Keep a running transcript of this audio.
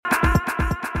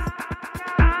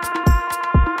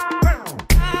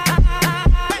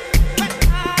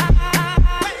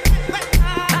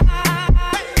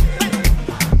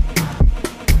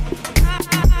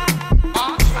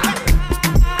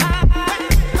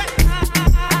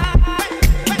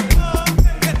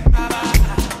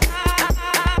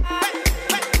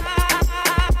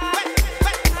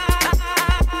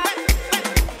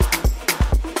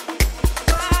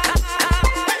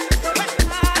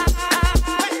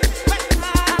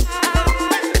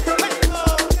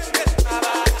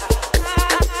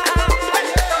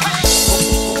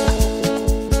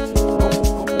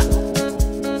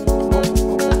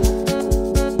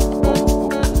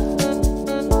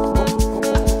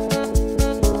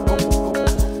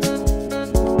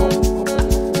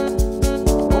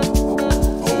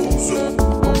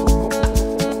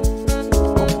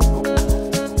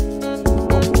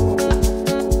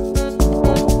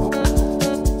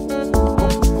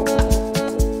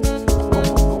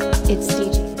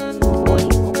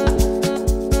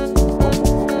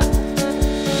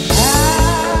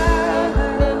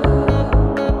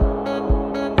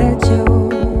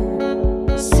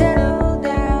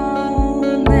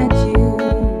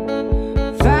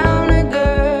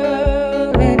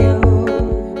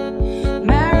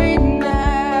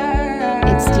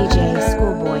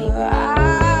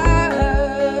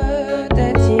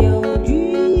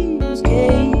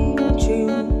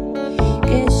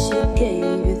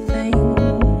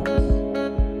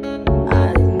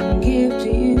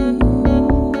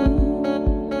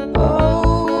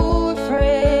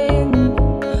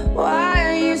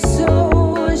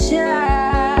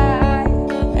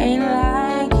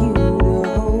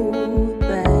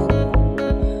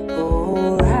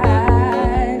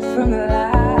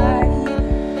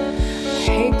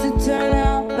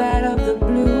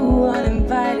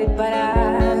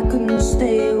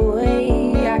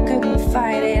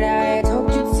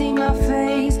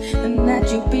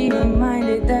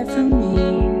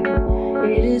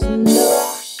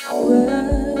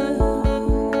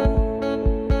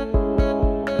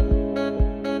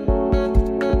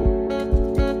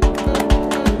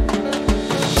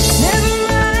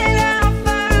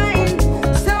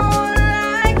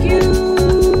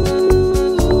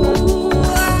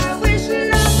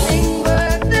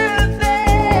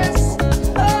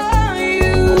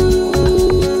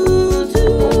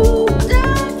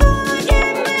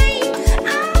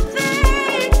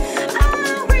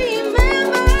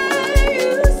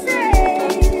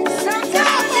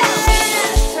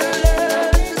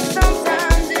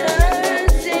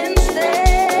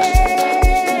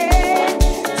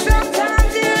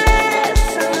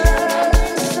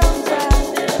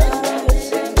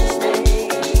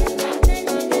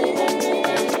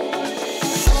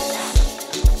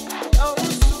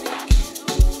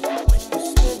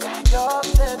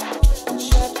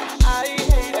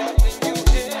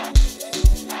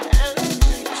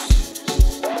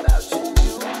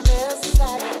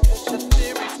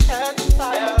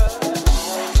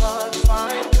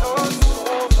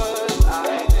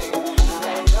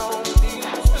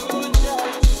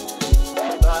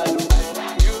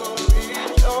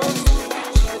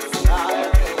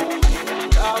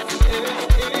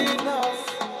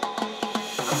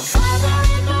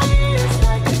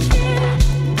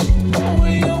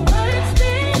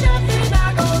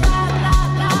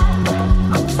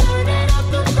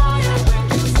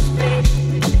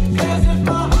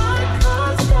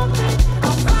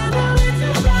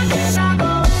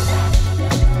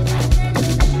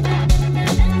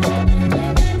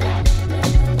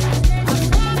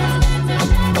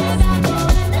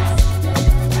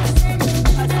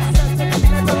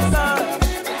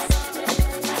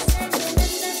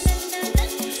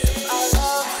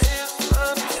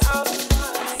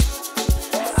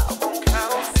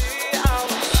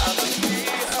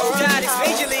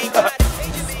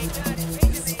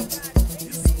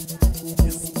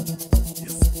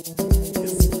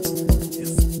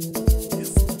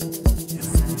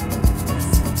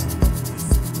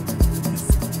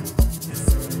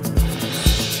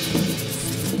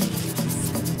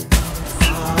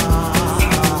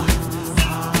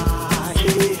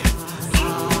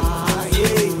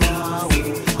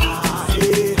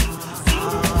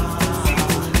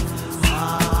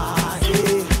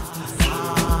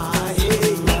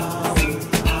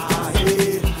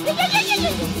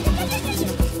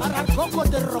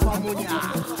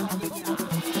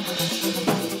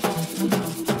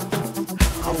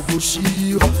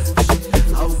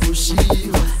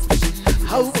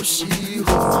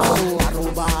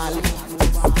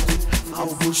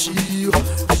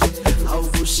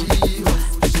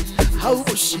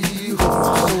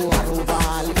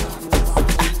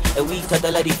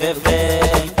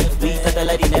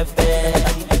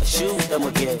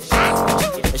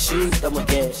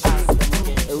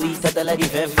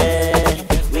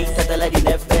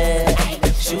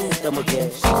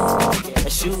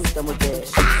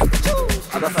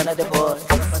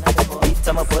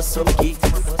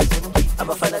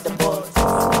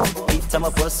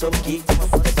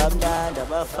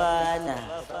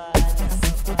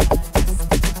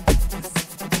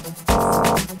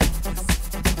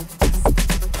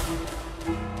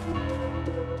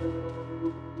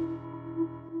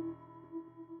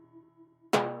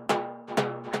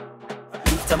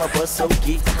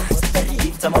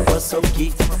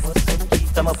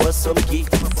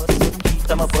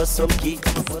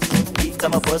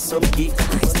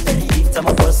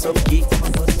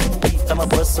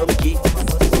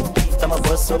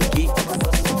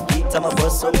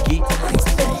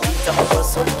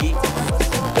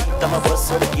tamo boa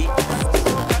sorgi.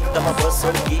 Tama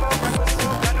bosogi.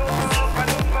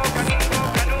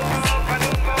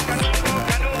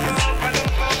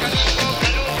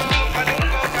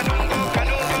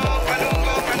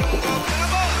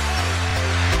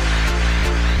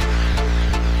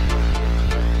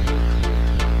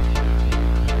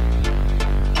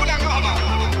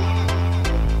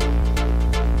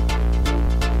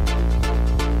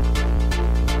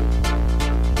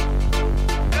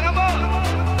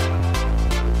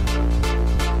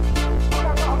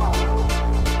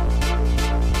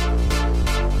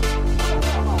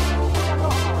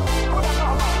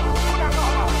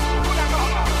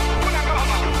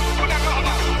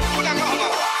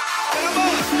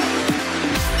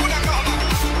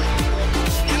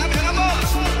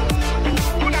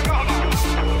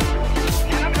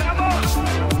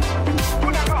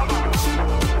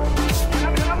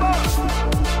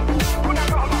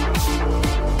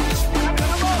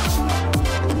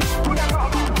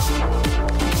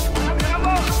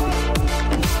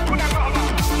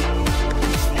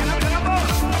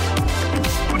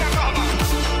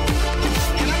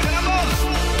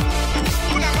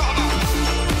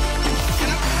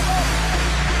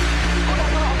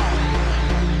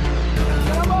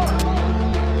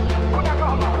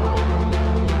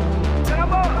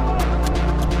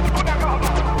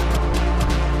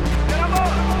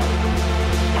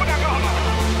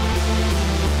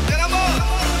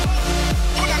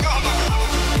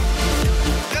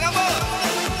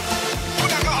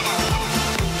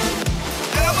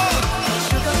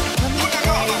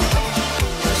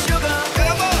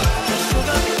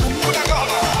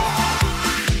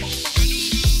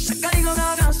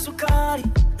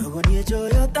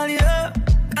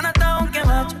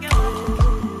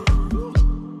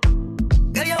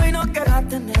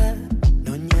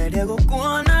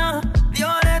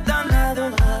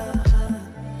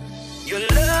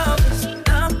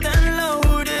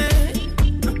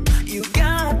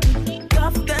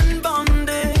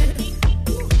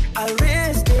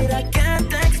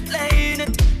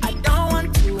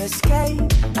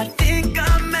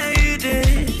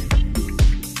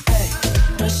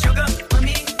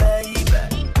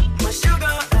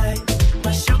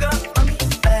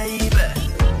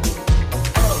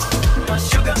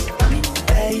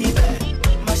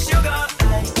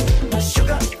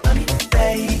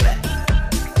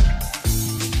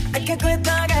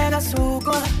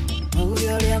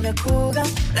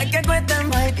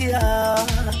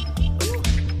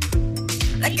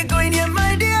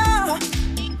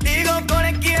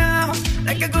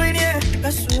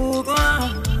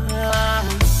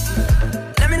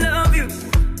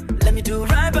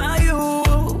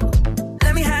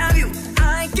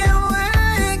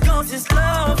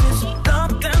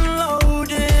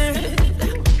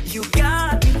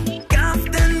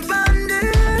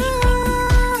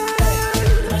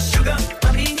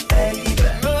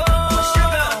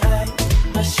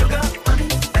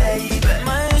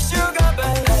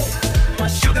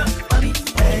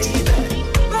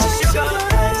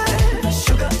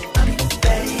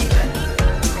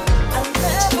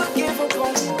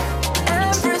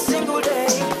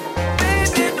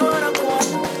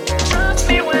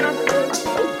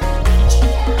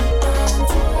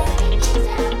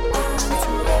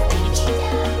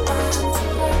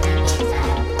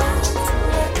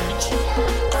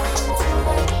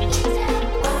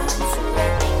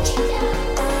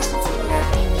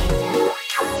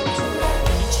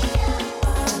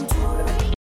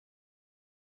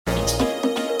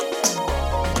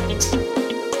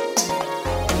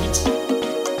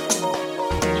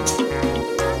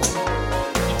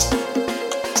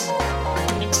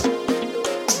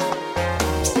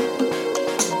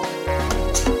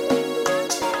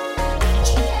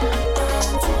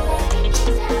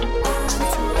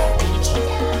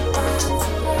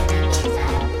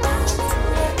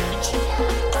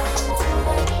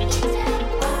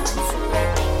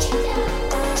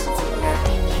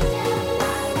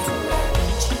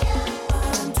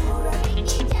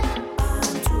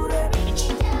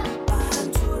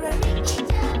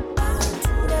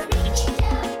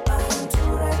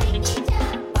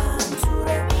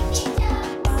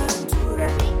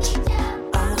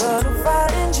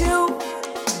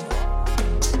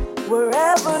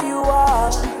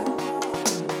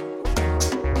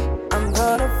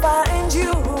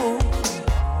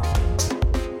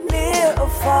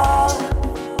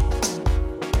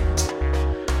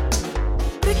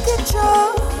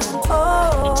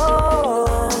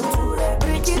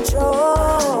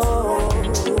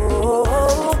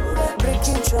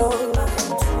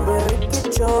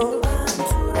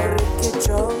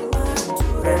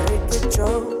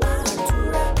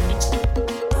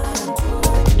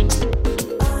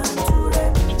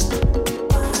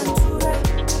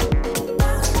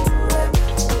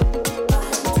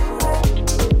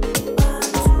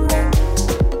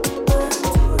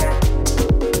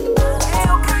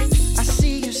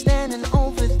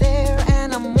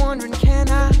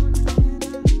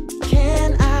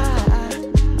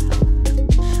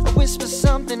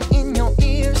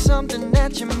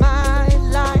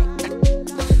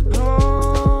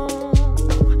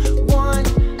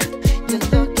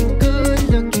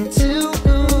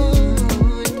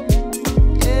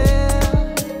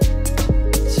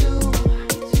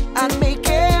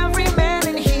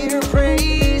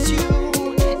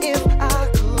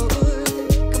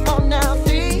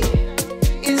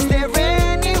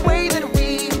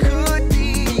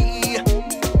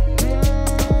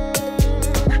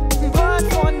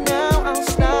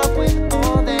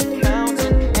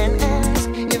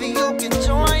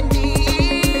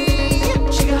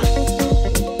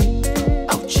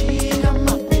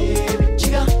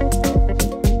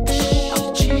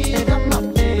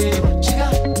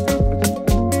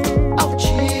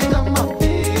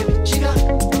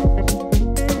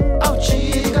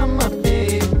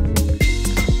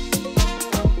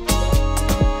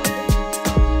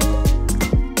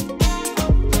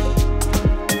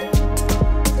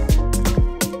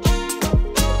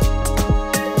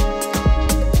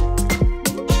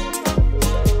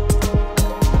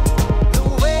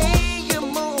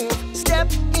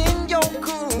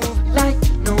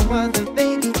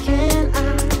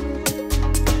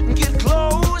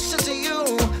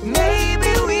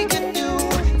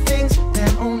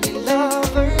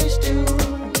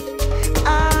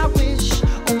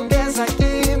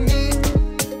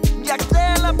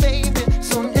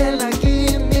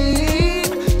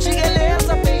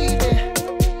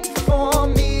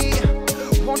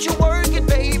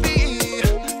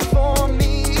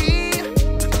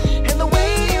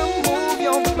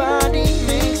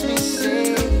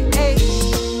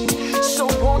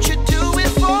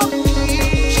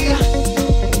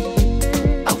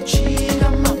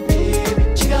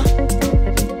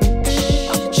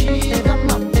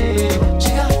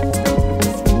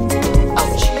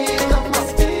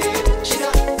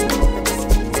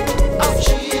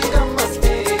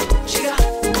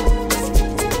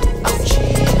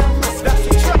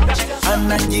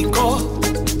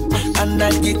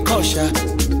 anajikosha,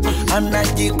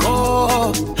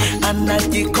 anajikosha,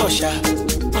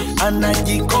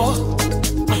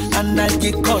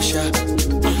 anajikosha,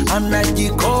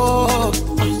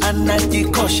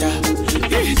 anajikosha.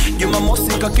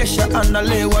 Jumamosi kakesha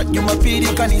analewa, Jumapili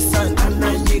kanisani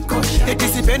anajikosha. Eti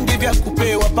sipendi vya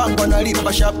kupewa, pango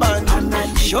analipa Shabani.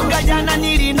 Shoga jana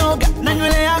nilinoga na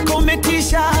nywele yako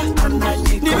umetisha,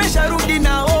 nimesharudi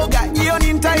na oga,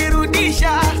 jioni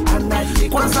nitairudisha.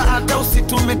 Kwanza hata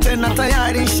usitume tena,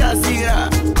 tayari shazira.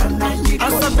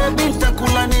 Asa baby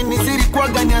nitakula nini, zilikuwa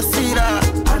gani hasira.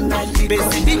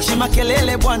 Bezi bichi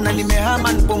makelele bwana,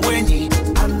 nimehama Mpombweni.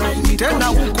 Tena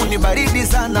huku ni baridi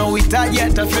sana, uhitaji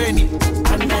hata feni.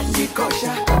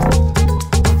 Anajikosha.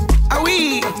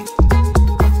 Awi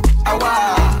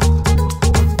awa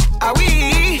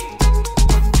awi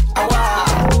awa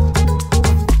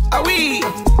awi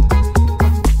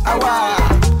awa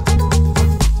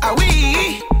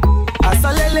awi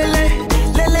asa lelele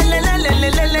lelele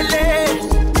lelele lelele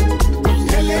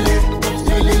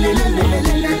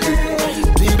lelele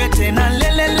timbe tena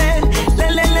lelele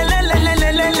lelele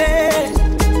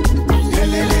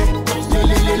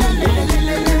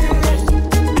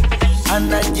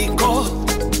anajikosha,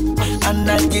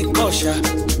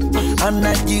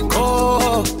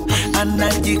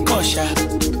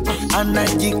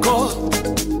 anajikosha,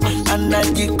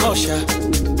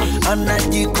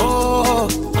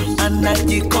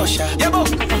 anajikosha. Yabo,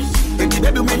 eti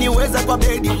baby umeniweza kwa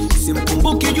bedi,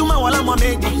 simkumbuki Juma wala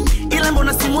Mohamed, ila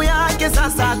mbona simu yake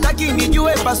sasa hataki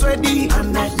nijue password.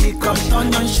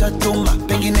 Anajikosha tuma,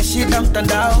 pengine shida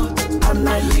mtandao.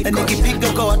 Nikipiga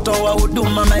kwa watoa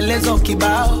huduma maelezo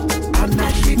kibao.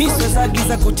 Misweza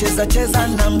giza kucheza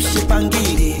na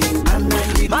mshipangiri.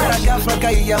 Mara ghafla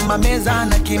kaiya mameza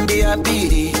na kimbia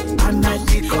pili.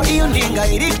 Iyo ndinga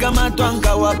irika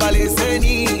matwanga wa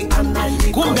baleseni.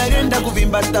 Kumbe renda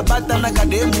kuvimba tabata na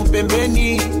kademu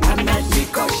pembeni.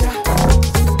 Anajikosha.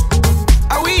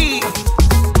 Awi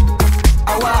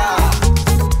awa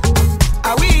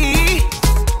awi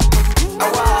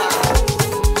awa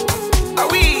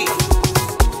awi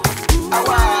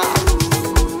awa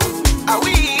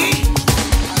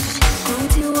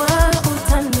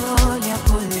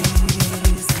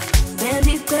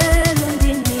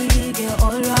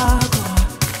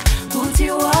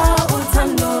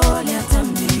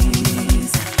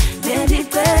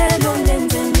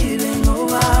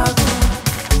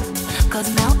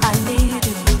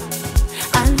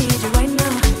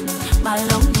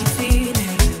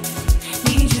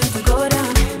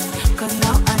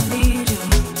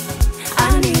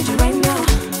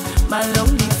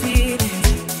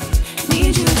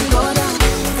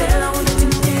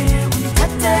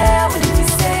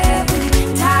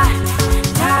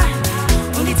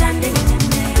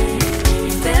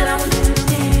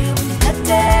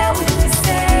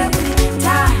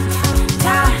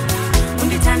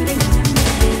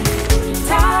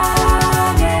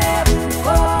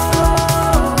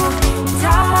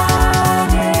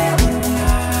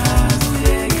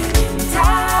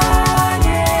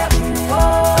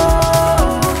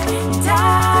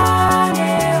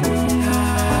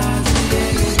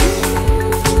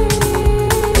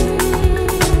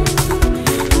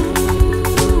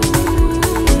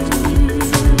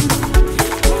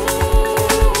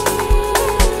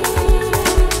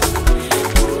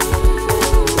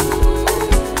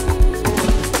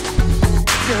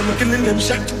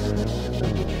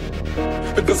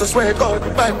Because I swear God,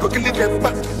 if I go kill it, get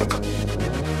back.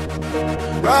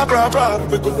 Rah,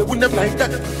 because they wouldn't like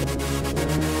that.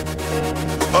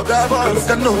 Oh, God, boy, look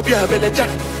at no, be a belly jack.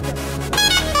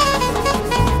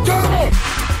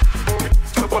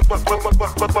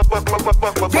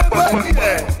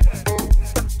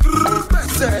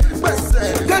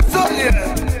 That's all,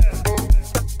 yeah.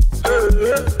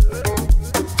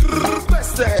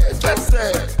 That's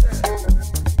it.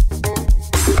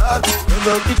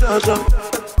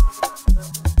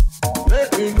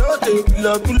 Make me know they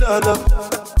pula.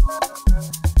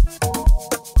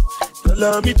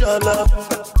 Jala mi jala.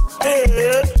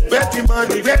 Hey, betty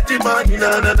money,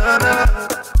 na.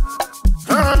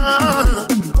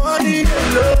 Money,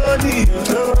 lonely.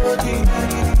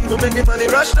 Don't make the money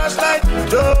rush like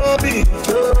Toby.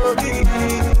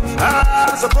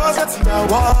 I suppose that's my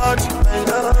watch, my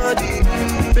naughty.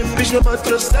 Baby, show my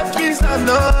just that means I'm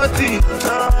naughty.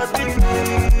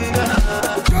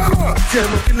 Yeah,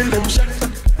 I'm killing them shot.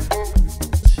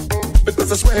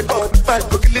 Because I swear God, if I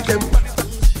go killing them back.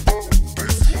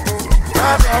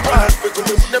 Right, we're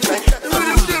gonna win them like that.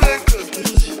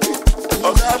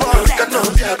 Oh, God, boy, we got no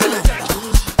ability.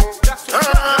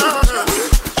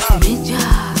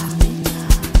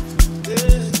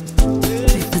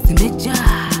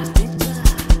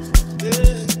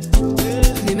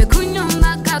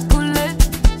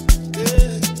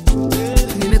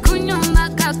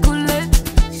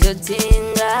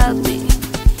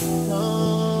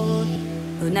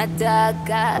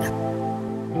 Unataka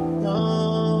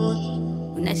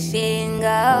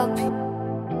unashinga upi?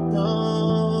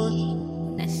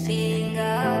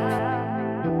 Unashinga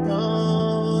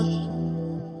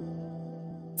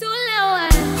tulewe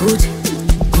huti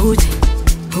huti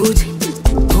huti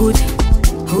huti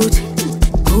huti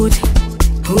huti huti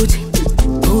huti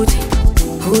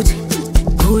huti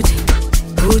huti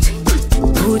huti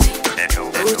huti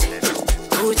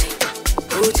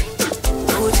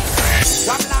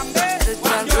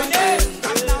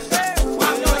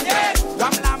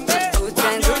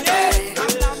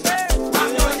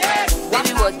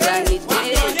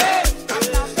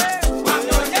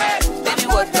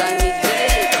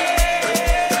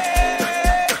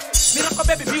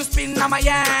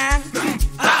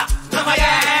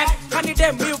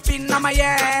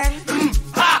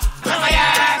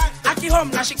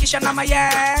Nashikisha na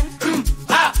mayang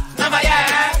na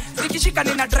mayang zikishika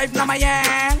nina drive na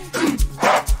mayang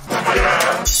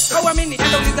hawamini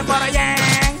ndo ulize bora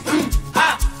yang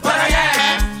bora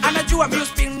yang anajua mi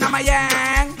spin na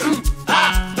mayang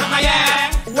na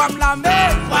mayang wamlambe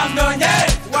wamdonye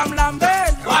wamlambe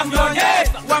wamdonye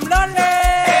wamlole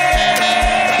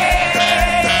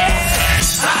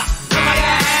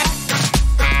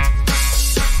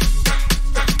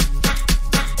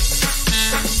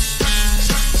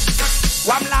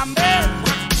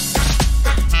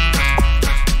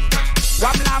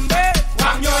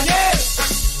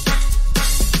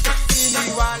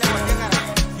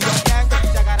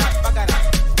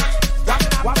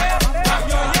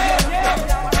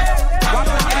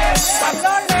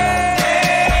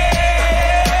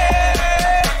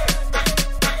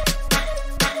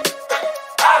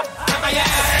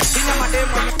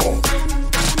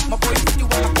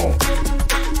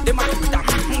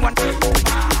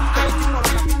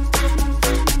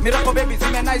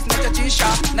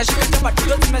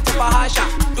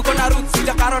tuko na roots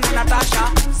za Karo na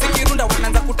Natasha sikirunda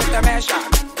wanaanza kutetemesha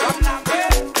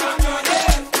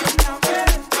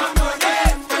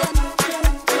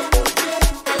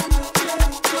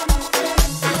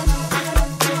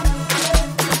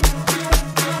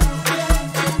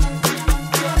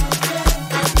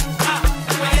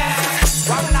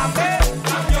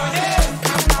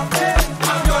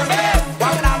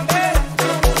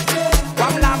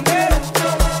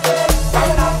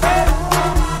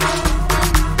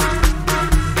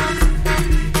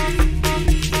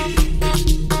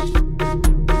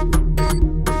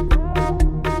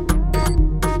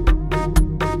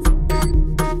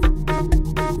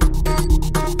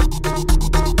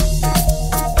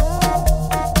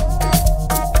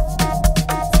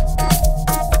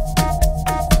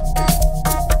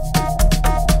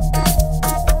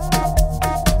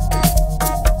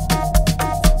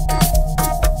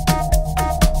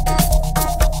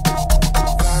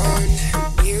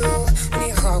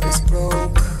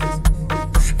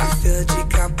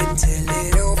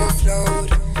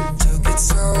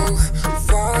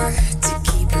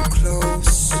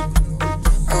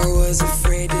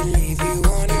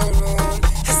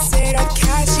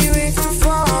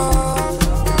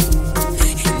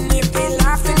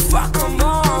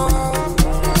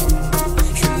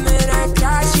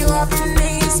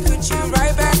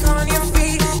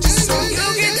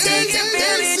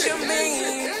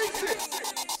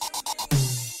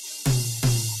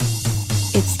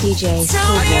It's DJ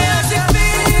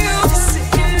Schoolboy.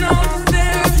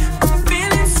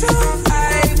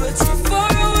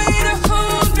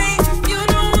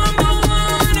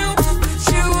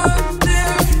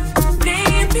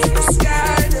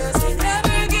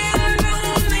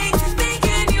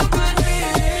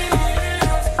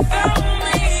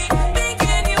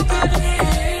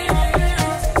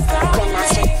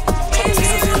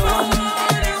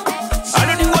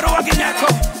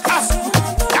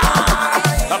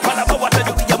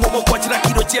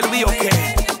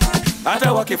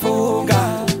 Hata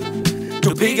wakifunga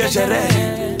tupige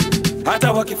sherehe,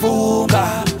 hata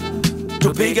wakifunga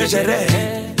tupige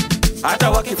sherehe, hata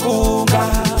wakifunga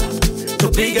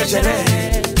tupige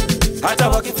sherehe, hata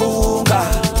wakifunga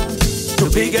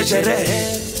tupige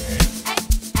sherehe,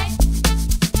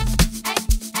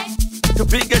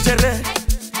 tupige sherehe,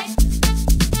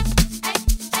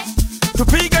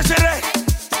 tupige sherehe,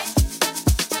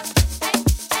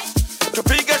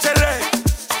 tupige sherehe.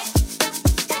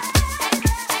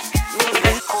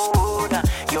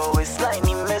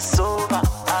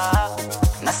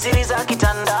 Siri za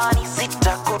kitandani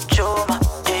sitakuchoma,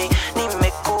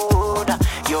 nimekuwa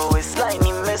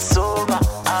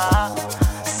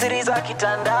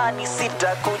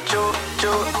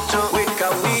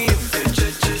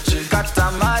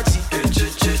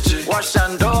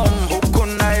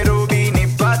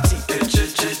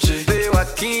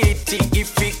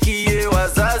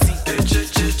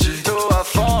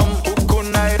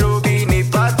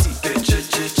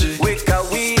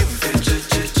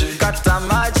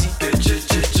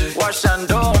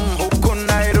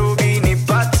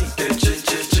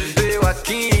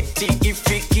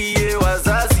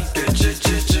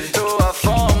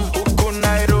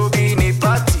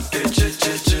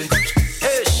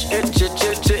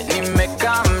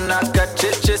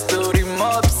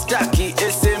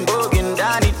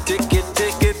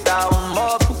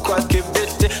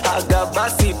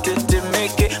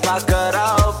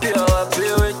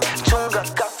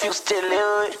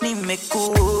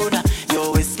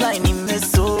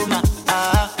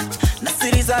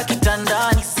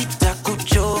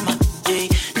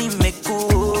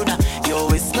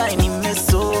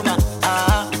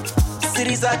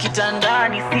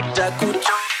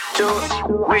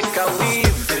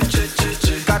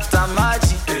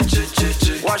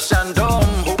Washandom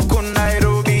huku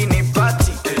Nairobi ni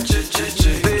party.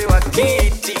 Bewa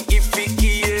kiti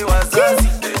ifikie wazazi.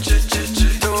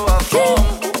 Toa form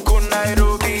huku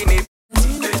Nairobi ni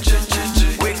party.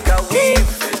 Weka weave,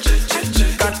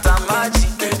 kata maji.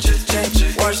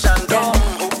 Washandom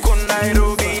huku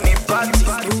Nairobi ni party.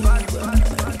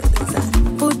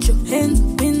 Put your hands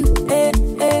up in the air,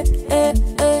 air, air,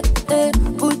 air, air.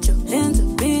 Put your hands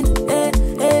up in the air,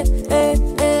 air, air,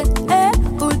 air, air.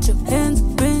 Put your hands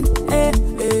up in the air,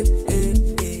 air, air,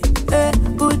 air.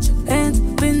 Put your hands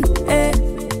up in the air,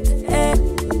 air.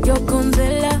 Yo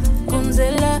Gonzela,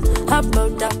 Gonzela,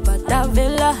 about that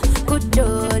villa. Good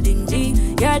your dingy,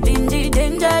 yeah dingy,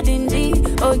 danger dingy.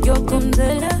 Oh yo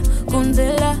Gonzela,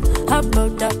 Gonzela,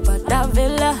 about that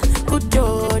villa. Good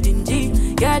your dingy,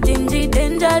 yeah dingy,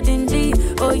 danger dingy.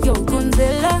 Oh yo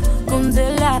Gonzela,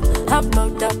 Gonzela,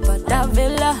 about that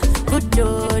villa. Good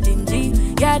your dingy,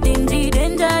 yeah dingy,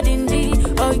 danger dingy.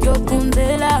 Oh yo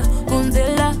Gonzela,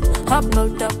 Gonzela,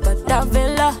 about that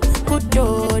villa. Good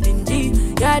your dingy,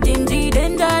 yeah dingy,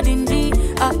 danger dingy.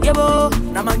 Ah yebo.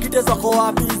 Na mangite zako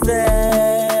wapize.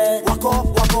 Wako.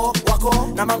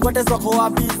 Na mangwete zako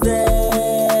wapize.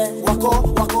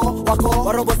 Wako.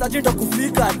 Warobo saji ndo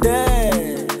kufika de.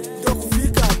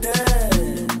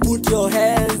 Put your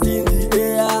hands in the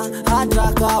air.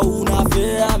 Hata ka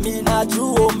unafea. Mina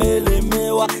juo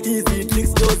umelemewa. Hizi tricks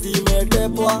ndo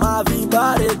zimetepwa.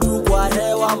 Mavibare tu kwa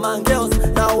hewa. Mangeos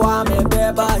na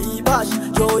wamebeba. Hibash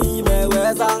jo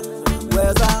imeweza.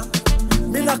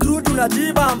 Mina crew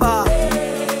tunajibamba.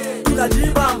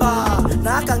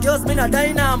 Na kangeos mina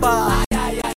dai namba.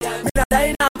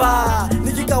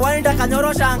 Nikikawaida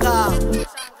kanyoro shanga.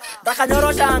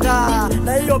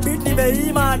 Na hiyo beat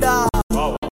nimeimada.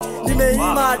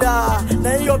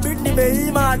 Na hiyo beat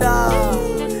nimeimada.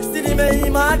 Si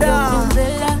nimeimada.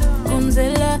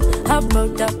 Gonzela,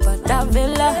 about that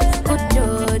villa. Good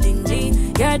your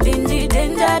dingy, yeah dingy,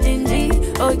 danger dingy.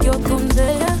 Oh yo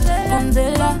Gonzela,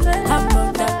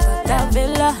 about that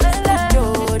villa. Good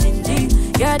your dingy,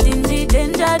 yeah dingy,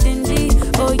 danger dingy.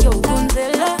 Oh yo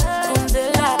Gonzela,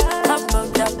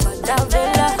 about that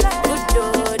villa. Good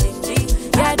your dingy,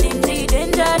 yeah dingy,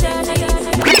 danger dingy.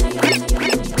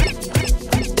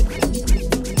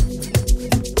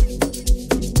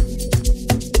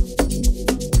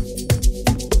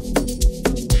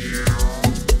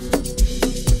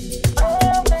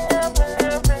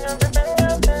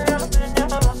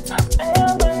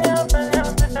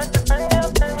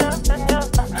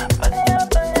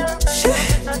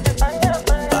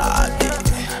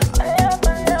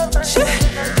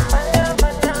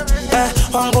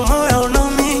 Wangu moyo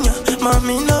unauminya,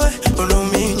 mami nawe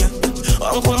unauminya.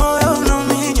 Wangu moyo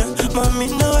unauminya, mami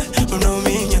nawe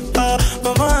unauminya.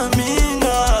 Mama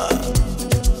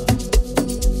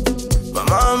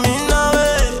Amina, we.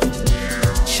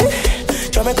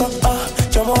 Jamaica,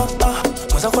 Jamoa,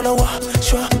 mwaza kona wa,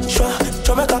 shwa.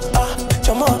 Jamaica,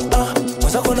 Jamoa,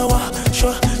 mwaza kona wa,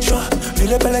 shwa.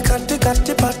 Vile pele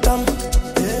kati patam.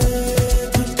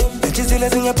 Eti zile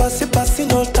zinye pasi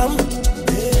no tam.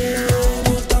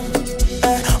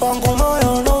 Wangu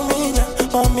moyo unauminya,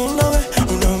 mami nawe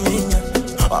unauminya.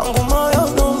 Wangu moyo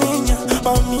unauminya,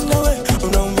 mami nawe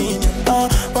unauminya.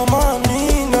 Mama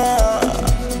Amina,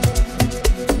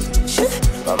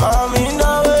 Mama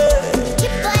Amina we.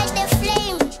 Keep by the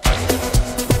flame.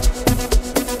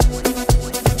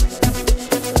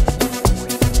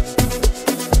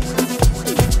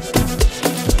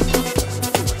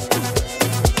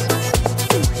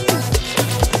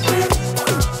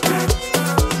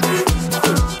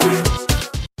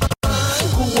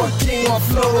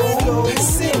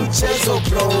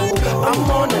 I'm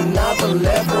on another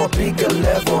level, bigger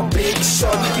level, big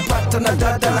shot. Nikipata na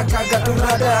dada na kaga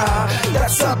turada.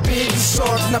 That's a big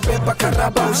shot. Na beba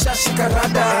karaba, ushashi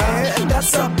karada.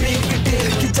 That's a big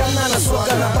deal. Kijana na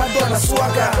swaga na bado na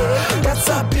swaga. That's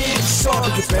a big shot.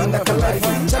 Ukipenda ka life,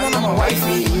 kijana na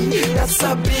mawaifi. That's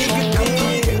a big deal. I'm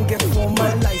too genge for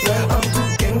my life. I'm too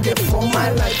genge for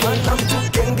my life. I'm too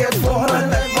genge for my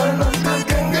life. I'm too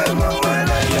genge for my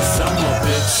life. Yes, I'm a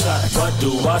big shot. What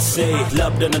do I say?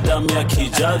 Labda na damu ya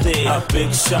kijade. A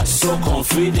big shot, so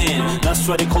confident. That's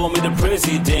why they call me the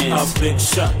president. A big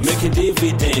shot, making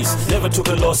dividends. Never took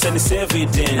a loss and it's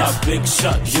evident. A big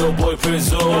shot, your boy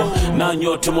Prezzo. Now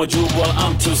you're too much while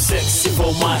I'm too sexy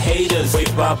for my haters.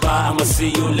 Wait, bye-bye, I'ma see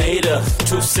you later.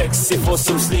 Too sexy for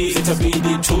some sleeves. It's a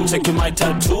BD2, checking my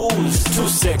tattoos. Too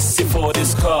sexy for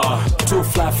this car. Too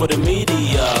fly for the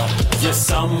media.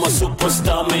 Yes, I'm a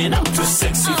superstar, man. I'm too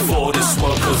sexy for this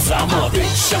world, cause I'm a big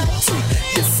shot.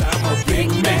 Yes, I'm a big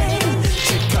man.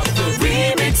 Check out the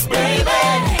remix, baby.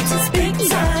 It's big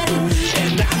time,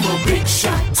 and I'm a big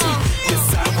shot.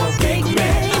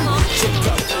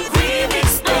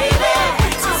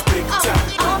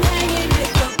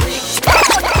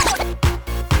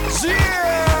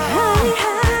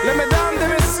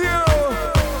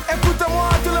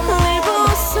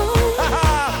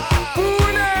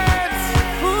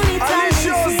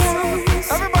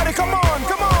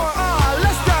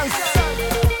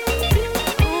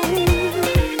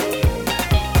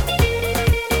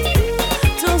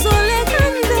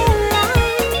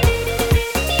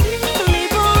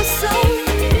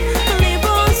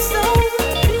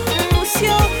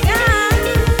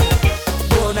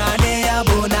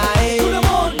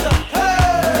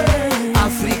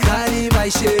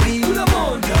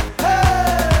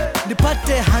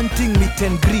 wote hunting meet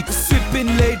and greet,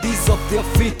 sweeping ladies off their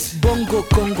feet. Bongo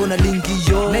Kongo na lingi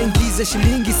yo, naingiza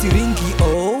shilingi siringi.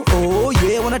 Oh oh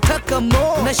yeah, wanataka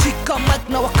more. Nashika mic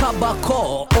na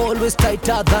wakabako, always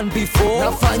tighter than before.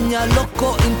 Nafanya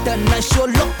loco international,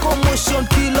 locomotion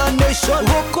kila nation.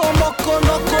 Woko moko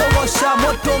noko washa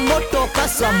moto moto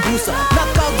kasambusa,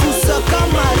 nakagusa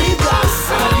kama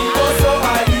rigas. Aliboso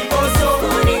aliboso,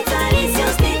 bonita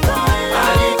licios Nicole.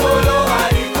 Alicolo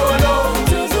alicolo,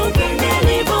 tuzo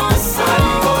pendele boss.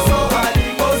 Aliboso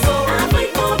aliboso,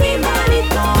 Afriko bimba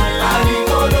Nicole.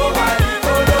 Alicolo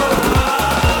alicolo.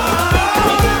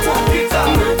 Pita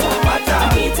mata,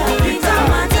 pita pita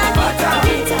mata, pita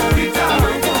pita pita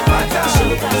mata,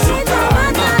 shuka shuka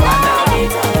mata,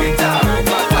 pita pita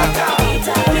mata,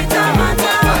 pita pita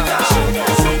mata, shuka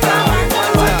shuka mata.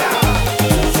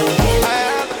 I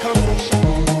have a confession,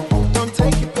 don't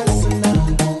take it personal.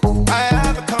 I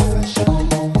have a confession,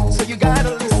 so you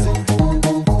gotta listen.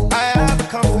 I have a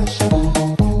confession,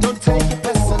 don't take it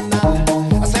personal.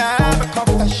 I say I have a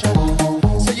confession,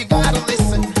 so you gotta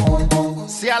listen.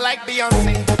 See, I like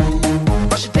Beyonce,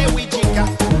 but she did we Jika.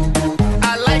 I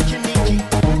like Nicki,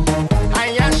 I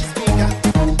am she's bigger.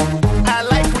 I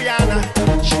like Rihanna,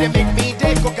 she did make me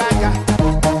dey go gaga.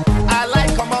 I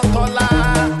like Omotola,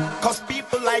 cause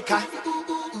people like her.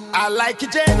 I like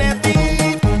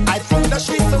Genevieve, I think that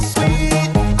she's so sweet.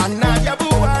 And Nadia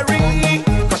Buhari,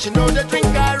 cause you know the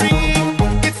drink Gary.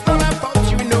 It's not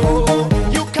about you know,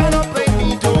 you cannot play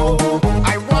me though.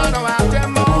 I wanna have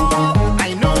them all.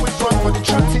 I know it's wrong, but the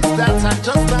truth is that I'm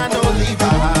just an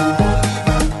Oliver.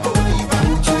 Oliver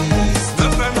trees.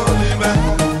 Just an Oliver.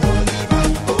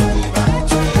 Oliver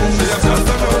trees. See, I'm just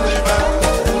an Oliver.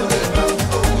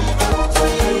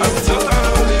 I'm just an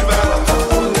Oliver.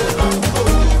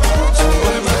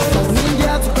 From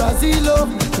India to Brazil,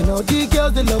 you know the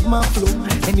girls they love my flow.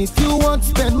 And if you want to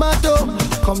spend my dough,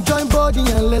 come join body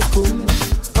and let's go.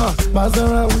 Buzz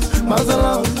around.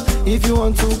 If you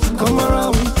want to come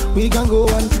around, we can go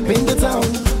and paint the town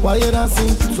while you're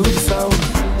dancing to the sound.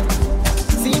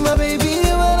 See my baby,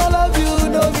 when I love you,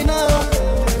 know me now.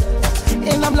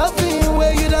 And I'm loving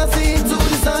where you dancing to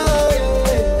the sound.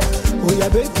 Oh yeah,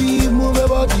 baby, move your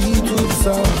body to the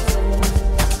sound.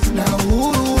 Now,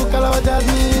 Kalawa jazz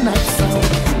me night sound.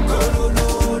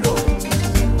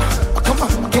 Come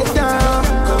on, get down.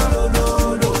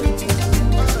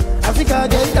 Africa,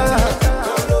 get down.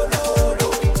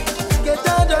 Get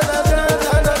down, down, down,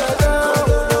 down, down, down.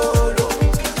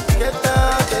 Get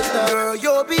down, get down. Girl,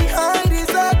 you're behind is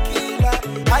a killer.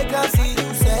 I can see you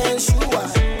sensual.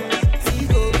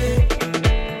 Figo, babe.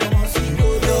 Come on, Figo.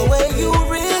 The way you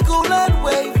wriggle and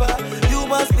waver, you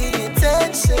must be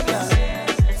intentional.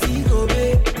 Figo,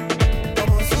 babe. Come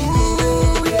on, Figo,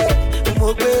 yeah. Come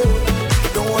on, babe.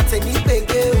 Don't want to be big,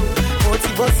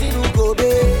 motivation to go,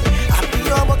 babe. I be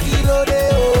on my kilo,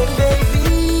 oh, baby.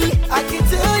 I can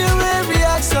tell your every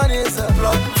reaction is a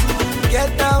block to get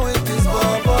down with this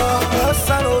bubble. Cause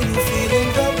I know you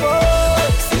feeling the ball.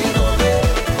 Figo, babe.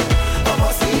 I'm a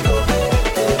Figo,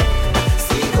 babe.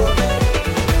 Figo, babe.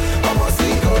 I'm a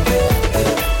Figo, babe.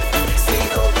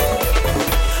 Figo, babe.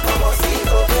 I'm a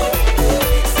Figo, babe.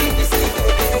 See me, Figo,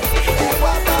 babe. Hey,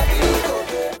 what about Figo,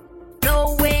 babe? No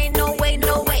way, no way,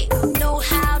 no way. No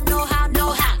how, no how,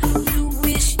 no how. You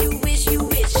wish, you wish, you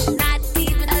wish. Not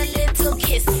even a little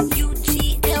kiss.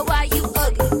 UGLY, you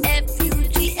ugly.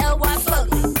 FUGLY, fuck.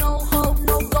 No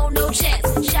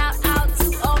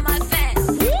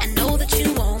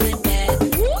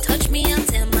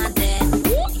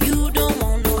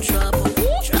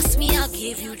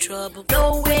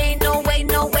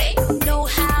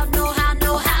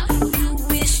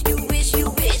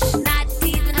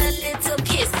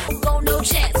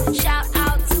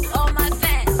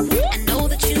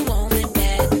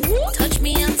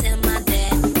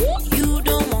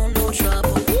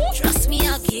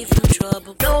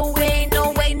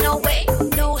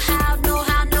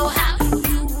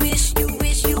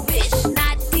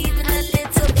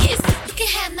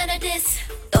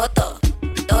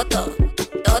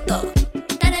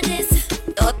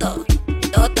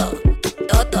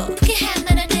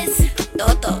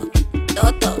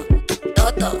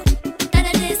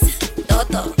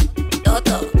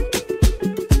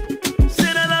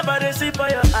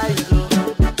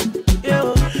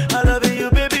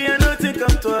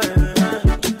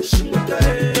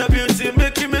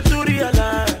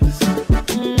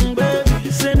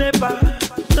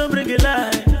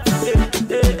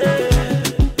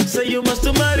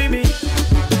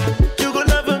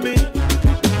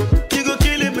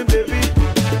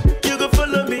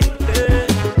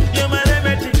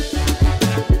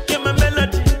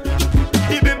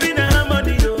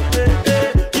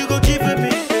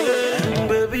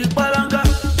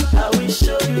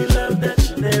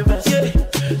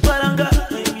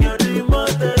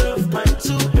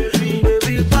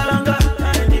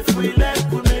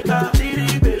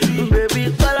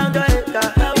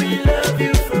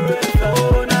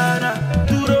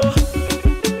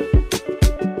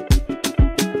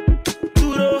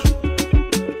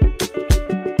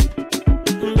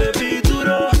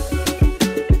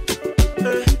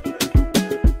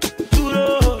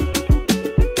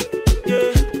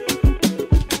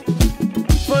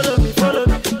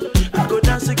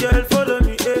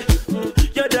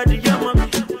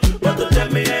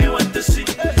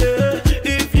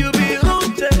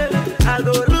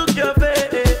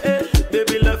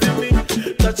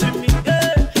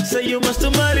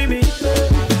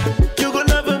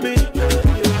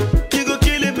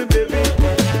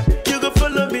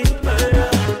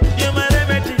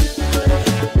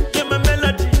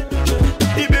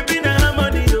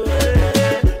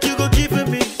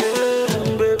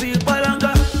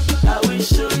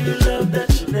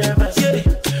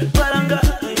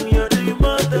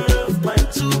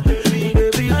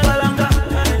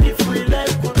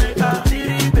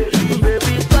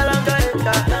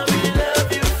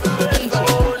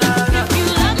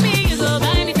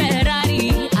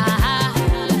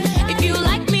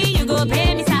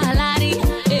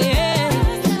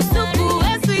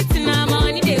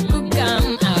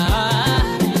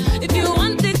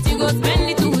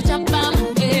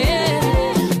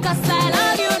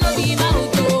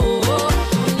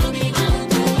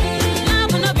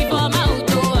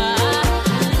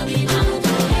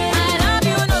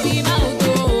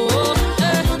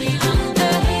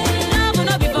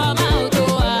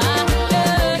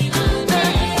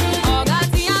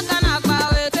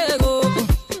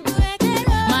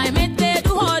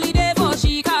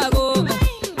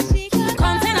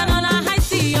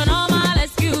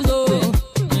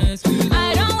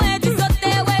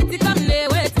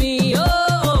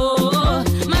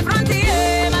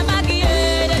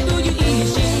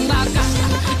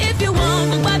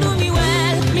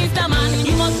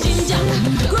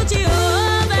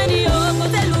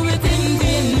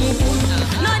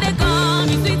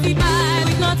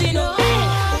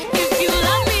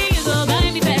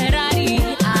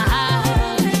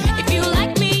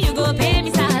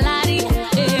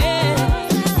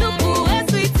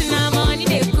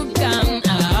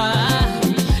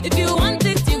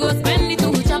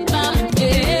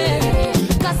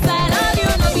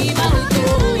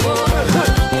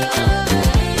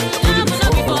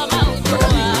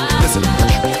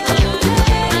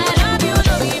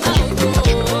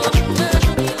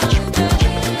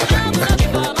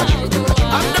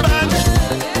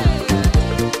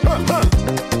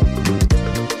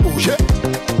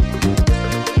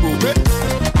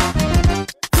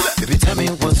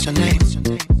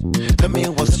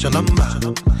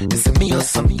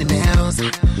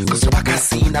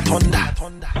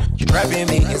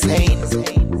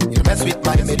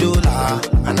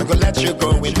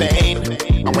you in vain.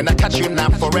 And when I catch you,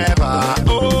 not forever.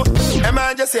 Oh,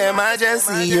 emergency,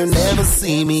 emergency, you never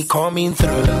see me coming through.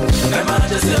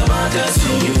 Emergency,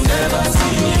 emergency, you never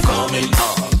see me coming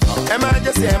through.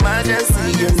 Emergency,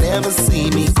 emergency, you never see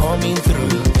me coming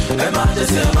through.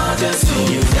 Emergency,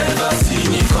 emergency, you never see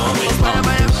me coming through.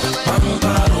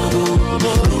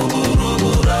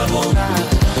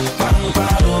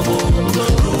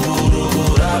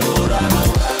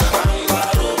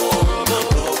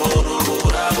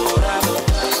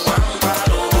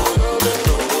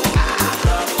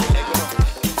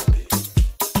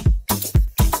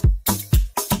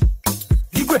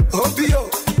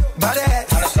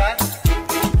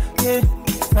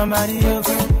 Somebody else,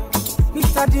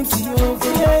 Mr. Dempsey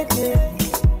over, yeah.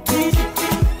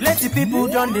 Plenty people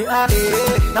done the act.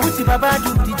 Now we see Baba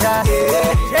do the jazz.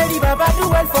 Lady Baba do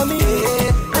well for me.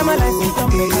 Now my life is done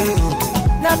better.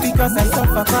 Not because I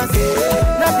suffer fast,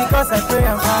 not because I pray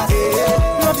and fast.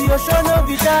 No be your show, no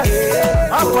be that.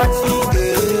 I'm watching.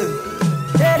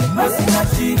 Hey, what's in that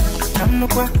cheek? I'm no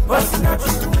qua, what's in that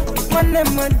cheek? One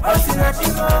name, what's in that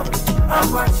cheek?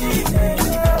 I'm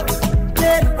watching.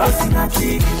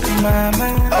 Osinachi, mama.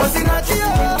 Osinachi,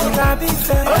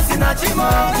 Osinachi,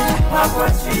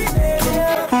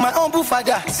 my humble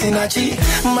father, Sinachi.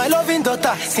 My loving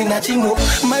daughter, Sinachi mo.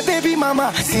 My baby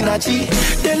mama, Sinachi.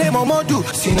 Dele Momodu,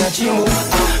 Sinachi mo.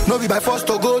 No be by force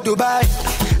to go Dubai.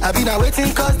 I've been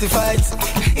waiting cause the fight.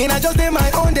 And I just did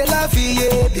my own, they laugh,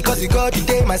 yeah. Because you got the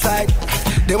day my side.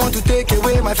 They want to take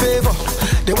away my favor.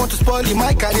 They want to spoil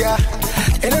my career.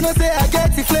 And they don't say I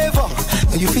get the flavor.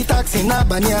 You fit tax in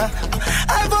Abania.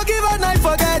 I forgive and I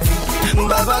forget.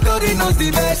 Baba God, he knows the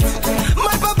best.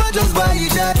 My papa just buy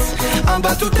his jet. I'm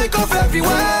about to take off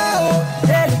everywhere.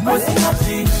 Hey,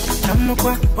 Osinachi, I'm no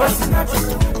qua, Osinachi.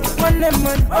 One name,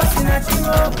 Osinachi,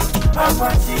 I'm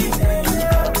watching.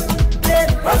 Hey,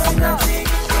 Osinachi,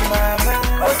 mama,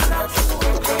 Osinachi.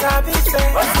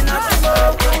 Osinachi,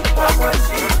 I'm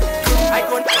watching. I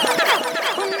can't.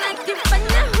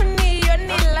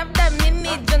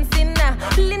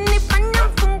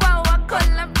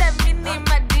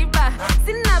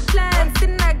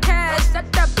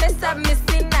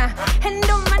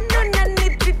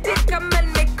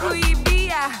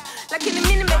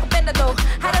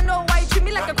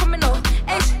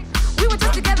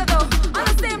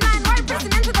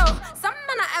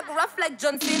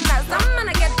 John Cena. Some man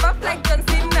I get buff like John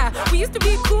Cena. We used to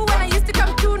be cool when I used to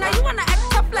come through. Now you wanna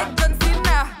act tough like John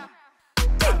Cena.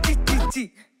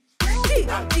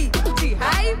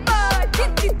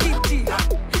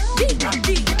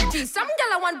 Some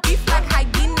gala want beef like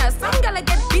hyena. Some gala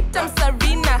get beat, I'm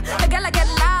Serena. The gala get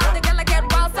loud, the gala get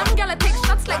wild. Some gala take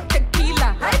shots like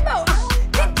tequila. Hypo.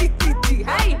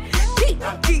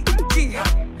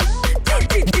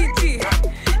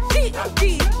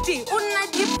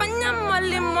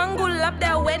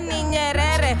 Labda weni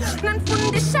nyerere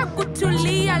nanfundisha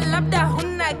kutulia labda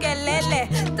huna kelele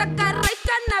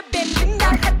takareka na belinda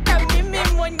hata mimi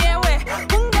mwenyewe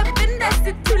ungependa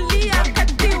situlia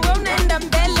kati wewe unaenda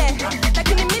mbele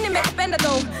lakini mimi nimekupenda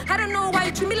though I don't know why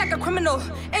you treat me like a criminal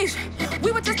hey,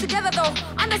 we were just together though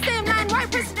on the same line why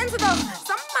presidential though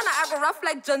some man I go rough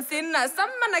like John Cena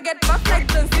some man I get buff like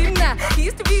John Cena he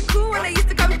used to be cool when I used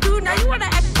to come through now you wanna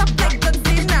act tough like John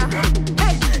Cena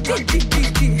hey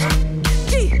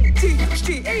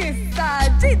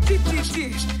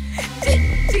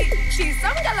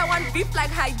some gala want beef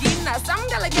like hyena, some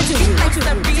gala get beef like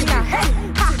Serena. Hey,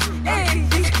 ha, hey,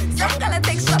 some gala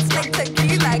take shots like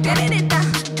tequila. Get it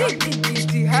down,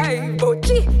 hey, oh,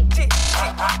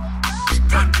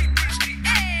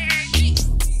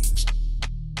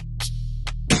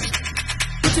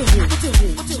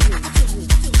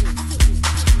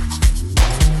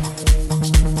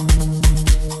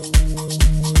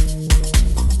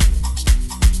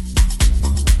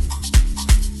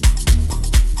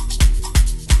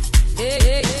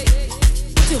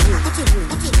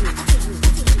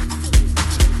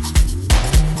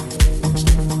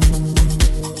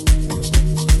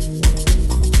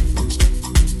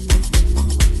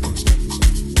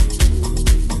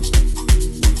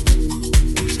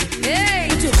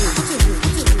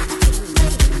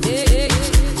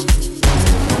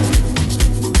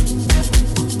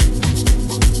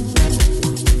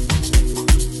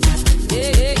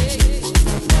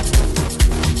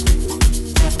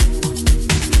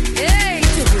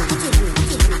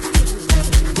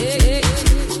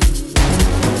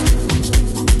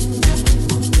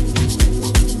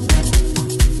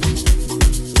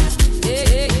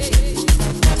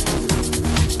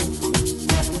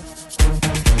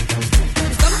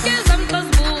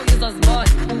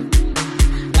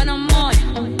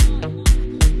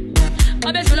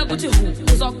 Mabedlula kuthi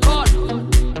uzokholwa.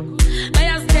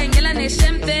 Bayazithengela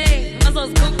ne-champagne,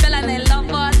 bazozikhuphela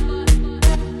ne-lobola.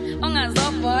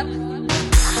 Ungazobona,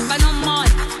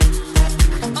 banomoya.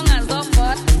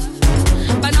 Ungazobona,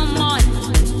 banomoya.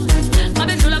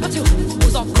 Mabedlula kuthi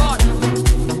uzokholwa.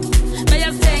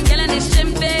 Bayazithengela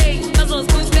ne-champagne,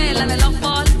 bazozikhuphela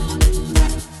ne-lobola.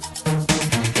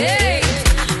 Hey,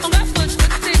 ungafuthi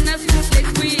ukuthi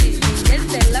nasiflekwini,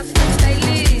 ngendlela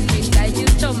sisayilini,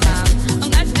 ngayisho mama.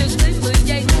 Ungathi ucinga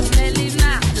uyayithumela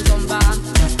imali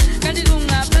zombanga. Kanti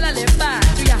kungaphela le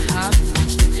bantu uyahamba,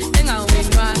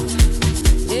 engawinwa.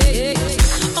 Hey,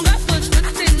 ungafuthi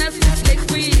ukuthi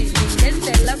nasiflekwini,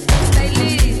 ngendlela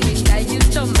sisayilini,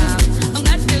 ngayisho mama.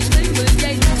 Ungathi ucinga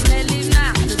uyayithumela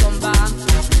imali zombanga.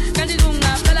 Kanti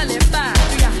kungaphela le bantu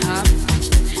uyahamba,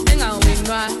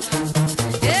 engawinwa.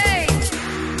 Hey.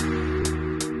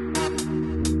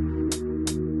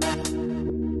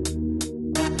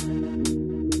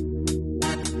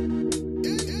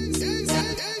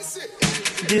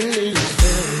 Believe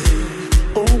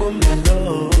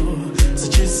ungomlo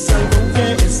sichisa konke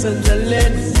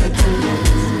esendleleni zethu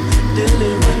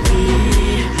delivery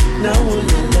na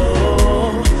ulilo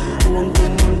wonke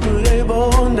umuntu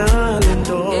uyayibona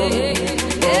lento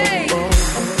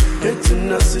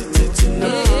Getting us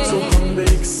so come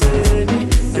back seni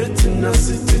Getting us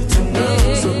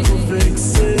so come back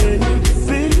seni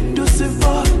Big to se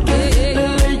fake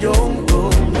lele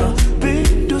yongoma Big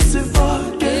to se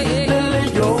fake lele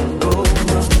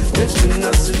yongoma Getting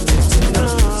us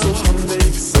so come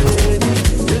back seni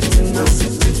Getting us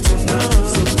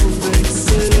so come back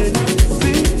seni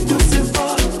Big to se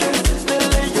fake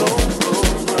lele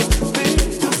yongoma Big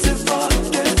to se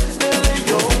fake lele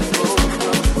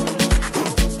yongoma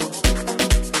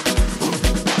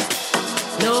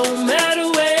No matter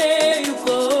where you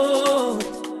go,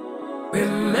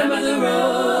 remember the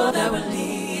road that will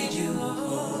lead you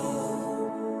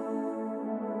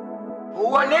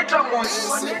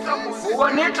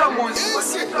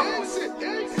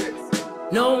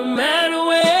No matter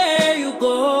where you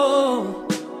go,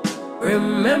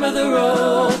 remember the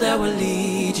road that will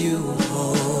lead you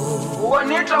home.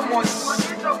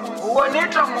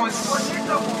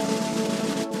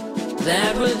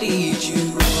 That will lead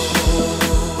you home.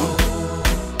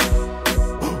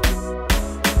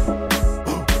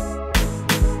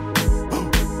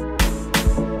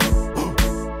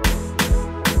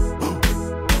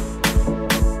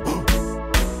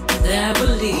 That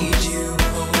will lead you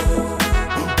home.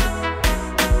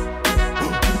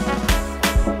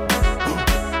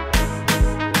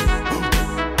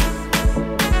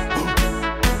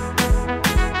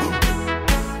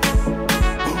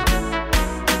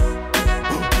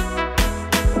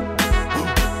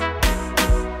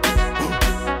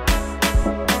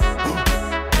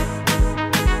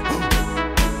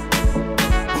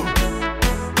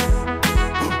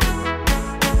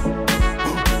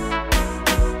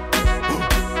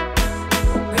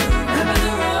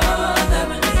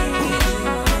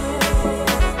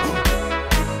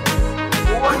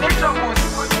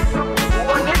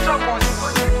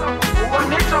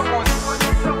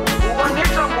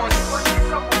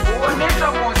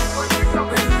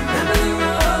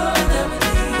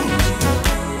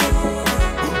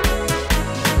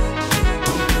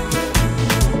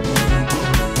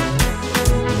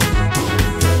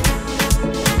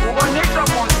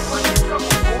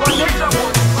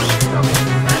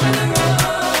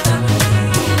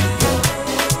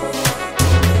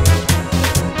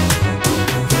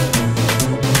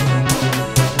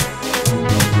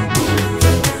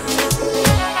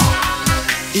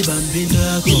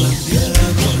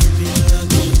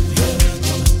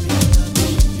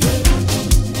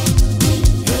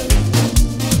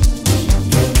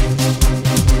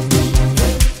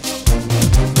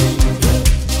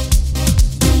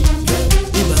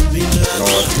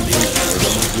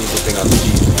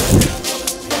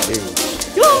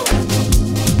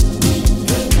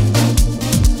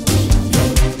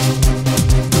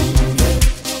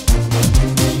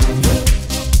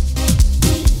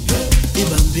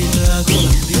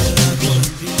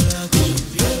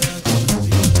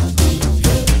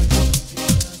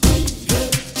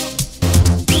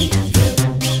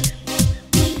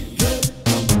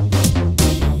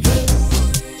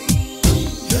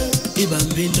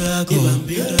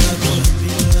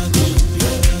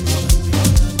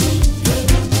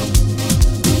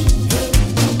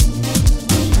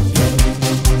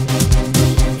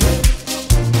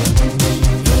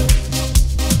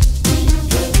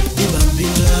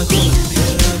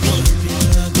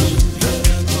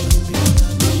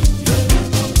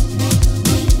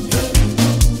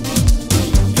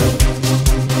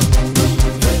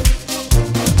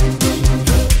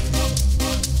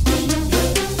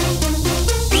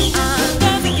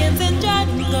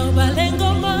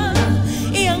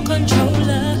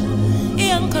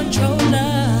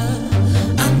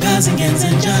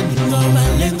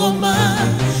 ngoma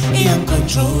iyang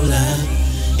controller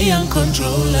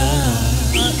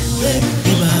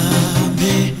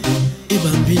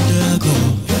ibambe into yakho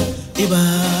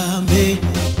ibambe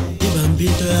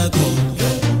into yakho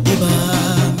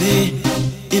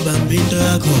ibambe into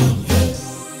yakho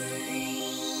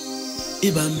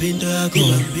ibambe into yakho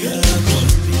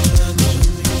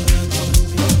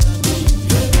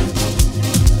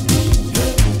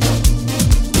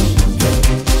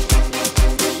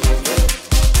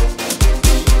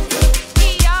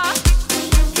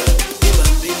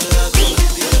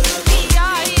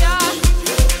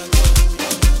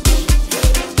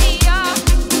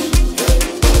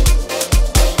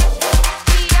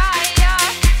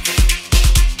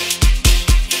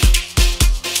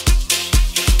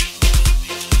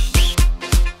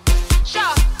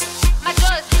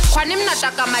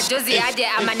majozi aje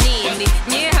ama nini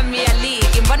nyie hamia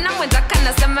ligi mbona mwenzaka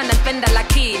nasema napenda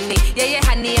lakini yeye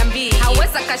haniambii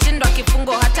haweza kashindwa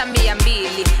kifungo hata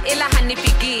 200 ila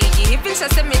hanipigii hivi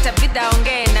nishasema itabidi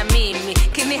aongee na mimi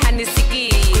kini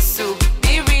hanisikii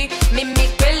kusubiri mimi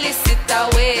kweli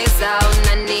sitaweza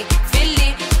unani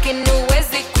fili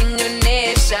kinuwezi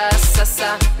kunyonesha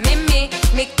sasa mimi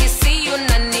nikisiyu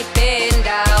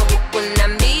nanipenda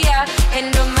hukunambia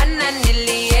endo mana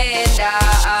nilienda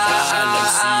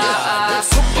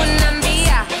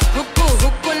hukunambia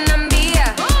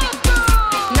hukunambia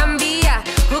nambia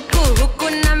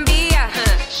hukunambia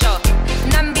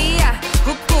nambia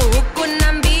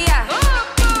hukunambia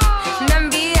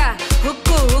nambia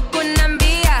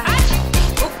hukunambia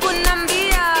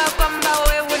hukunambia kwamba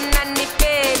wewe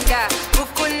unanipenda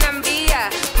hukunambia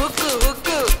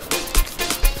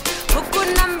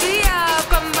hukunambia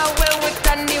kwamba wewe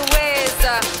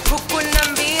utaniweza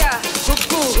hukunambia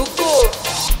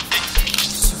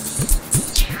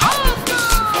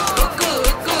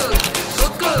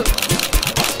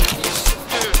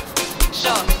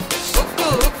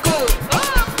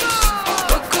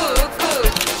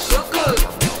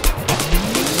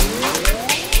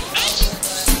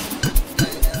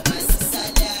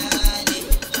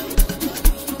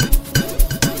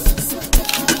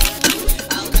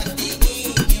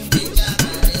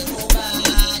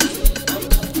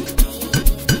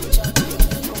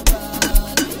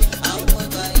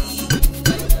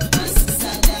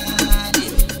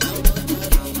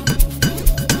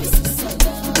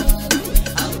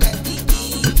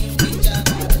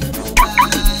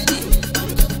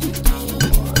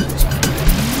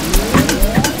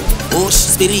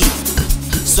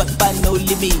Swat by no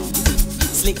limit,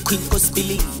 slick queen ko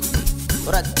spilly.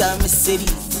 Rata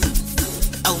Mercedes,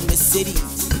 oh Mercedes.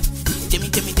 Temi,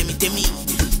 even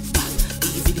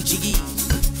the jiggy.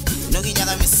 No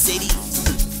ginyanga Mercedes,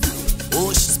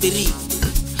 oh she's spirit.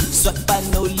 Swat by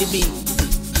no limit,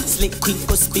 slick queen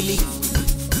ko spilly.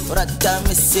 Rata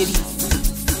Mercedes,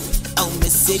 oh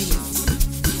Mercedes.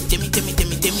 Temi, even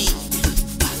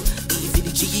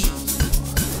the jiggy.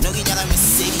 No ginyanga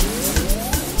Mercedes.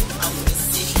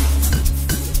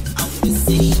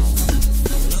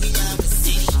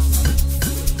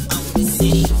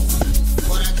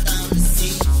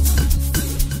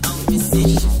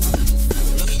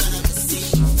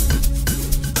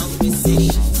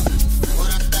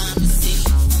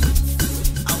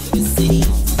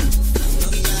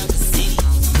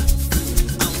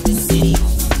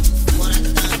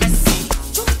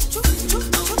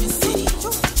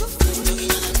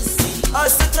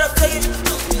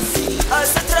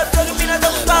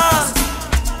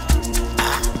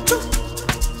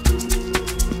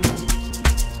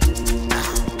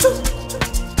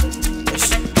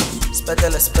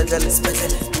 Spedele,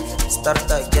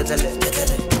 starta gedele,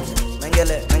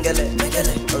 mengele,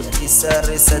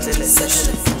 otisare sedele,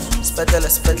 spedele,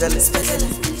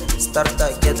 starta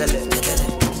gedele,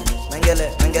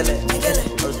 mengele,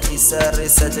 otisare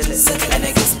sedele,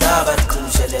 enege stabar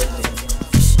kunjelele,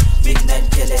 midnight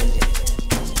gelele,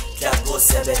 klago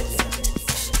sebele,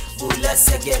 bula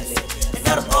segele,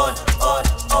 nar on,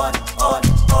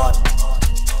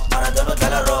 Maradona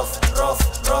tala rough.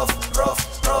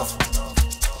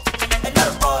 And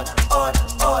they're on.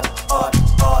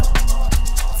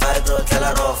 Fire bro, tell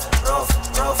her rough.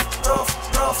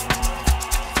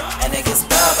 And I guess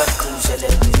Baba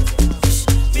Kunjalele,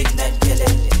 midnight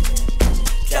gelele,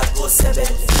 Klago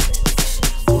sebele,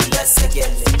 Ula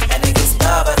segele. And I guess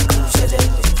Baba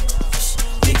Kunjalele,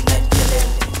 midnight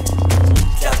gelele,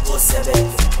 Klago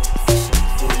sebele,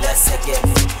 Ula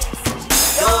segele.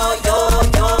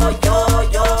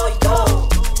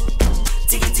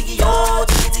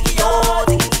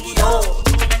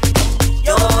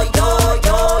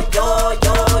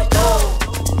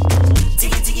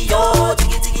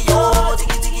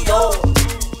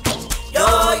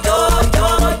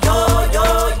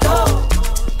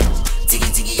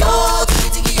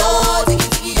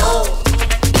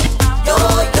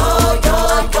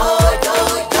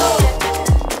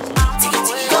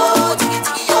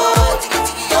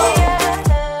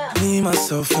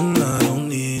 myself and I don't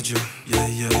need you. Yeah,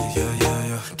 yeah, yeah, yeah,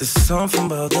 yeah. There's something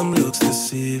about them looks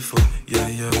deceitful. Yeah,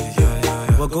 yeah, yeah, yeah,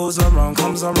 yeah. What goes around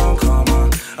comes around, karma.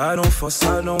 I don't fuss,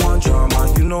 I don't want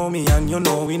drama. You know me and you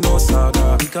know we know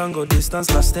saga. We can go distance,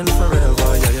 lasting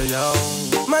forever. Yeah, yeah,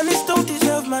 yeah. Manners don't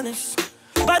deserve manners.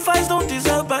 Bad vibes don't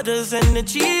deserve batters.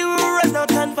 Energy run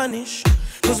out and vanish.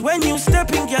 Cause when you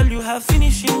step in, girl, you have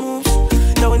finishing moves.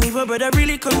 Now when even brother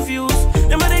really confused.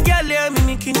 Them other girl, they are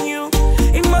mimicking you.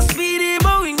 It must be the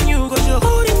bow in you. Cause you're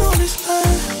holding all this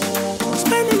time,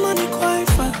 spending money quite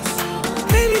fast.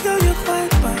 Baby girl, you're quite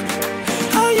bad.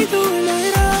 How you doing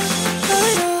like that?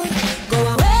 Go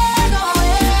away, go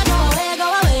away, go away, go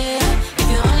away. If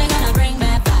you're only gonna bring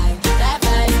bad vibes, bad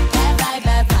vibes, bad vibes,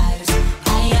 bad vibes.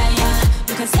 Ay, ay, ay.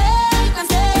 You can stay, you can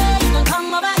stay, you can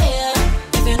come over here.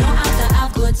 If you know how to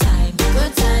have good time,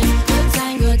 good time, good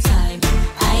time, good time.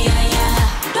 Ay, ay, ay.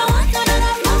 Don't want none of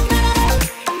that, no, none of that.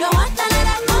 Don't want none of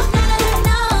that, no, none of that,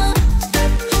 no.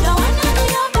 Don't want none of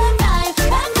your bad vibes,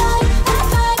 bad vibes, bad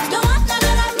vibes. Don't want none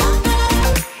of that, no, none of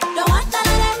that. Don't want none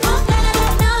of that, no, none of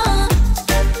that, no.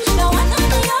 Don't want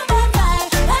none of your bad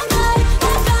vibes, bad vibes,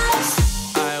 bad vibes.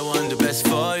 I want the best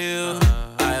for you.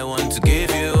 I want to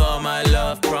give you all my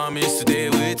love. Promise to stay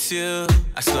with you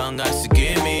as long as you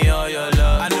give me all your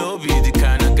love. I know be the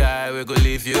kind of guy we go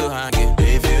leave you hanging,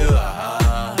 leave you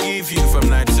give you from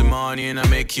night to morning and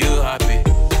make you happy.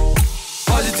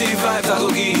 Positive vibes I go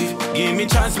give me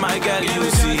chance, my girl, you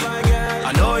see.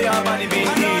 I know your body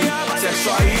being need.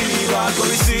 Sexually, I go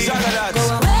receive. Go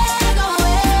away, go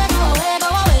away, go away, go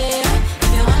away. If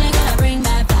you're only gonna bring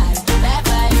bad vibes, bad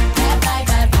vibes, bad vibes,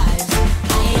 bad vibes.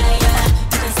 Ay, ay, ay.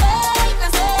 You can stay, you can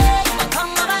stay, you can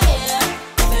come over here.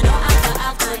 If you know how to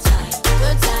have good time,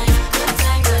 good time, good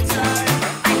time, good time.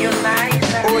 And you nice.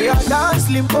 Oh yeah, dance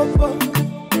Limpopo,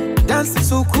 dance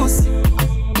so cozy.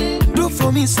 Do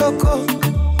for me so cool,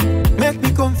 make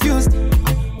me confused.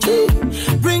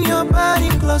 Bring your body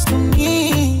close to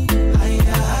me.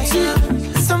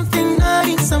 Something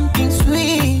nice, something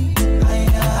sweet.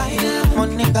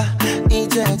 Monica,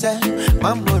 ijeje,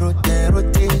 mambo rote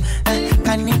rote.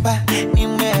 Kanipa,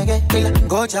 nimege, ila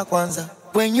ngoja kwanza.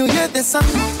 When you hear the sound,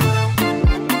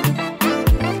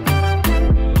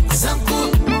 sound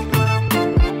good.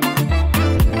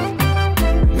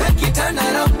 Make it turn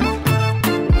around.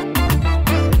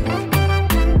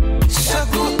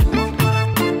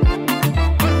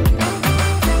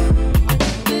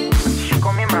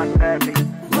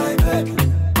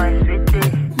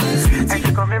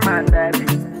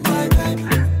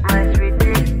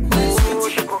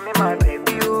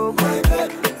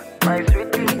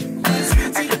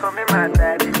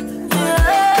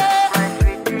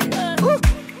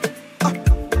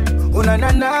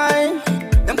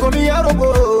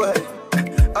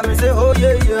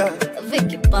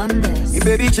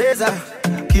 Baby chaser,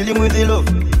 kill him with the love.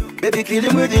 Baby kill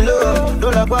him with the love.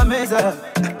 Dola kwa meza,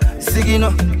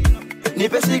 sigino,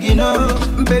 nipe sigino.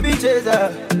 Baby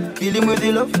chaser, kill him with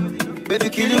the love. Baby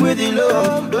kill him with the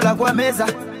love. Dola kwa meza,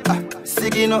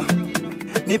 sigino,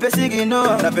 nipe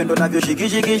sigino. Napendo navyo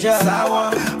shikishikisha,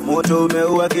 sawa. Moto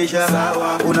umeuakisha,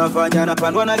 sawa. Unafanya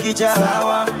napandwa na kicha,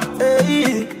 sawa.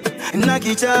 Hey. Na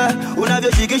kicha,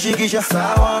 unavyo shikishikisha,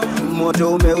 sawa.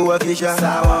 Moto umeuakisha,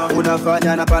 sawa.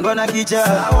 Unafanya napandwa na kicha,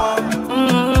 sawa.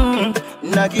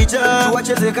 Na kicha,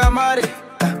 tuwacheze kamari.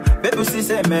 Baby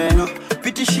usiseme no.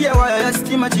 Pitishia waya ya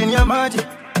stima chini ya maji.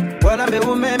 Walambe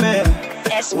umeme,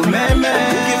 umeme.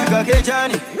 Ukifika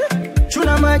kejani,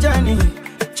 chuna majani.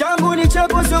 Changu ni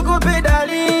chako soko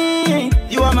pedali.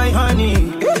 You are my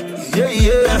honey, yeah,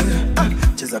 yeah.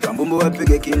 Cheza kambumbu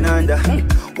wapige kinanda.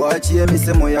 Waachie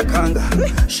misemo ya kanga.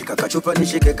 Shika kachupa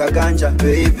nishike kaganja.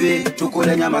 Baby,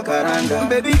 tukule nyama karanga.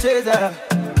 Baby cheza,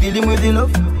 kill him with the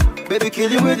love. Baby kill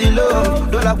him with the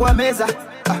love. Dola kwa meza,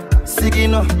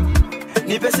 sigino,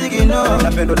 nipe sigino.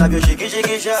 Napendo navyo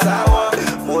shikishikisha, sawa.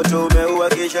 Moto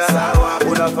umeuakisha, sawa.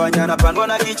 Unafanya napandwa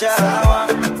na kicha, sawa.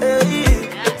 Hey,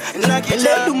 na kicha.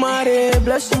 Let Dumare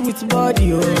bless you with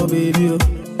body, oh baby.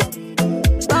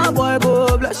 Starboy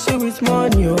go bless you with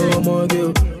money, oh my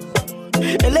girl.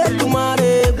 Let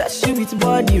Dumare bless you with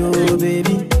body, oh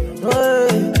baby.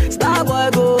 Hey,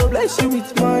 Starboy go bless you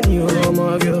with money, oh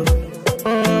my girl.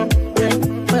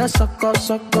 Yeah, suck up,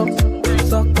 suck up,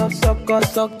 suck up, suck up,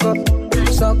 suck up,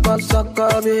 suck up, suck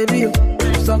up, baby.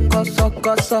 Suck up, suck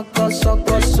up, suck up, suck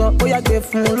up, suck. Oh yeah,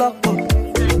 give me lock up,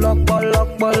 lock up,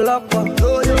 lock up, lock up.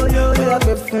 Yo yo yo, oh yeah,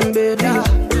 give me baby.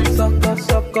 Suck up,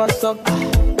 suck up, suck up.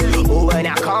 Oh, when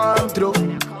I come through,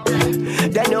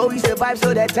 they know we survive,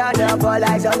 so they turn up all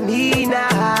eyes on me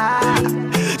now.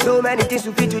 So many things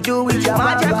we fit to do with your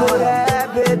magic, oh yeah,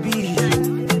 baby.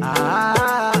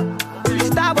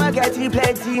 Starboy get replay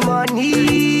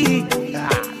need.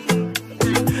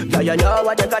 Yeah, you know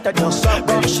what you gotta do.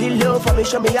 Sucker. She love for me,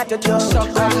 show me how to do.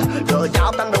 Sucker. No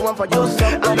doubt I'm the one for you.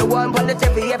 I'm the one for the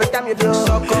TV every time you do.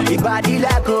 Sucker. Your body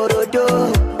like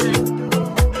Orodo.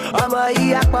 I'm a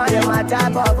yakman, my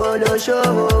type of polo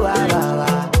show.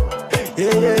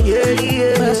 Yeah, yeah,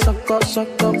 yeah. Sucker,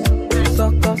 sucker,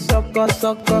 sucker, sucker,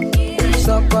 sucker,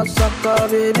 sucker, sucker,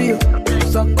 baby.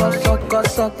 Sucker, sucker,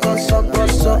 sucker, sucker,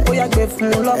 sucker. Oh, yeah, give me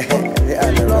love,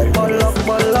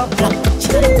 love.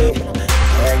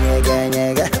 Nyega,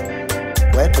 nyega,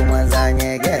 wetu mwanza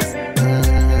nyeges.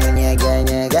 Nyega,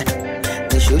 nyega,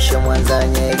 nishushe mwanza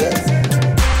nyeges.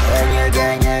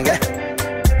 Nyega, nyega,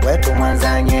 wetu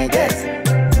mwanza nyeges.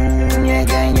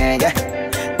 Nyega, nyega,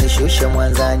 nishushe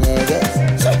mwanza nyeges.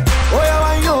 Oya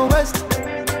wa yo west,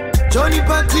 Johnny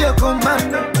patie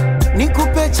komando,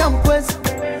 nikupe champwezi.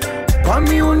 Kwa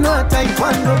miuno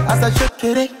taekwondo, asa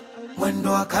shekere,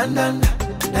 mwendo wa kandanda,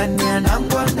 ndani ya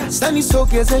nangwanda. Sani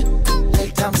sogeze,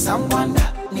 leta msangwanda,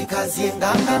 nikazie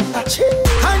nganganga.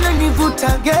 Hana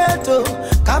nivuta ghetto,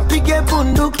 kapige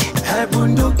bunduki,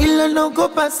 bunduki. Ila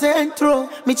nogopa centro,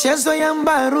 michezo ya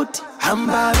mbaruti,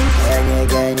 ambaruti.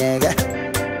 Nyega, nyega,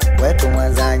 wetu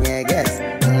mwanza nyeges.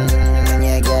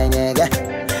 Nyega, nyega,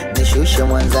 nishushe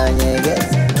mwanza nyeges.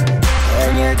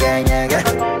 Nyega, nyega,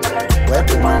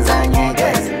 wetu mwanza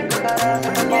nyeges.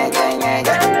 Nyega,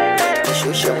 nyega,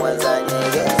 nishushe mwanza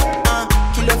nyeges.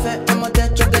 Kilo fe, I'm a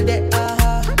dead chocolate,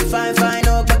 fine, fine,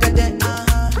 oh, kakate,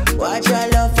 watch your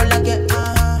love for like it,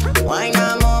 wine,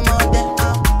 I'm on my day,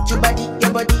 your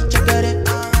body, chocolate,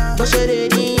 push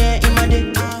it in, yeah, in my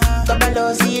day,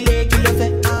 kabalo, zile, kilo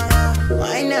fe,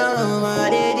 wine, now, my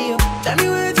daddy, tell me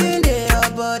what's in there, your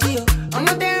body, I'm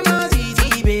a damn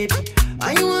easy, baby,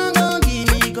 and you want to give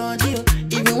me control,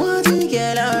 if you want to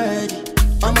get already,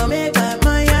 I'ma make up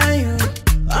my you,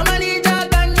 I'ma need that.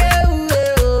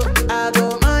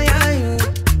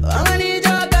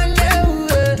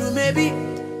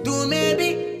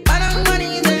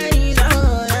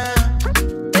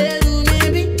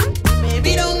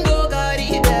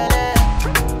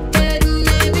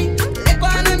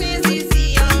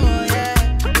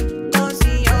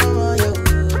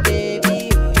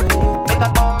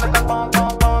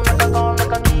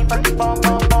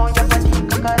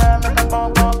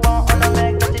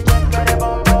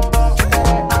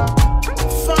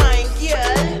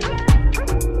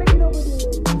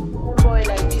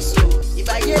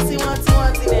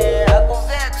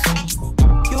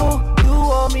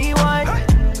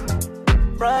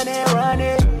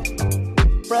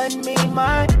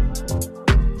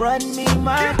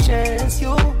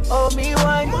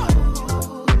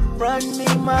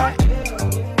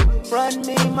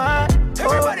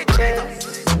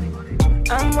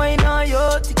 I'm waiting on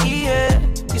you to get.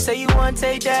 You say you won't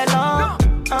take that long.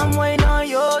 I'm waiting on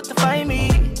you to find me.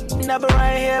 Never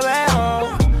right here at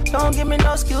home. Don't give me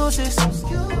no excuses.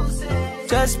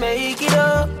 Just make it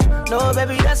up. No,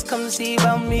 baby, just come see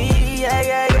about me. Yeah,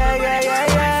 yeah, yeah, yeah, yeah,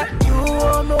 yeah. You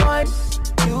owe me one.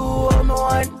 You owe me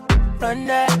one. Run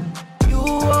that. You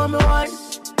owe me one.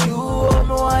 You owe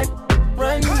me one.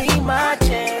 Run me my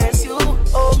chance. You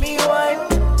owe me one.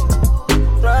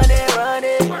 Run it, run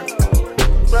it.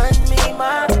 Run me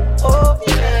my chance.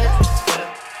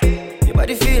 Your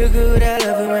body feel good. I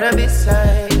love it when I'm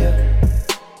beside you.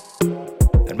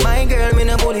 And my girl, me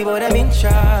no bully, but I'm in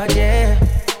charge, yeah.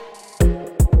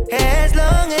 As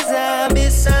long as I'm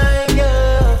beside you,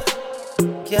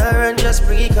 Karen, just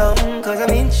bring it come, cause I'm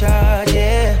in charge,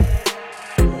 yeah.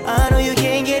 I know you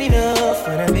can't get enough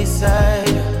when I'm beside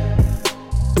you.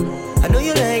 I know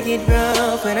you like it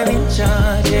rough when I'm in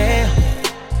charge, yeah.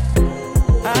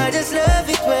 I just love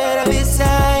it when I'm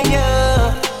beside you.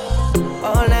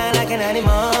 All night like an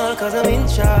animal, cause I'm in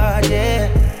charge, yeah.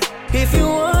 If you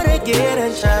wanna get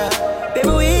a shot, baby,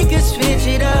 we can switch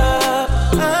it up.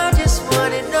 I just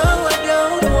wanna know, I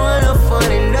don't wanna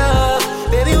fall in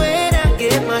love. Baby, when I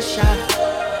get my shot,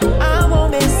 I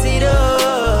won't mess it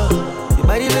up. Your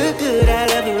body look good, I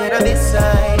love you when I'm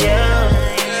beside you.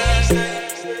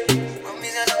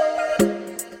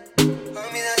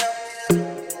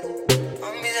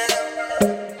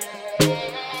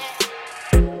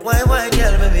 Why,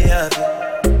 girl, baby, happy?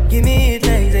 Give me it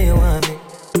like that you want me.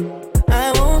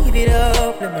 I won't give it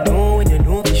up, let me know when you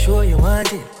know for sure you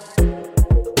want it.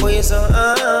 Boy, you're so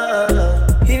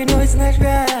even though it's not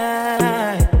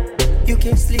right, you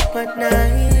can't sleep at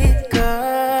night,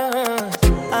 cause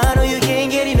I know you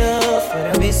can't get enough when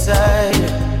I'm beside you.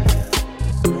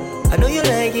 I know you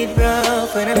like it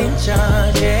rough when I'm in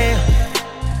charge, yeah.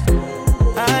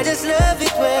 I just love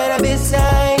it when I'm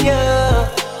beside you.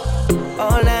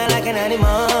 All night like an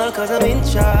animal, cause I'm in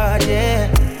charge, yeah.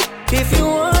 If you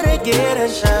wanna get a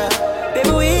shot,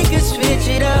 baby, we can switch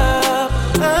it up.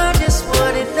 I just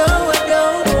wanna know, I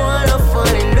don't wanna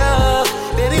fall in love.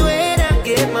 Baby, when I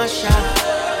get my shot,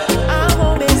 I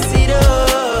won't mess it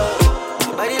up.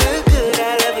 Your body look good,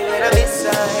 I love you when I'm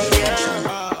inside,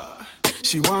 yeah.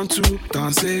 She want to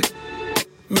dance it,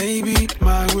 maybe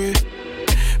my way.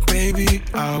 Baby,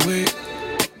 I'll wait,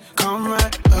 come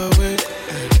right away.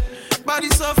 Body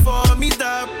so for me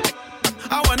that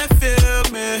I wanna feel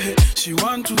me. She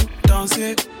want to dance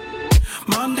it,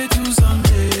 Monday to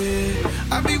Sunday.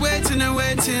 I be waiting and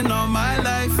waiting all my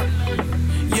life.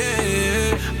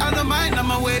 Yeah, I don't mind,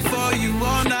 I'ma wait for you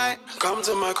all night. Come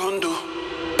to my condo,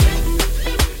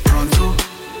 pronto.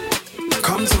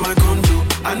 Come to my condo.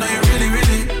 I know you really,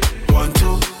 really want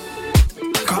to.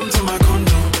 Come to my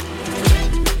condo,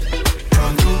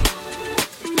 pronto.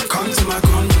 Come to my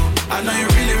condo. I know you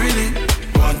really, really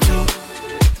want to.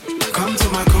 Come to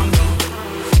my condo.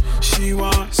 She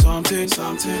want something,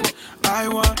 something. I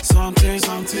want something,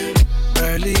 something.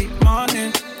 Early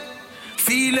morning,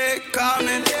 feel it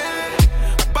coming.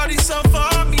 Body so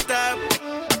for me that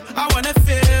I wanna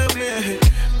feel it.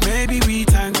 Maybe we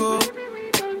tango,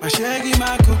 my shaggy,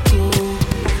 my cuckoo.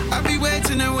 I be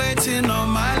waiting and waiting all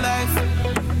my life.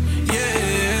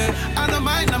 Yeah, I don't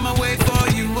mind, I'ma wait for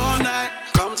you all night.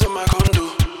 Come to my condo,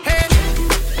 hey,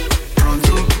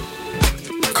 pronto.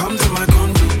 Come to my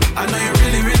condo. I know you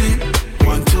really, really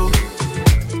want to.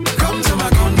 Come to my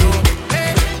condo,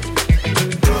 hey,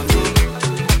 pronto.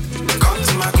 Come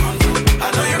to my condo. I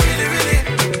know you really, really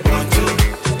want to.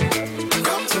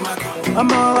 Come to my condo.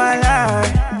 I'm all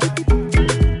alive.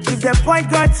 If the point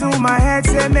got to my head,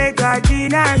 say make I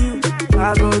deny you.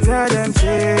 I go tell them,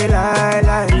 say lie,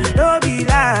 lie. Don't be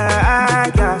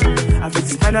like, yeah. I fit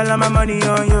spend all of my money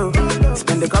on you.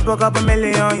 Spend a couple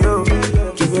million on you.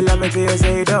 Give you love me till you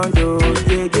say don't do,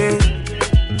 yeah, yeah.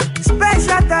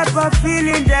 Special type of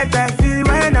feeling that I feel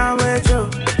when I'm with you.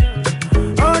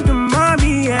 Oh, the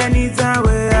mommy, anytime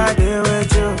where I deal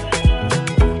with you.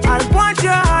 I want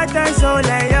your heart and soul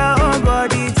and your own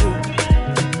body too.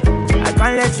 I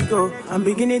can't let you go. I'm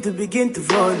beginning to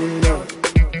fall in love.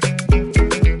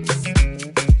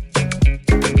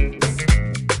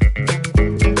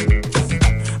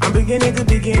 I'm beginning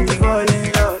to fall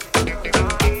in love.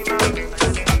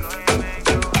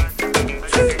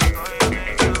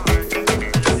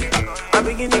 I'm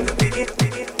beginning to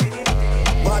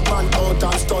Bad man out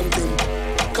and stunting.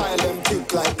 Kyle them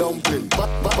thick like dumpling. Bad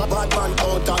man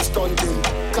out and stunting.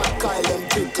 Kyle them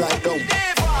thick like dumpling.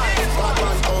 Bad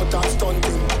man out and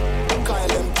stunting. Kyle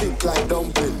them thick like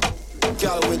dumpling.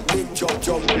 Girl with big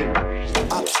jumping.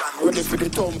 Action ready for the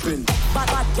thumping. Bad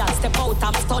girl step out,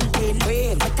 I'm stunting.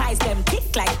 My ties them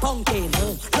thick like pumpkin.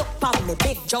 Look pon me,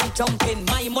 big jumping.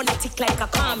 My money thick like a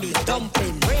crummy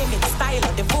dumpling. Remix style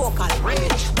of the vocal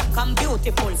range. Black and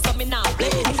beautiful, so me now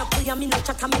play. Me no play, me no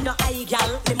chat, me no eye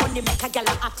gal. The money make a gal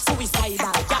act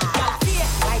suicidal. Gal fear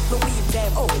like me weave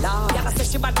them. Oh Lord, y'all say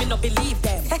she bad, me no believe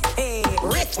them. Hey,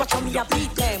 rich, watch how me a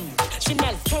beat them.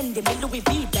 Chanel, Fendi, me Louis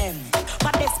V them.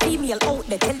 But there's female out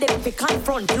there, tell them to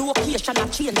confront. Location a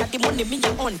change, that the money me a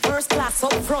on. First class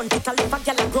up front, it a live a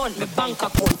gal a run. Me bank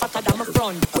account fatter than my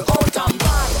front. We out and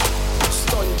bad.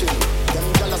 Stunting.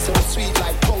 Them gala so sweet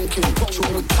like pumpkin.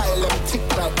 True with Kyle them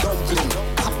thick like dumpling.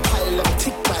 Kyle them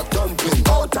thick like dumpling.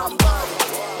 Out and bad.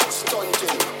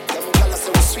 Stunting. Them gala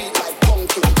so sweet like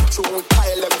pumpkin. True with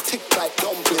Kyle them thick like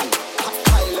dumpling.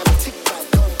 Kyle them thick like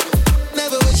dumpling.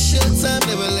 Never waste your time,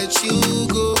 never let you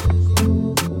go.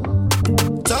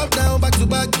 Top down, back to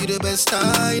back, you the best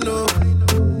I know.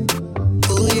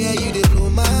 Oh yeah, you did blow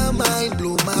my mind,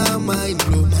 blow my mind,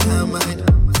 blow my mind.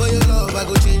 For your love, I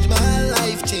go change my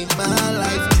life, change my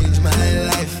life, change my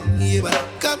life. Yeah, but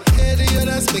come here to your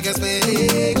dance, make us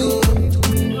pay go.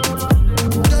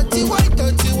 Dirty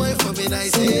white for me, I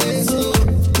say so.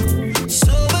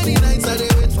 So many nights I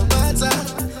did wait for matter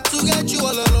to get you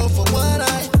all alone for one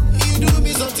night. You do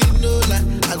me something no lie,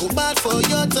 I go bad for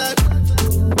your type.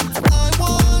 I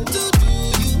want to do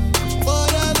you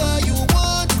whatever you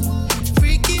want,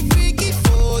 freaky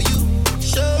for you.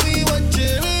 Show me what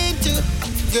you're into,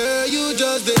 girl. You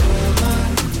just did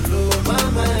blow my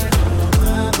mind.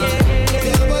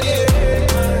 Yeah,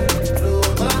 blow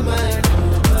my mind.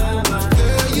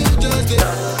 Girl, you just did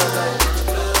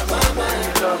blow my mind.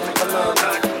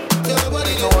 Your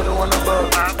body, no other one above.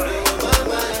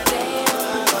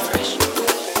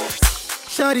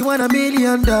 Shawty want $1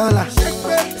 million.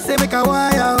 Say make a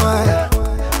wire.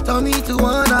 Tell me to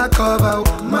wanna cover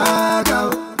my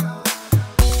girl.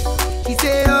 She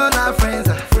say all our friends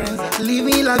are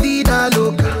living la vida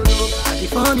loca. And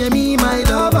if I'm me, my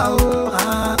lover,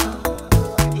 oh.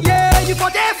 Yeah, you for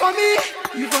there for me.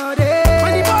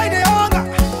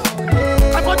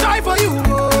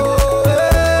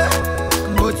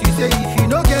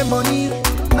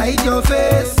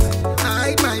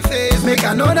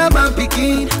 another man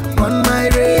picking on my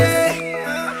race.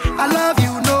 I love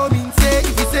you, no mean say.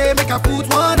 If you say make I put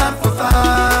one hand for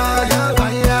fire,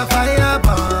 fire, fire,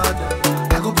 burn.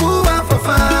 I go put one for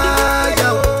fire.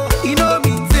 You know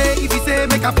mean say. If you say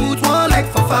make I put one like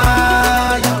for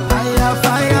fire, fire,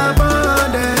 fire,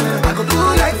 burn. I go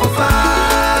put like for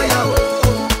fire.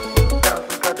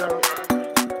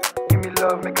 Give me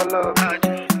love, make a love.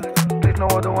 There's no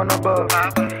other one above.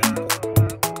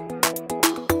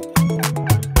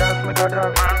 Dance, make a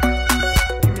dance.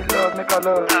 Give me love, make a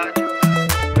love.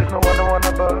 There's no other one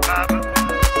above.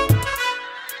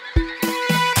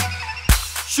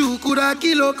 Shukura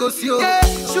kilo kosio, yeah.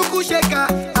 Shuku sheka,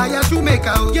 aya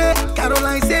shumeka, oh yeah.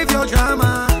 Caroline save your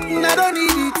drama, I don't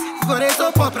need it for a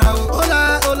soap opera.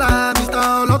 Hola, hola, Mr.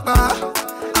 Olopa.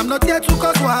 I'm not here to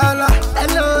cause wahala.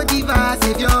 Hello, diva,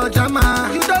 save your drama.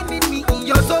 You don't need me in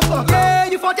your soap opera. Yeah,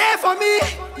 you for there for me,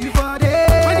 you for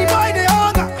there. When the boy they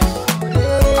hunger,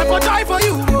 I for die for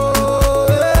you. Oh,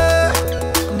 yeah.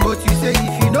 But you say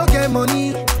if you don't get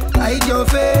money, hide your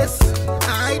face.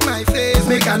 Hide my face.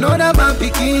 Make another man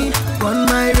picking on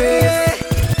my race.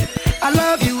 I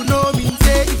love you, no mean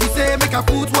say. If you say make I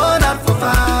put one hand for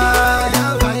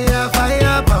fire, fire,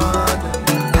 fire, burn.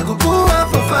 I go put one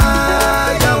for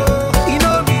fire. You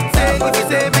know mean say. If you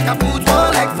say make I put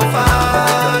one like for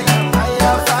fire,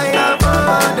 fire, fire,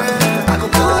 burn. I go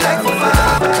put like for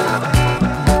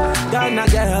fire. Ghana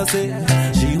girl say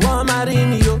she want marry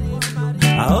me, yo.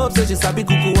 I hope so she sabi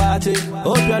kuku wache.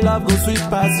 Hope your love go sweet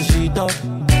past the sheet up.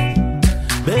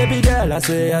 Baby girl, I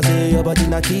say your body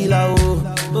na killer, oh.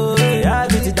 Oh, yeah, I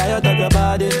get it tired of your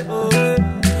body, oh,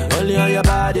 only on your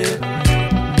body.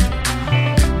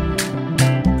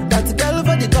 That girl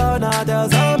for the corner, tell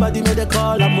somebody make the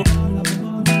call, I'm up.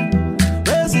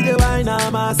 Where see the wine,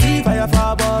 I see fire for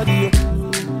her body, oh.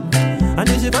 And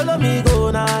if she follow me,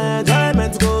 go now,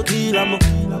 enjoyment go kill, I'm up.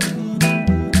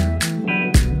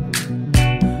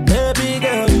 Baby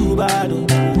girl, you bad, oh.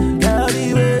 Girl,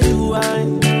 the way you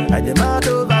whine, I demand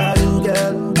over you,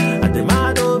 girl. I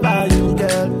demand over you,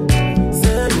 girl.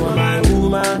 Say you are my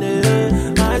woman,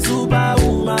 my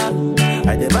superwoman.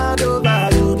 I demand over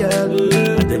you, girl.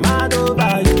 I demand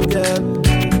over you, girl.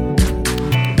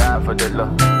 Die for the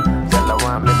love. Tell her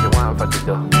one, make you one for the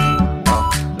dough.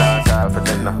 Last time for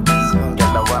the love.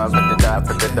 Tell her one, make you die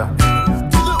for the dough.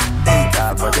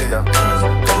 Die for the dough. Tell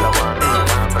her one, make you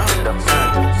one for the dough.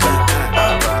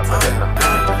 Die for the love.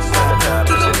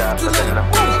 Die for the love.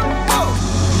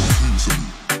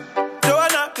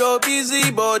 Your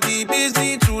busy body,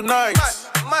 busy tonight.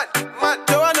 Mad.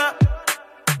 Joanna,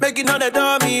 making all the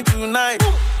dummy tonight.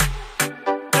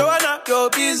 Joanna, your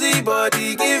busy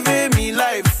body giving me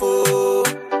life, oh,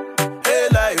 hey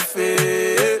life,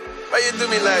 hey. Why you do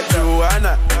me like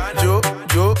Joanna,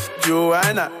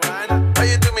 Joanna? Why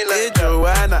you do me like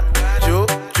Joanna,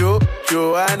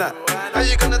 Joanna? How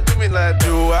you gonna do me like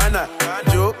Joanna,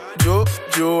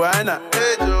 Joanna?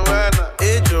 Hey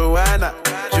Joanna,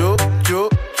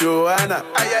 Joanna,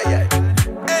 ay.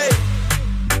 Hey,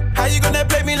 how you gonna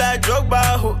play me like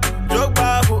Drogba, ho?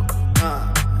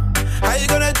 How you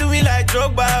gonna do me like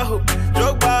Drogba, ho?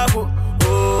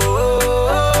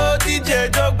 Oh, DJ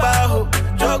Drogba, ho?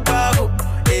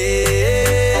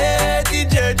 Hey,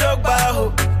 DJ Drogba,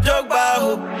 ho?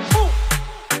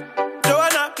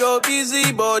 Joanna, your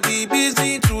busy body,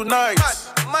 busy tonight.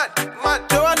 Mad.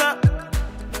 Joanna,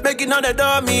 making all the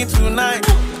dummy tonight.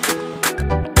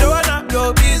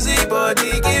 Your busy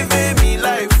body giving me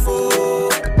life, oh,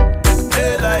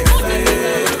 hey life,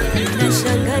 hey.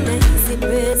 Nashangana hizi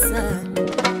pesa,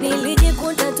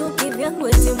 nilijikuta tu kivyangu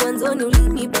eti mwanzoni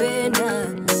ulinipenda.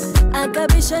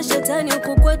 Akabisha shetani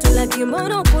huku kwetu laki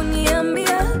mbona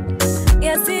kuniambia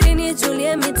yasiri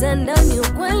nichulie mitandani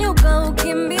ukweli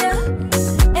ukaukimbia.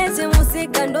 Eti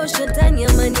musika ndo shetani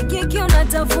amani kiki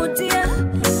unatafutia.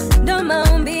 Ndo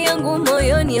maombi yangu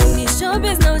moyoni ya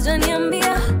unishowbiz na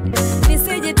ujaniambia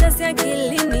nisijitasi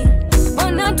akilini.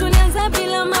 Ona tulianza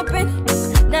bila mapeni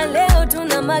na leo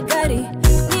tuna magari.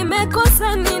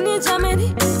 Nimekosa nini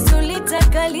jameni?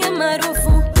 Sulitakalie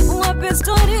maarufu wape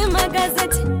story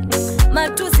magazeti.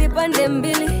 Matusi pande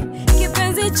mbili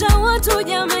kipenzi cha watu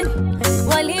jameni.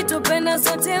 Walitupenda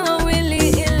sote wawili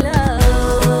ila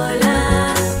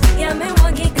Lola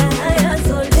yamemwagika haya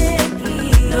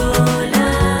zoleki.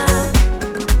 Lola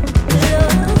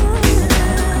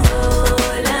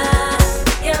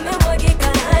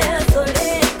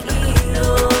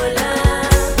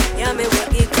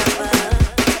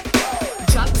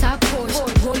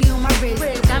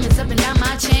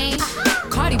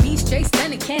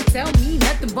can't tell me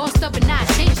nothing, bossed up and I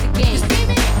changed the game.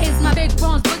 It's my big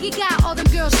bronze boogie, got all them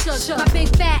girls shook. My big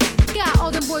fat, got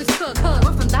all them boys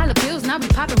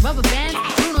popping rubber bands.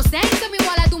 Bruno sang to me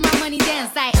while I do my money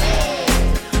dance. Like, hey.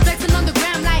 Flexing on the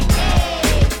gram like,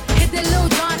 hey. Hit that Lil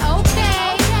Jon,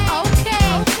 okay.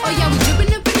 Oh yeah, we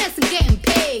dripping and finesse and getting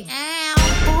paid.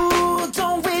 Ooh,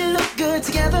 don't we look good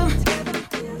together?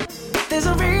 There's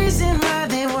a reason why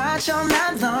they watch all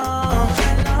night long.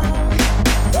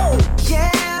 Yeah,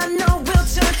 I know we'll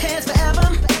turn heads forever.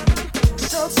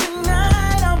 So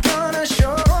tonight I'm gonna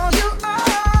show you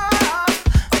off.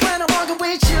 When I'm walking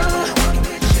with you,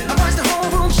 I watch the whole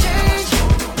room change.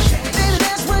 Baby,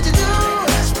 that's what you do.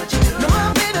 No,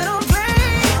 my baby don't play.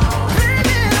 Blame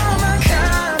it on my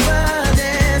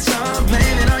confidence, or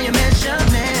blame it on your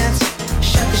measurements.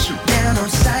 Shut the shit down on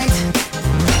sight.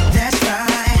 That's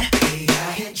right. We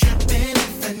out here dripping in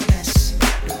finesse.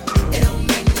 It don't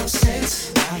make no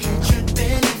sense. Out here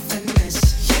dripping in finesse.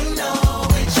 You know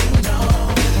it, you know.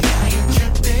 We out here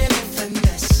dripping in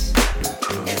finesse.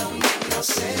 It don't make no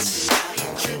sense. Out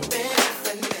here dripping in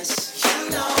finesse. You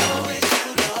know it, you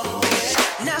know it.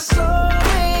 Now slow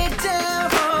it down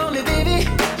for me, baby.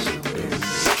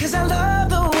 'Cause I love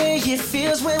the way it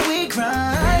feels when we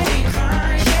grind.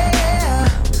 Yeah,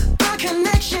 our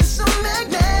connection's so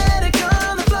magnetic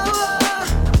on the floor.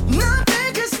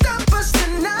 Nothing can stop us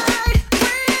tonight.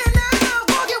 When I'm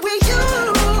walking with you,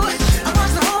 I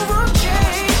watch the whole room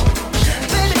change.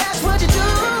 Baby, that's what you do.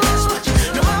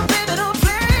 No, my baby don't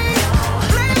play.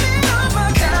 Blame it on my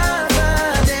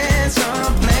confidence, or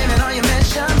blame it on your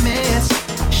measurements.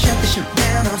 Shut the shit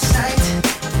down on sight.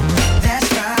 That's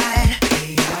right. We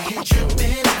out here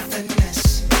dripping in finesse.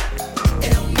 It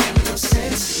don't make no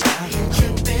sense. Out here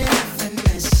dripping in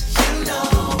finesse. You know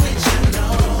it, you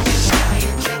know. Out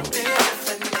here dripping in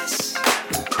finesse.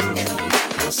 It don't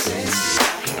make no sense.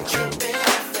 Out here dripping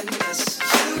in finesse.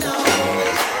 You know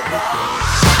it.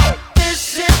 This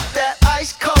is that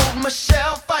ice cold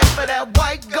Michelle fight for that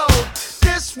white gold.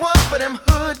 This one for them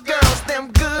hood girls,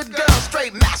 them good girls,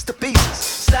 straight masterpieces.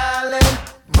 Stylin',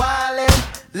 wildin',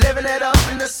 living it up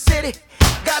in the city.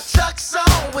 Got Chuck's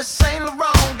on with Saint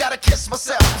Laurent. Gotta kiss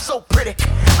myself, I'm so pretty.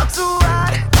 I'm too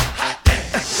hot.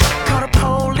 Call the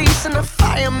police and the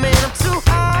fireman. I'm too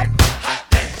hot.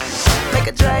 Make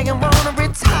a dragon wanna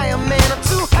retire, man. I'm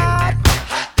too hot.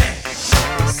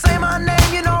 Say my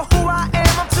name, you know who I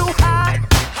am. I'm too hot.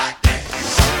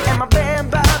 And my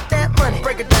band bought that money.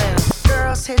 Break it down.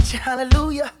 Girls hit you,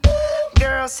 hallelujah.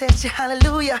 Girls hit you,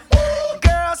 hallelujah.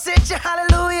 Girls hit you,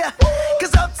 hallelujah.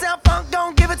 'Cause Uptown Funk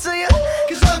don't give it to you.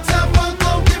 'Cause Uptown Funk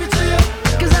don't give it to you.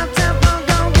 'Cause Uptown Funk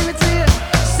don't give it to you.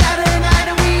 Saturday night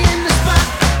and we in the spot.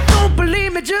 Don't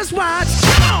believe me, just watch.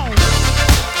 Come on.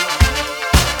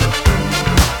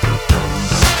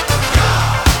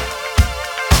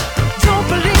 Don't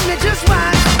believe me, just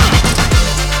watch.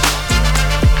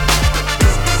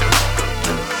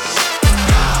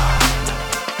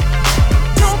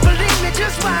 Don't believe me,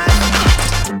 just watch.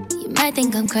 You might think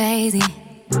I'm crazy,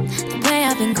 the way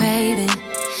I've been craving.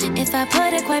 If I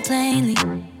put it quite plainly,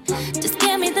 just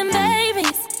give me them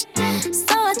babies.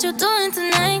 So what you doing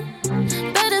tonight?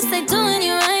 Better stay doing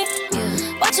you right.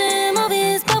 Watching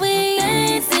movies, but we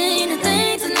ain't seen a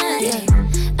thing tonight.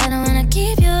 I don't wanna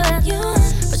keep you up,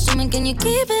 but show me, can you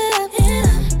keep it up?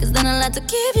 'Cause then I like to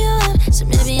keep you up, so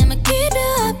maybe I'ma keep you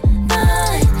up.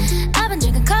 Fine. I've been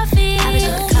drinking coffee, and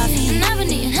I've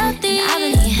been eating healthy.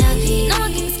 No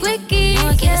one gets squeaky,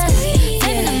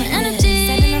 saving up my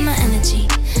energy.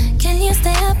 Can you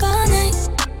stay up all night?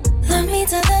 Love me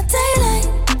till the daylight.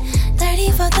 30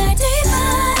 for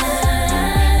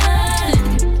 35.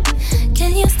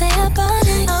 Can you stay up all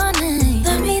night?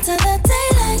 Love me till the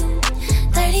daylight.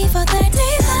 30 for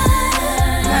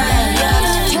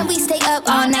 35. Can we stay up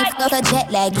all night? Fuck the jet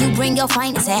lag. You bring your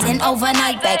finest ass and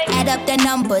overnight back. Add up the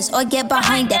numbers or get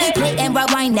behind that. Play and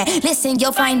rewind that. Listen,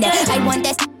 you'll find that. I want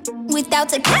that without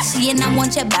Takashi, and I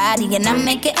want your body, and I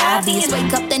make it obvious.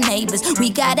 Wake up the neighbors, we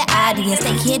got an audience.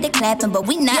 They hear the clapping, but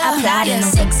we not applauding.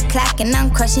 6 o'clock and I'm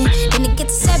crushing. Then it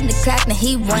gets 7 o'clock, now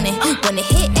he running. When it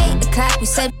hit 8 o'clock, we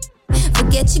said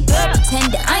forget your girl,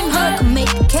 pretend that I'm her. Can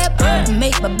make the cat burn, can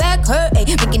make my back hurt. Ay,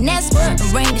 making that squirt,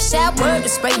 and rain the shower, the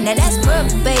spray. Now that's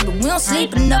perfect, baby. We don't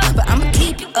sleep enough, but I'ma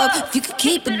keep you up if you can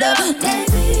keep it up.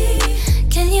 Baby,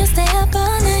 can you stay up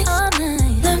all night?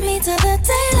 Love me till the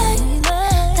daylight.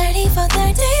 30 for 35.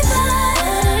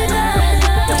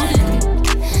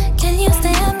 Can you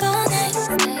stay up all night?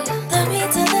 Love me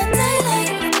till the daylight.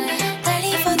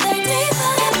 30 for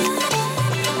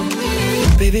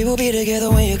 35. Baby, we'll be together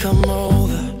when you come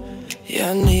over. Yeah,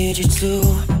 I need you to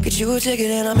get you a ticket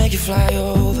and I'll make you fly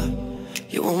over.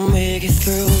 You won't make it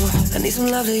through. I need some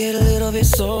love to get a little bit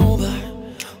sober.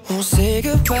 Won't say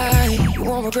goodbye. You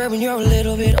won't regret when you're a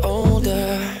little bit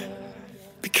older.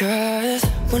 Because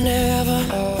whenever,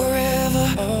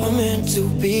 wherever we're meant to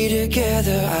be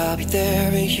together, I'll be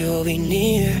there and you'll be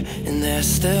near. And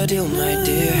that's the deal, my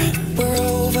dear. We're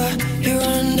over, you're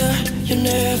under, you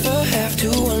never have to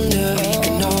wonder. You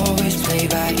can always play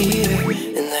by ear.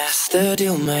 And that's the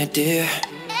deal, my dear.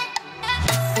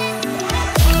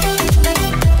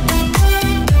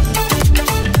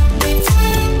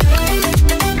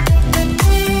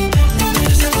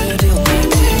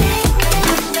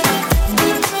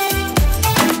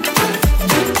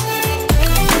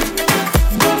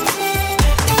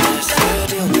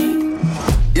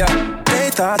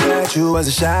 Thought that you was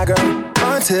a shy girl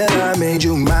until I made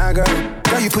you my girl.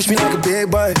 Girl, you pushed me like a big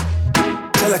boy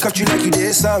till I cuffed you like you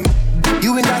did something.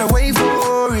 You ain't gotta wait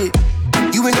for it.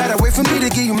 You ain't gotta wait for me to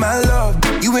give you my love.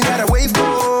 You ain't gotta wait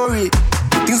for it.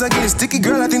 Things are getting sticky,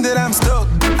 girl, I think that I'm stuck.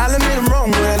 I'll admit I'm wrong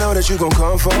when I know that you gon'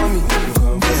 come for me.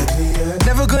 Yeah.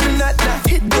 Never gonna not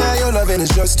hit that. Your loving is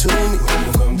just to me.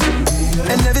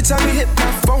 And every time you hit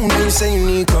my phone, you say you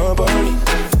need company.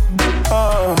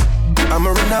 Oh, I'ma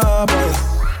run up on you.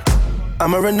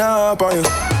 I'ma run up on you.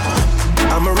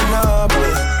 I'ma run up on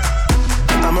you.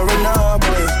 I'ma run up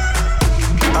on you.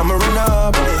 I'ma run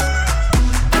up on you.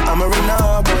 I'ma run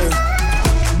up on you.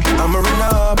 I'ma run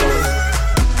up on you.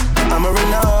 I'ma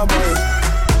run up on you.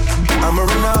 I'ma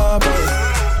run up on you.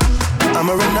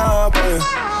 I'ma run up on you.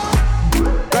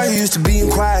 Girl, you used to being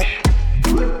quiet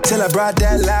till I brought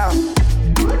that loud.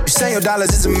 You say your dollars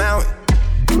is a mountain,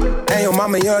 and your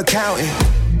mama your accountant.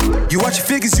 You watch your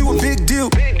figures, you a big deal.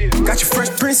 Got your fresh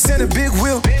prince and a big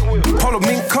wheel. Polo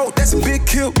mink coat, that's a big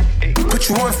kill. Put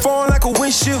you on phone like a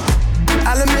windshield.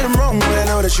 I'll admit I'm wrong when I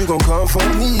know that you gon' come for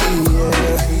me.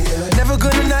 Yeah. Never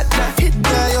gonna not hit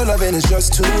that. Your loving is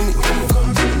just to me.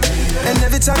 And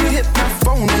every time you hit my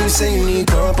phone, you say you need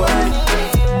company.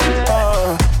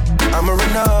 I'ma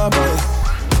run up on you.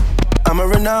 I'ma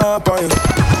run up on you.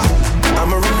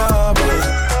 I'ma run up on you.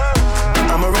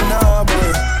 I'ma run up on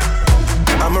you.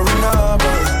 I'ma run up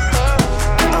on you.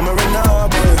 I'ma run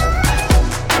up on you.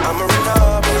 I'ma run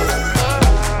up on you.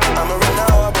 I'ma run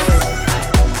up on you.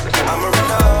 I'ma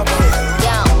run up on you.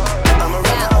 I'ma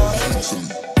run up on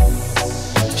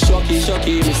you. Shocky,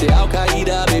 shocky, me say Al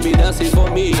Qaeda, baby dancing for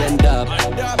me and up.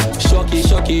 Shocky,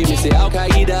 shocky, me say Al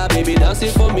Qaeda, baby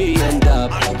dancing for me and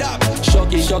up.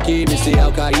 Shocky, shocky, me say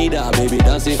Al Qaeda, baby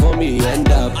dancing for me and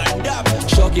up.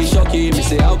 Shocky, shocky, me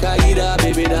say Al Qaeda,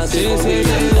 baby dancing for me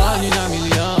and up. One in a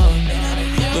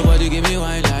million, nobody give me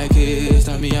wine like this.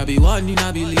 Tell me I be one in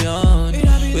a billion.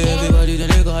 Where everybody then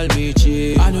they call me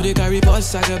cheap. I know they carry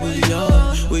pulse like a billion.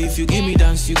 Where if you give me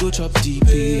dance, you go chop deep.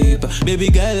 Baby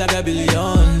girl like a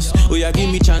billions. Oh yeah, give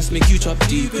me chance, make you chop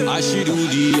deep. I she do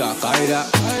the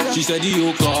Al-Qaeda. She said the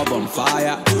yoke up on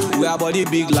fire. We our body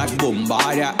big like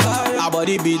Bombardier. Our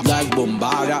body big like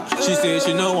Bombardier. She say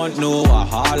she no want no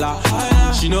Wahala.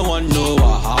 She no want no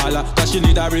Wahala. Cause she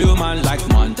need a real man like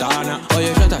Montana. Oh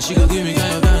yeah, flatter, she go give me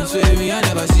kind of dance with me, I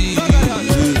never see.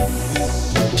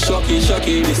 Shocky,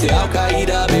 shocky, me say Al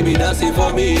Qaeda, baby dancing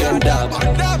for me and up.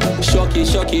 Shocky,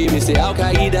 shocky, me say Al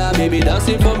Qaeda, baby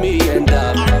dancing for me and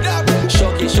up.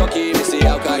 Shocky, shocky, me say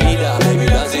Al Qaeda, baby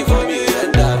dancing for me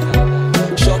and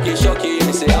up. Shocky, shocky,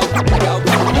 me say Al Qaeda.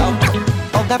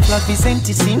 Oga Floyd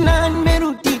Vicente sina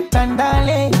nimerudi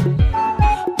Tandale.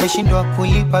 Meshindwa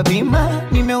kulipa bima,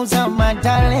 nimeuza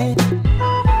madale.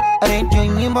 Radio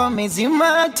nyimbo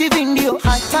mezima, TV ndio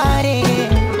hatari.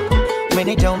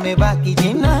 Meneja umebaki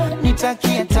jina,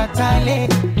 nitakia tatale.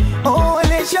 Oh,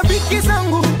 wale shabiki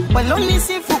zangu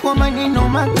walonisifu kwa maneno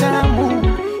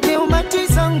matamu. Leo mati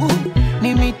zangu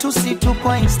ni mitusi tu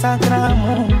kwa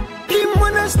Instagramu.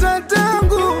 Kimwana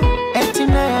statangu eti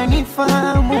naye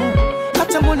anifahamu.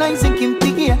 Hata Harmonize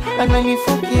kimpigia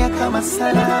ananifokea kama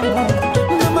salamu.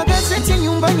 Na magazeti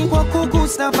nyumbani kwa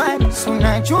kugusa habari,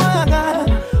 unajuaga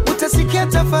utasikia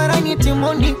tafarani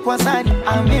Timoni kwa Zari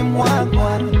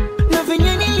amemwagwa. Na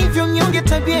venye nilivyo mnyonge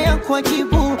tabia ya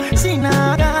kujibu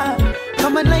sina aga.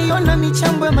 Kama naiona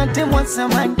michambo ya matemo wa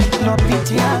zamani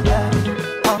lopitiaga.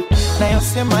 Na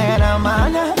yosema yana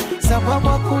maana, sababu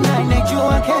hakuna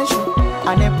anejua kesho.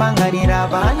 Anepanga ni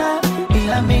Ravana,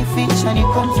 ila meficha ni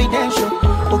confidential.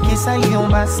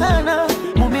 Ukisaliomba sana,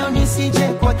 mumeo nisije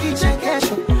kwa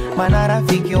kichekesho. Mana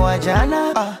rafiki wa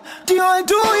jana, ndio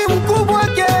adui mkubwa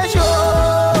kesho.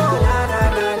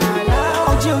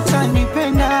 Oje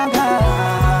utanipendaga,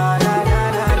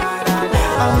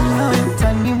 amna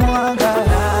utanimwaga.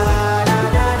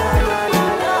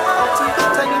 Oje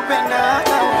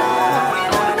utanipendaga.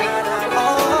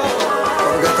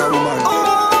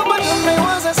 Oh, bado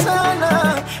mmewaza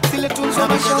sana vile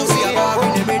tunzomeshauzia.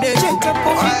 Cheka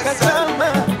pofika tama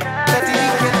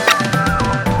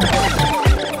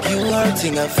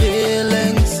Everything her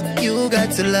feelings, you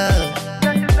got to love.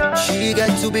 She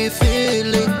got to be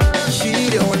feeling, she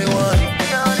the only one.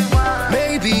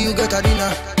 Maybe you got a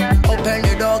dinner, open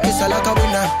the door, kiss her like a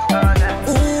winner.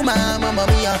 Ooh, my mamma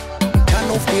mia, turn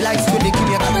off the lights when they give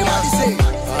me a everybody say,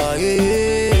 ah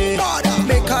yeah,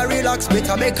 make her relax,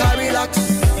 better make her relax.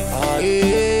 Ah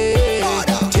yeah,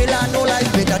 tell her no lies,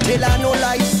 better tell her no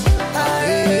lies. Ah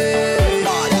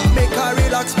yeah, make her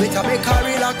relax, better make her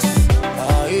relax.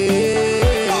 Ah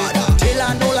yeah, tell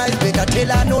her no lies, better tell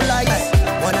her no lies.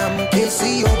 Mwanamke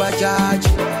sio bajaji,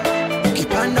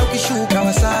 ukipanda ukishuka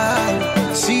wasahau,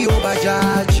 sio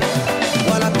bajaji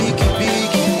wala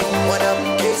pikipiki.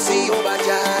 Mwanamke sio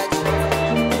bajaji,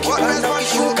 ukipanda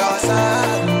ukishuka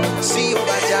wasahau, sio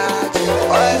bajaji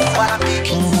wala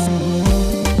pikipiki.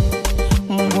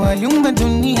 Mungu aliumba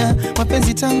dunia,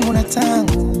 mapenzi tangu na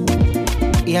tangu,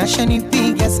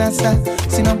 yashanipiga sasa,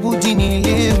 sina budi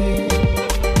nielewe.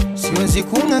 Siwezi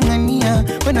kung'ang'ania,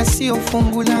 wena sio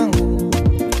fungu langu,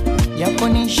 yako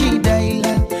ni shida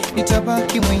ila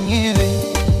nitabaki mwenyewe.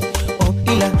 Oh,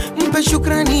 ila mpe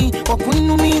shukrani kwa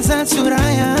kunumiza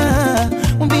suraya,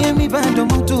 umbie mi bado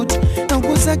maututi na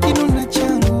ukuza kinuna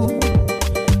changu,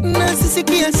 na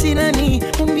sisikia sinani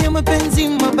umbie mapenzi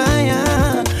mabaya.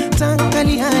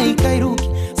 Tankali haikairuki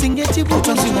singeti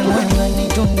puto sina mwanga ni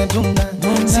dunda dunda,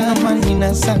 sina mani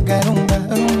na saga rumba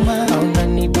rumba. Auna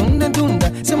ni dunda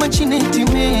dunda, sema chineti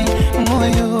me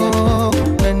moyo.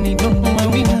 Na ni dunda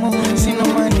mawimo, sina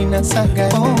mani na saga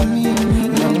rumba.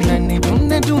 Auna ni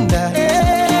dunda dunda,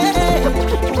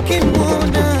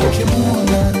 ukimwona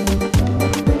ukimwona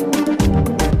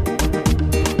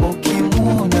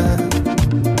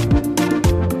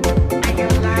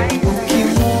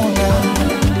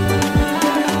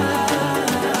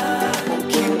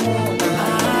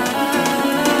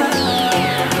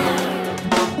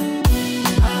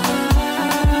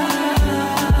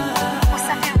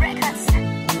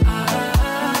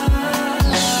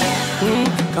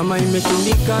kama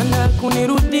imeshindikana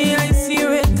kunirudia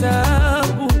isiwe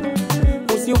tabu.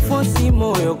 Usiufosi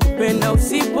moyo kupenda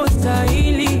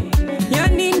usipostahili, ya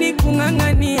nini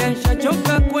kung'ang'ania,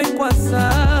 nishachoka kwa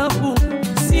sababu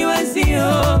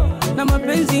siwezio na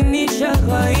mapenzi ni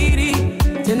shaghairi.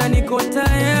 Tena niko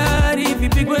tayari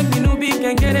vipigwe vinubi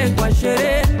kengere kwa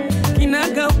sherehe,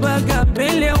 kinaga ubaga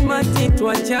pele umati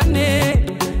tuachane.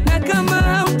 Na kama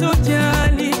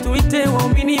hautojali tuite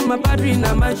waumini mapadri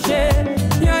na mashe,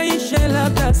 yaishe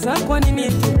labda saa kwa nini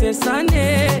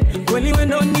tutesane. Kweli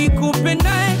wendo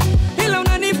nikupendae ila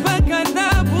unanipa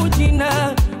ghadhabu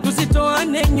jina,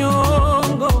 tusitoane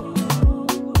nyongo.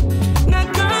 Na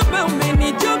kama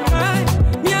umenichoka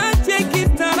niache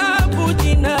kistaarabu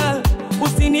jina,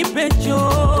 usinipe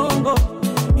chongo.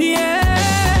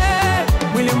 Yeah,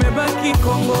 mwili umebaki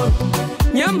Kongo,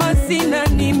 nyama sina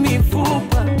ni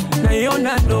mifupa,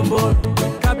 naiona ndombolo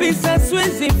kabisa,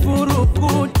 siwezi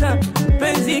furukuta.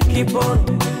 Penzi kiboro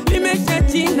limesha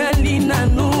china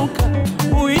linanuka,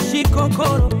 uishi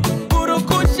kokoro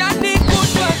kurukusha ni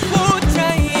kutwa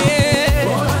kucha. Yeah,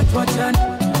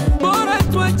 bora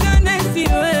tuachane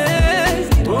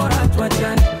siwezi, bora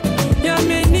tuachane,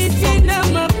 yamenishinda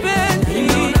mapenzi.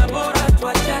 Ninaona bora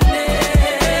tuachane,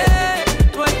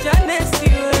 tuachane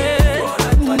siwezi,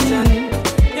 bora tuachane,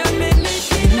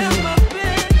 yamenishinda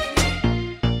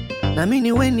mapenzi. na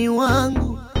mimi weni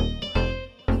wangu,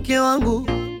 mke wangu,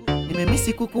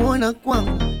 nimemisi kukuona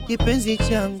kwangu, kipenzi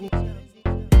changu.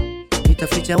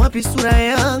 Nitaficha wapi sura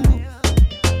yangu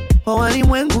kwa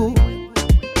walimwengu,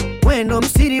 wendo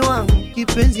msiri wangu,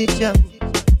 kipenzi changu.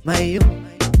 Mayo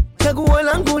chaguo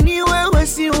langu ni wewe,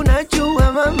 si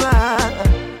unajua mama,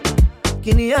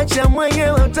 kiniacha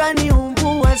mwenyewe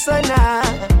utaniumbua sana.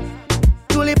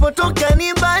 Tulipotoka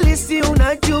ni mbali, si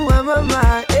unajua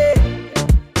mama,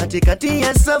 katikati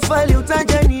ya safari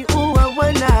utajani uwa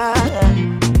wana.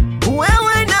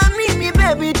 Wewe na mimi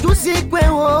baby tusikwe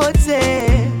wote,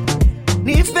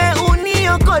 nife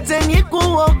uniokote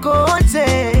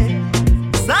nikuokote.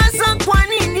 Sasa kwa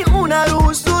nini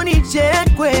unaruhusu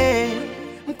nichekwe?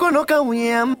 Mkono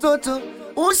kaunyea mtoto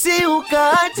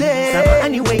usiukate.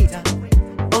 Samahani waiter,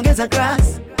 ongeza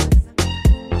glass.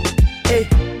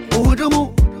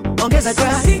 Uhudumu, ongeza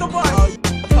glass.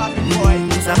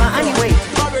 Samahani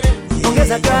waiter,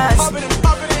 ongeza glass.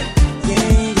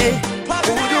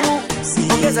 Uhudumu,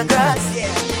 ongeza glass.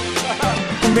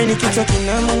 Kumbe ni kichwa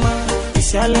kinamuma,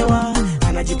 ishalewa,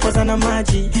 anajipoza na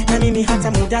maji, na mimi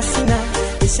hata muda sina.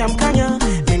 Nishamkanya,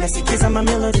 ninasikiza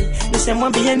mamelody,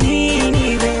 nishamwambia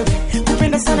nini wewe,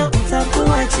 kupenda sana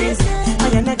utakuwa chizi.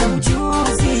 Haya naga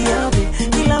ujuzi yawe,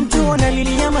 kila mtu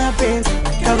analilia mapenzi,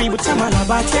 karibu chama la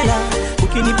bachela.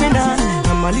 Ukinipenda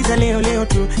namaliza leo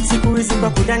tu, siku hizi kwa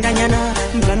kudanganyana,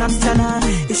 mvulana msichana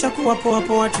ishakuwa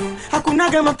poa tu.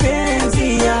 Hakunaga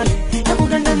mapenzi yale ya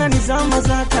kugandana, ni zama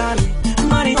za kale.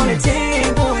 Money on the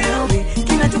table now,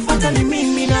 kinachofuata ni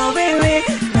mimi na wewe,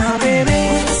 na wewe.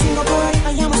 I'm a single boy, I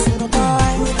am a single boy.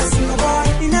 I'm a single boy,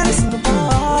 you're not a single boy.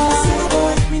 I'm a single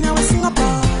boy, me now a single boy.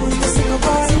 I'm a single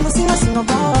boy, single boy. I'm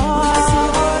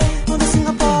a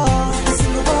single boy, a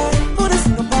single boy. I'm a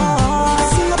single boy,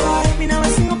 single boy. Me now a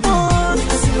single boy.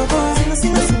 I'm a single boy,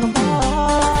 single boy.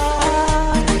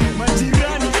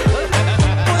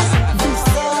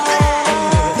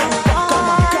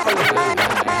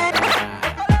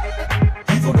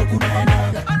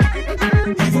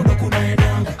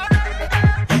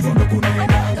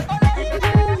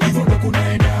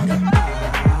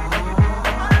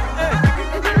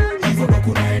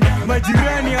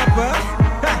 Majirani hapa.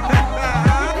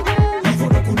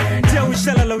 Njia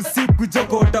ushalala usiku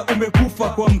jokota umekufa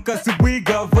kwa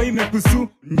mkasubuiga va imekusu.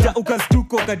 Nja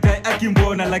ukastuko kadai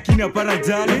akimbona lakini hapana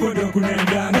jali.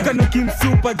 Ukanuki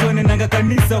msupa jwane nanga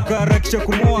kanisa ukaharakisha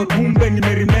kumoa kumbe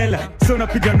nimerimela. So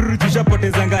napiga nduru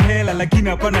jushapotezanga hela lakini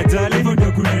hapana jali.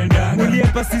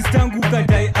 Uliepa sistangu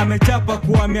kadai amechapa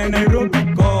kuhamia Nairobi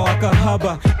kwa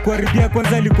wakahaba. Kuharibia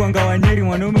kwanza ilikuanga Wanyeri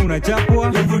mwanaume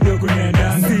unachapwa.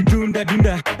 Si dunda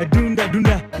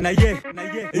na ye.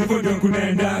 Hivyo ndio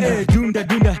kunaendanga.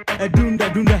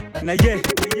 Dunda na ye.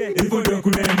 Hivyo ndio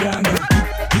kunaendanga.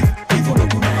 Hivyo ndio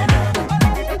kunaendanga.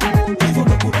 Hivyo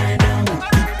ndio kunaendanga.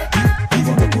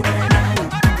 Hivyo ndio kunaendanga.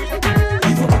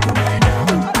 Hivyo ndio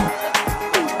kunaendanga.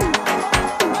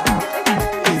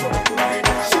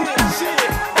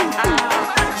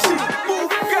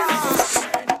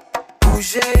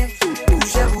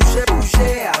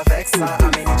 Bouger avec ça,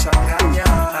 amenichanganya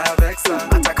avec ça.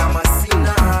 Hata kama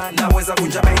sina naweza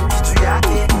kunja benki juu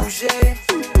yake. Bouger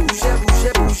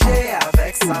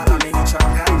avec ça,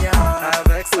 amenichanganya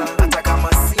avec ça. Hata kama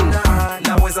sina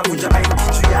naweza kunja benki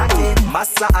juu yake.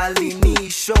 Masa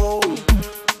alinisho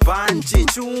Banji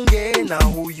chunge na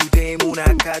huyu demu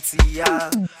na katia.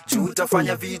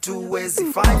 Jutafanya vitu wezi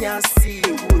fanya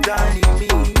siku dhani mi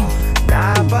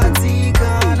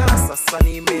napatikana. Sasa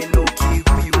nimenoki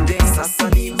huyu demu. Sasa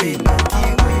nimenoki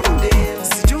huyu demu.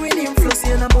 Sijui ni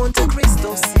mflosia na Monte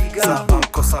Cristo cigar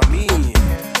Sabanko Sami.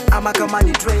 Ama kama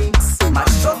ni drinks, my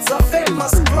shots are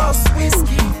famous cross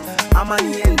whiskey. Ama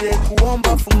niende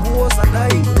kuomba funguo za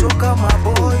ndai kutoka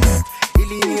maboys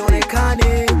ili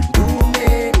nionekane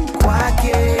dume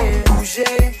kwake.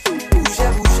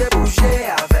 Bouger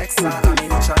avec ça,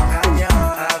 amenichanganya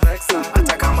avec ça.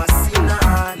 Hata kama sina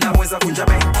naweza kunja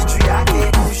benki juu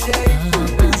yake. Bouger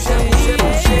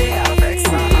avec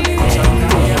ça,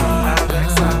 amenichanganya avec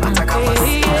ça. Hata kama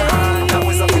sina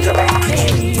naweza kunja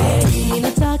benki.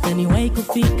 Ninataka niwahi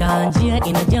kufika, njia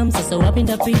ina jam sasa wapi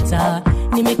ndapita.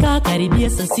 Nimekaa karibia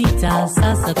saa 6,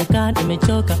 sasa kukaa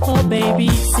nimechoka. Oh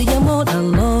baby, sijamona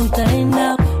long time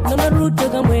now. Naona rudi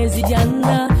toka mwezi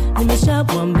jana.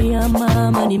 Nimeshamwambia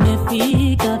mama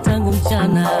nimefika tangu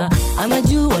mchana.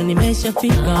 Anajua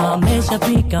nimeshafika,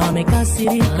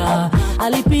 amekasirika.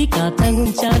 Alipika tangu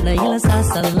mchana ila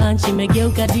sasa lunch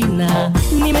imegeuka dina.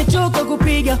 Nimechoka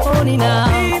kupiga honi na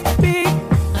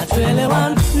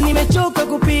hatuelewani. Nimechoka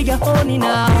kupiga honi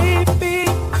na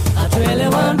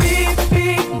hatuelewani.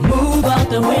 Move out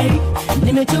the way.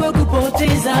 Nimechoka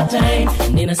kupoteza time.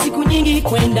 Nina siku nyingi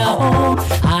kwenda home.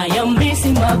 I am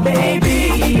missing my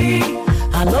baby.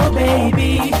 Hello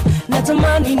baby,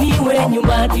 natamani niwe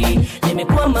nyumbani.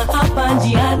 Nimekwama hapa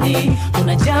njiani.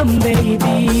 Una jam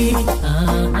baby.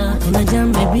 Una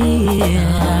jam baby.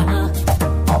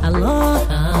 Hello.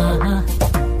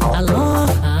 Hello.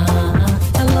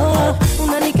 Hello.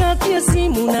 Unanikatia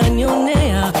simu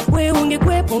unanionea. We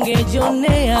ungekwepo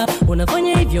ungejionea.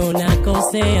 Unafanya hivyo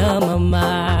unakosea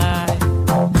mama.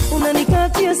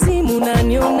 Unanikatia simu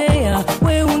unanionea.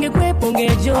 We ungekwepo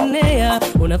ungejionea.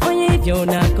 Unafanya hivyo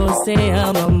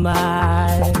unakosea mama.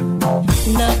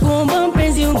 Nakuomba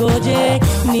mpenzi ungoje.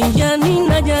 Nijani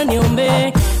naja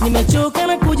niombe. Nimechoka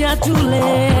na kuja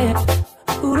tule.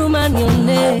 Huruma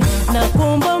nione.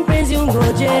 Nakuomba mpenzi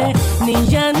ungoje.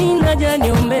 Nijani naja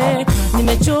niombe.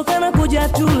 Nimechoka na kuja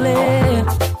tule.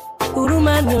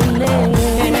 Huruma nione.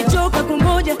 Nimechoka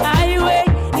kungoja highway.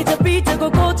 Nitapita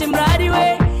kokote mradi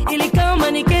we. Ili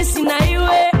kama ni kesi na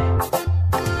iwe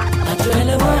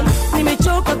hatuelewani.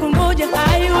 Nimechoka kungoja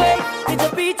highway.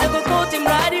 Nitapita kokote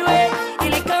mradi we.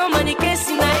 Ili kama ni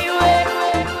kesi na iwe.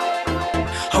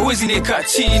 Hawezi nikaa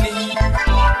chini,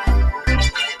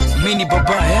 mini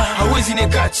babaya. Hawezi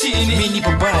nikaa chini, mini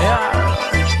babaya.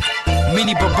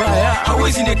 Mini babaya.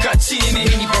 Hawezi nikaa chini,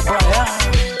 mini babaya.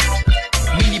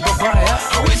 Mini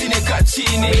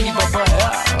chini.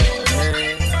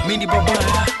 Mini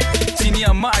babaya chini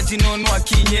ya maji nono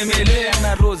akinyemelea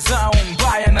na roho zao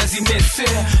mbaya na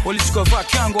zimesea. Walichukua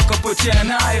vaki yangu wakapotea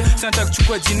nayo, sasa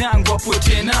kuchukua jina yangu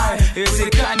wapotea nayo.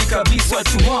 Haiwezekani kabisa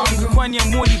watu wangu, kwani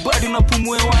amoni bado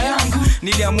napumua hewa yangu.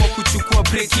 Niliamua kuchukua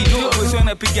break kidogo, sio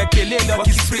napiga kelele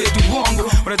wakispread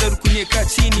uongo. Wanadhani kunieka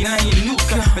chini na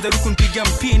inuka, wanadhani kunipiga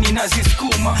mpini na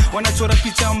ziskuma. Wanachora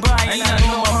picha mbaya ina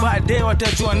noma, baadaye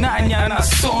watajua nani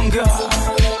anasonga.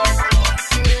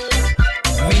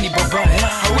 Mini babaya,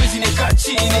 hawezi nika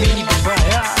chini. Mini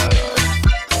babaya,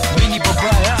 mini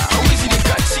babaya, hawezi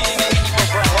nika chini. Mini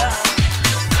babaya,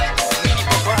 mini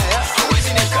babaya, hawezi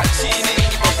nika chini.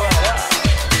 Mini babaya,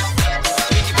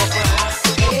 mini babaya.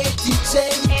 Hey DJ,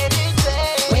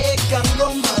 weka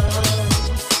ngoma,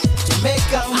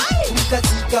 tumeka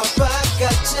mkatika paka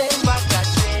chemba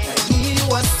ni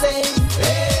wase,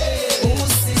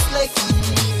 usisleki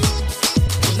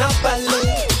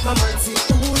unapale mamanzi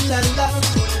ulala.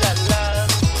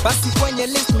 Basi kwenye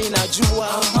list minajua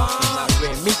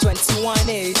Remy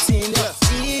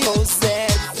 2118 Jose,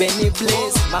 Benny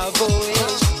Blaze,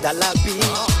 Mavoish, Dalabi,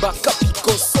 Baka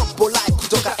Pico, Sopo Live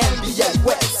kutoka NBA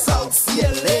West South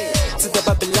CLA to the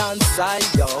Babylon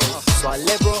side, yo.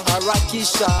 Swale bro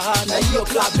harakisha na hiyo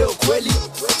club leo kweli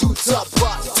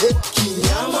tutapate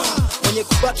kinyama. Mwenye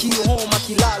kubaki home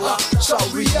akilala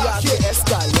shauri yake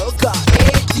eskaloka.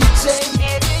 Hey DJ,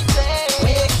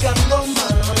 weka ngoma,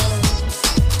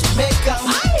 tumeka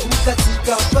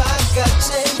mkatika paka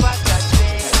chemba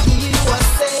ni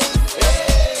wase,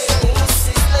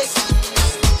 usisleki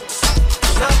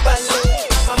unapale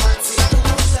mamanzi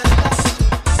ulala.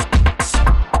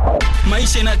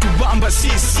 Maisha inatubamba si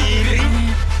siri,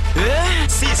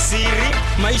 si siri.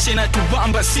 Maisha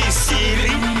inatubamba si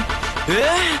siri,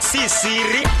 si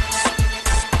siri.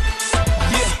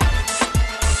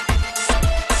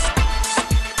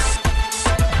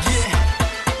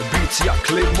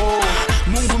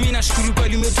 Mungu mimi nashukuru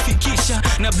pale umetufikisha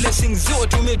na blessings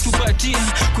zote umetupatia.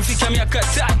 Kufika miaka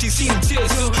 30 si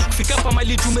mchezo, kufika hapa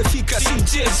mali tumefika si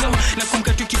mchezo. Na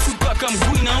kumka tukifuta paka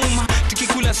mguu inauma,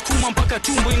 tukikula sukuma mpaka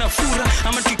tumbo inafura,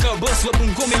 ama tukikaa boss wapo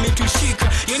ngome imetushika.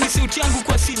 Hiyo ni sauti yangu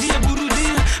kwa CD ya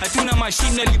burudia. Hatuna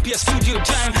mashine lipia studio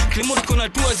time, remote kuna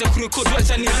tours za kurekodi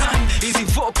wacha ni run. Hizi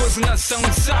vocals na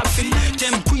sound safi,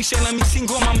 time kuisha na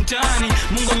misingoma mtaani.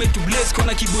 Mungu ametubless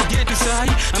kuna keyboard yetu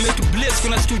sahi, ametubless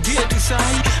kuna studio yetu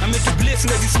sahi, ametubless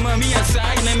na zisimamia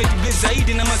sahi, na ametubless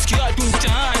zaidi na masikio watu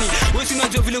mtaani. Wewe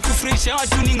unajua vile kufurahisha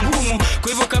watu ni ngumu,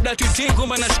 kwa hivyo kabla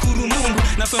tutengomba na shukuru Mungu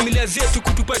na familia zetu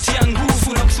kutupatia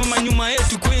nguvu na kusimama nyuma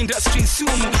yetu kwa industry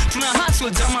sumu. Tuna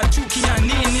hustle jama chuki na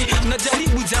nini,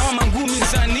 tunajaribu jama mangumi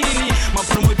za nini.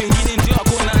 Mapromo pengine ndio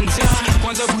wako na njaa,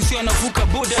 kwanza busi anavuka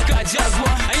boda kajagwa.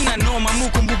 Haina noma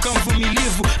mkumbuka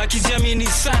mvumilivu, akijiamini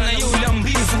sana yule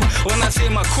mbivu.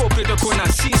 Wanasema kope toko na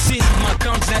sisi,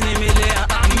 account za nemelea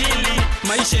amili.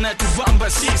 Maisha inatubamba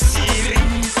si siri,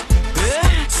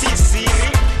 si siri.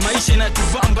 Maisha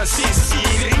inatubamba si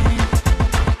siri,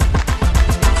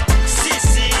 si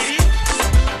siri.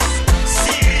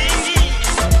 Siringi,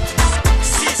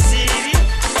 si siri,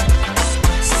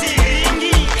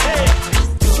 siringi. Hey.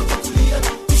 Kushoto kulia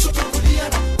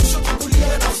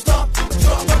na stop.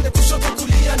 Drop on the kushoto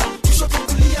kulia na stop. Kushoto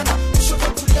kulia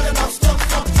na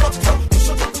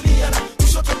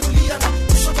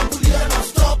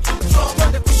stop. Drop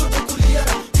on the kushoto kulia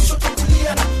na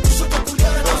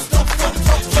stop.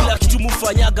 Kila kitu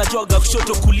mufanyaga joga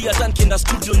kushoto kulia, tankienda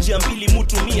studio njia mbili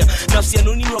mutumia. Nafsi ya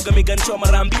nonini waga meganishwa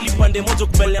mara mbili, pande moja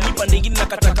kubelea mi pande ingine na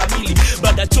kata kamili.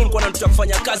 Baada chon kwa nantuta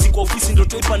kufanya kazi kwa ofisi, ndo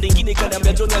toi pande ingine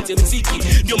ikaniambia John anze mziki.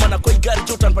 Ndio maana kwa igari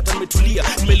jota nipata nimetulia,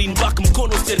 nimelin back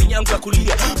mkono steering yangu ya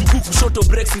kulia, mguu kushoto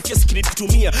breaks in case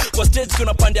kinitutumia. Kwa stage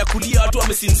kuna pande ya kulia watu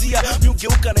wamesinzia, mi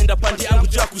ugeuka naenda pande yangu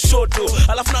jua kushoto.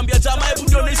 Alafu naambia jamaa hebu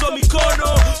ndio na hizo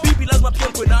mikono, bibi lazima pia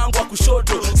nkwe na angu wa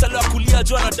kushoto. Salo ya kulia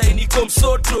jua nadai niko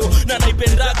msoto, na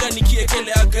naipendaga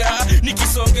nikiekeleaga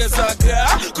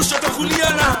nikisongezaga. Kushoto kulia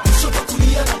na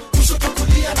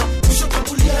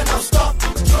stop.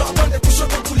 Drop on the kushoto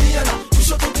kulia na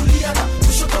stop. Drop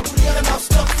kushoto kulia na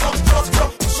stop.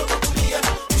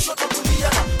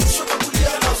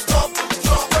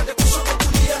 Drop on the kushoto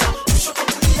kulia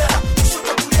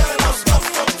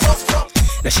na stop.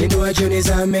 Nashindwa jone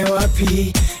zame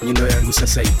wapi, nyundo yangu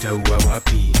sasa itaua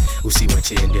wapi?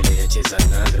 Usiwache endelea cheza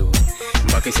nalo,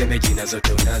 mpaka iseme jina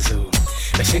zote unazo.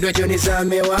 Nashindwa jone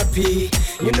zame wapi,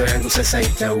 nyundo yangu sasa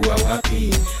itaua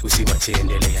wapi? Usiwache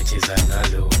endelea cheza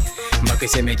nalo, mpaka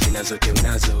iseme jina zote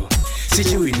unazo.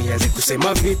 Sijui nianze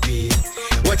kusema vipi,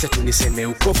 wacha tu niseme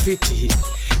uko fiti.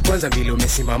 Kwanza vile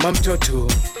umesimama mtoto,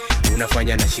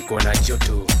 unafanya nashikwa na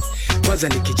joto. Kwanza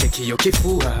nikicheki hiyo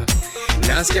kifua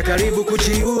nasikia karibu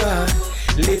kujiua.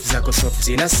 Lips zako soft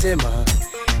zinasema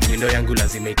nyundo yangu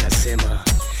lazima itasema.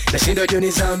 Nashindwa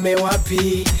joni zame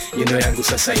wapi, nyundo yangu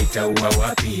sasa itaua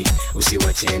wapi.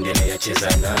 Usiwache endelea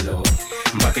cheza nalo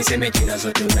mpaka iseme jina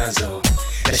zote unazo.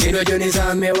 Nashindwa joni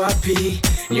zame wapi,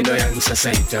 nyundo yangu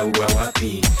sasa itaua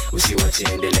wapi. Usiwache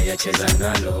endelea cheza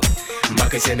nalo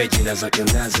mpaka iseme jina zote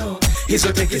unazo.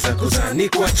 Hizo teke zako zani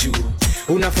kwa juu,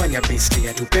 unafanya besti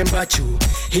ya tupembachu.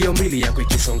 Hiyo mwili yako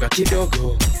ikisonga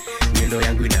kidogo, nyundo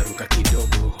yangu inaruka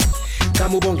kidogo.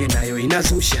 Kama bonge nayo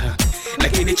inazusha,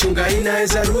 lakini chunga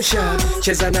inaweza rusha.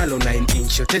 Cheza nalo 9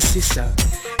 inch yote sisa,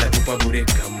 natupa bure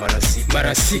kama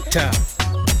mara sita.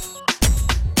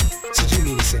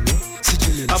 Sijui niseme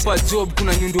hapa job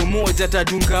kuna nyundo moja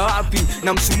tadunga wapi,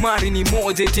 na msumari ni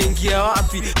moja itaingia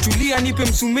wapi. Tulia nipe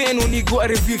msumeno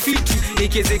nigware vifiti,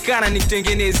 ikiwezekana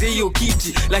nitengeneze hiyo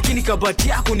kiti. Lakini kabati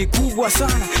yako ni kubwa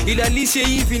sana, ilalishe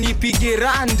hivi nipige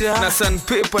randa. Na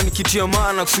sandpaper nikitia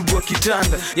maana kusugua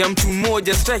kitanda ya mtu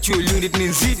mmoja. Structural unit ni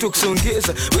nzito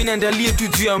kusongeza, wewe niandalie tu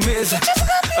juu ya meza.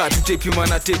 Tutepima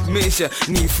na tape measure,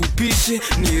 nifupishe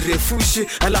nirefushe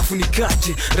alafu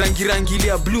nikate. Rangi ile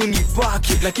ya blue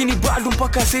nipake, lakini bado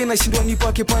mpaka sasa nashindwa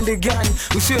nipake pande gani.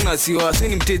 Usiwe na wasiwasi,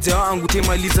 ni mteja wangu,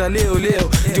 temaliza leo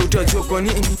ndio utajua kwa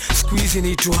nini siku hizi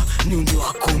naitwa nyundo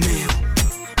wako meo.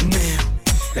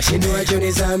 Nashindwa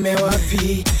joni zame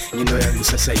wapi, nyundo yangu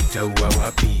sasa itaua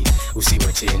wapi.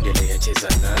 Usiwache endelea cheza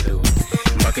nalo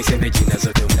mpaka iseme jina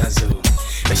zote unazo.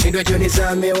 Nashindwa joni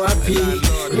zame wapi,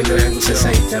 nyundo yangu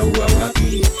sasa itaua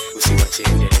wapi. Usiwache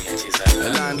endelea cheza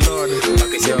nalo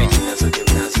mpaka iseme jina zote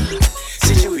unazo.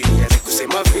 Sijui nianze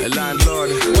kusema vipi,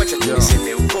 wacha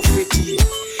niseme uko fiti.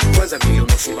 Kwanza vile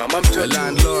umesimama mtoto,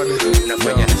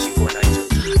 unafanya nashikwa na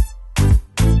joto.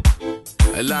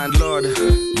 Landlord,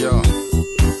 yo.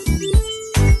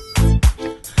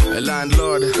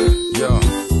 Landlord, yo.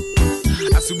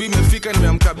 Asubuhi imefika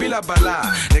nimeamka bila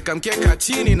balaa, nikamkeka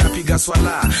chini napiga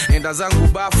swala. Enda zangu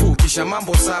bafu kisha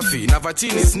mambo safi, navaa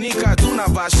chini sneaker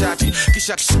tunavaa shati.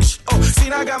 Kisha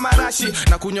sinaga marashi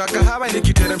na kunywa kahawa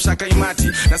nikiteremsha kaimati.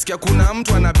 Nasikia kuna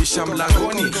mtu anabisha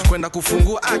mlangoni, kwenda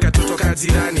kufungua akatotoka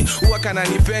jirani. Huwa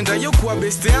kananipenda yuko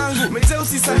best yangu, mete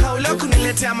usisahau leo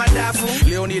kuniletea madafu.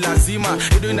 Leo ni lazima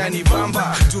ndio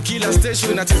inanibamba, juu kila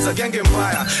station inacheza genge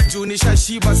mbaya. Juu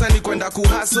nishashiba sana kwenda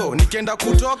kuhaso, nikienda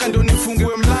kutoka ndio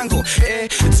nifungue mlango.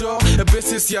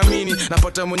 Besi siamini,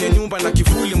 napata mwenye nyumba na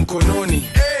kifuli mkononi.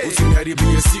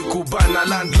 Usiniharibie siku bana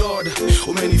landlord,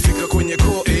 umenifika kwenye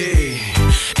ko.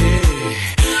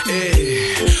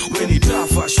 When it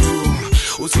tafash tu,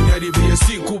 usiniharibie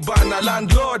siku bana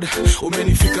landlord,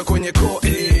 umenifika kwenye ko.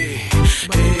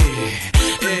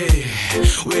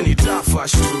 When it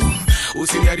tafash tu,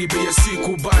 usiniharibie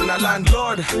siku bana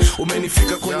landlord,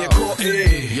 umenifika kwenye ko.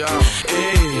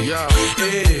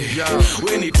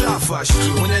 When it tafash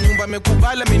tu, mwenye nyumba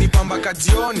mekubala menipamba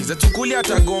kajioni. Za tukuli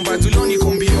atagomba tuloni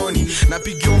kombioni,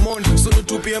 napigio mondi so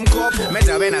nitupie mkopo.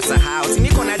 Meta wena sahau,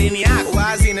 siniko na dini yako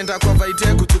wazi. Nenda kwa vaite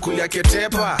kutukulia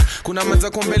ketepa, kuna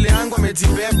mazako mbele yangu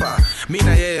amejibeba.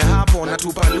 Mina yeye hapo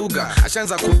natupa lugha,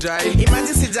 ashanza kudai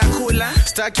imaji sijakula.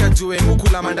 Staki ajue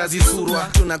mukula mandazi surwa,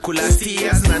 tunakula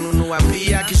stias na nunua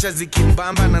pia. Kisha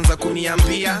zikimbamba nanza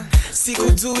kuniambia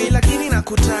sikujui lakini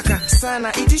nakutaka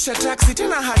sana, itisha taxi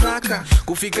tena haraka.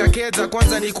 Kufika Keza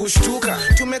kwanza ni kushtuka,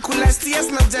 tumekula stias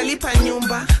na jalipa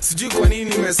nyumba. Sijui kwa nini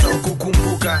nimesahau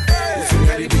kukumbuka.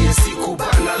 Usiniharibie siku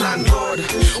bana landlord,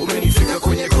 umenifika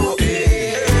kwenye ko.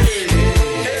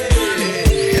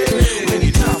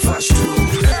 Umenitafash tu,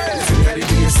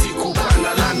 usiniharibie siku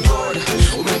bana landlord,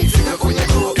 umenifika kwenye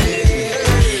ko.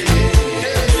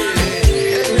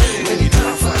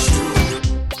 Umenitafash tu.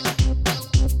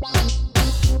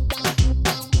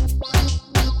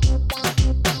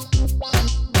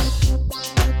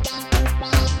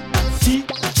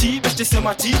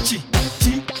 Sema tichi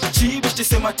beste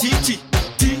sema tichi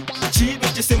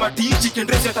beste sema tichi.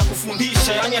 Kendrezi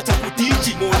atakufundisha yani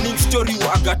atakutichi. Morning story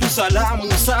waga tu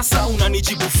salamu, sasa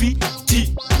unanijibu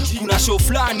fiti. Kuna show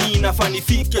flani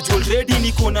inafanifike, already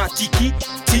niko na tiki.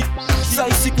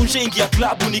 Sai siku nshaingia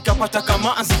klabu nikapata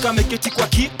kamanzi kameketi kwa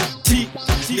kiti.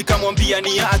 Nikamwambia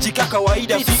ni aje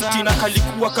kawaida fiti na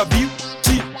kalikuwa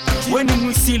kabiti. Weni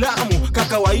Muislamu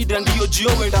kawaida ndiyo jio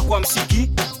wenda kwa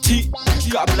msikiti.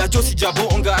 Kabla josi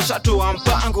jabonga shatoa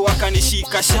mpango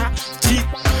akanishika shati.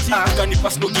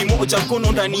 Akanipa snogi moja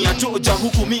mkono ndani ya toja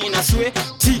huku mimi na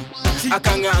sweti.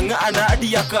 Akang'ang'ana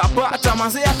hadi akapata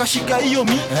manze akashika hiyo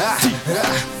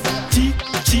miti.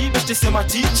 Beste sema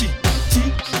tichi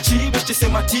beste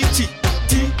sema tichi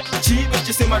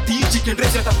beste sema tichi.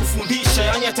 Kendrezi atakufundisha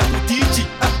yani atakutichi.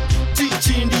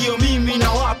 Tichi ndiyo mimi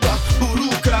na wapa,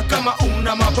 buruka kama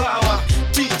una mabawa.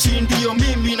 Tichi ndiyo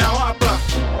mimi na wapa,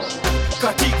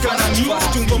 katika na mi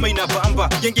fast ngoma inabamba,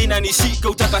 genge inanishika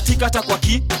utakatika hata kwa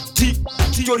kiti.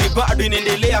 Story bado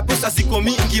inaendelea, pesa ziko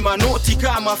mingi, manoti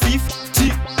kama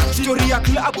 50. Story ya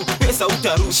klabu, pesa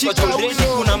utarushwa jondeni,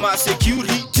 kuna ma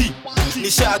security.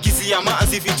 Nishagizia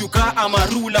manzi vitu kaa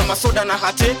marula, masoda na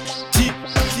hate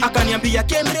akaniambia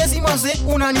Kemrezi manze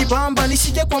unanibamba,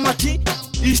 nishike kwa mati.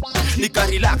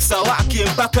 Nikarelaxa wake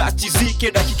mpaka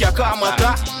chizike dakika kama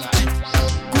ta.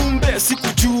 Kumbe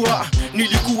sikujua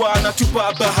nilikuwa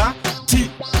natupa bahati.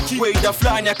 Waida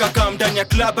flani akakaa ndani ya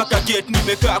club akaget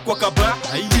nimekaa kwa kaba.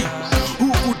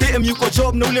 Huku dem yuko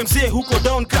job na ule mzee huko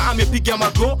down kama amepiga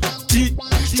magoti.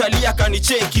 Chali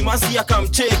akanicheki, mazi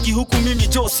akamcheki, huku mimi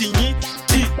josinyi.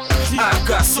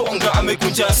 Akasonga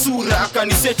amekunja sura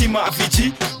akaniseti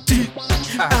maviji.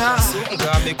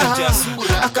 Akasonga amekunja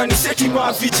sura akaniseti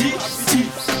maviji.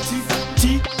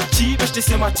 Beste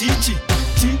sema tichi.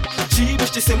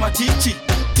 Beste sema tichi.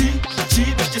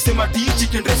 Beste sema tichi.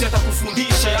 Kendrezi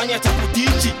atakufundisha yani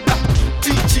atakutichi.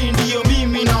 Tichi ndiyo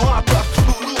mimi na wapa,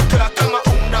 buruka kama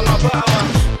una mabawa.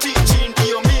 Tichi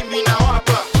ndiyo mimi na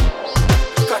wapa,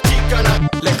 katika na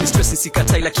life is stress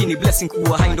sikatai, lakini blessing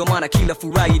kuwa hai ndo maana kila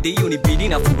Friday hiyo ni bidi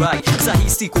na furahi. Saa hii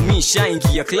siku misha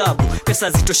ingia club,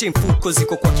 pesa zitoshe mfuko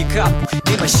ziko kwa kikapu.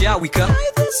 Ni mashawika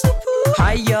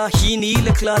haya, hii ni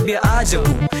ile club ya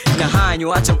ajabu. Na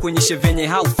hanyo acha kuonyeshe venye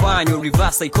haufanyo,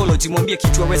 reverse psychology mwambie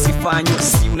kitu hawezi fanyo.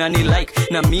 Si unani like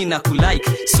na mimi na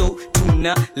kulike, so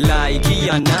tuna like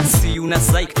ya nasi una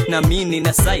psych na mimi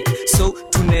na psych, so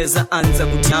tunaweza anza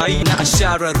kutai. Na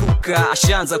ashara ruka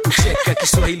ashaanza kucheka,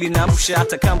 Kiswahili na msha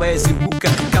hata kamba yezibuka.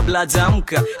 Kabla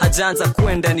hajaamka hajaanza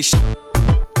kwenda ni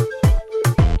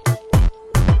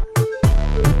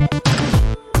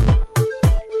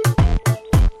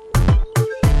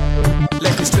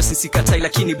sikatai,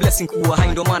 lakini blessing kuwa hai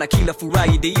ndo maana kila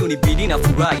Friday hiyo ni bidi na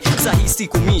furahi. Saa hii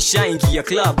siku misha ingia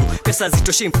club, pesa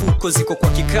zitoshe mfuko ziko kwa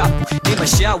kikapu. Ni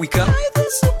mashawika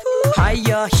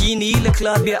haya, hii ni ile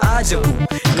club ya ajabu.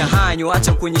 Na hanyo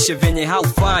acha kuonyeshe venye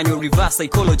haufanyo, reverse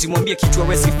psychology mwambie kitu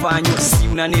hawezi fanyo. Si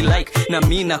unani like na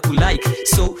mimi na kulike,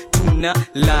 so tuna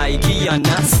like ya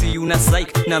nasi una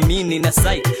psych na mimi na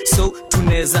psych, so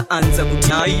tunaweza anza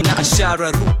kutai. Na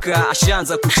ashara ruka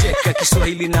ashaanza kucheka,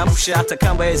 Kiswahili na msha hata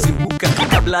kamba yezibuka.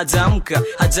 Kabla hajaamka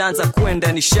hajaanza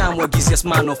kwenda ni shamwagizia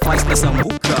sman of ice na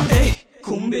sambuka.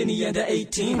 Kumbe ni under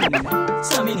 18,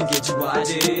 sami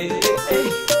ningejuaje?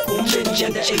 Kumbe ni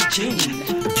under 18,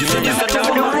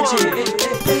 sitakuwaje?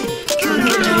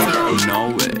 Kumbe ni under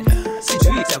 18,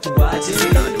 sijui itakuwaje?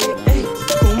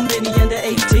 Kumbe ni under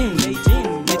 18,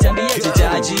 nitambie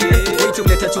jaji. Wait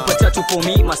mleta chupa tatu for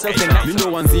me, myself and I.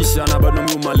 Mindo wanzisha na bado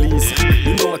mi umaliza,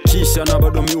 mindo wakisha na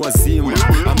bado mi wazima.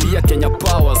 Ambia Kenya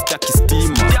Power staki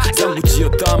stima, zangu jio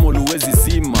tamo luwezi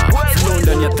zima. Flow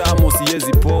ndani ya tamo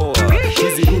siyezi poa,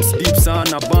 hizi roots deep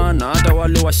sana bana. Hata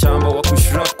wale wa shamba wa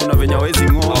kushrap kuna venya wezi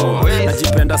ngoa.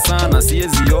 Najipenda sana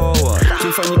siyezi yoa,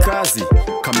 kimfanyi kazi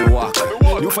kamewaka.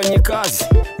 Niufanyi kazi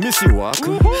misi waka,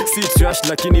 si trash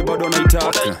lakini bado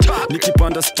naitaka.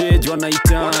 Nikipanda stage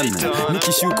wanaitana,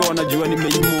 nikishuka wanajua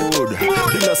nimeimoda.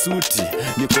 Bila suti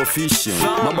niko official,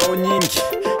 mabao nyingi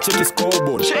cheki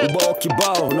scoreboard, ubao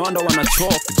kibao no wonder wana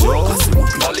choke jo.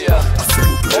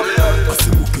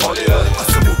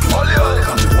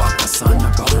 Kamewaka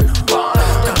sana bana,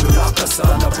 kamewaka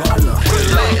sana bana.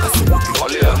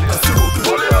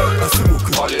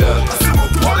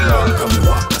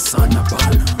 Kamewaka sana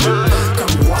bana,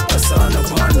 kamewaka sana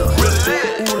bana.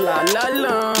 Ula la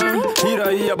la,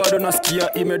 hira bado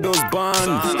nasikia imedos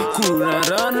ban. Kuna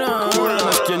rana,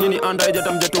 nasikia nini anda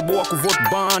ijata mjatoboa kuvote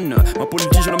ban.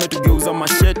 Mapolitician wametugeuza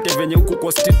mashete venye huku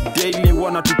kwa street daily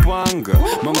wanatupanga.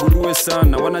 Manguruwe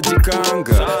sana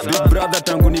wanajikanga, big brother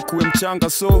tangu nikuwe mchanga.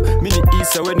 So mini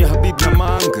Isa weni Habib na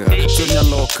Manga, Sonia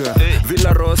Loka,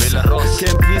 Villa Rosa,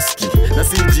 Camp Whiskey na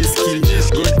Sinjiski,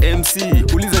 God MC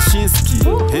uliza Shinski.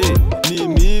 Hey, ni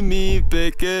mimi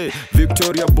peke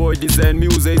Victoria Boy design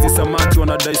miuza hizi samaki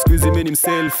wanadai squeeze mimi ni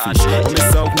mselfish.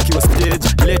 Wamesahau nikiwa stage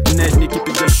late night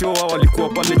nikipiga show, walikuwa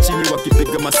pale chini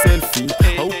wakipiga maselfie.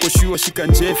 Hauko sure shika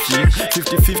njefi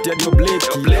 50-50 hadi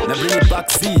obleki na bring it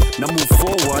back see na move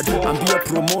forward. Ambia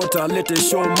promoter lete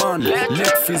showman,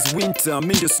 let fees winter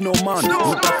mimi ndio snowman.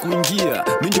 Unataka kuingia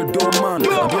mimi ndio doorman,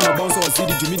 ambia na bounce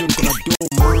wazidi juu mimi niko na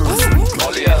doorman.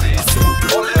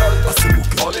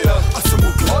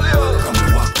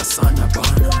 Kamewaka sana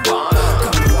bana,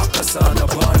 kamewaka sana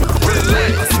bana.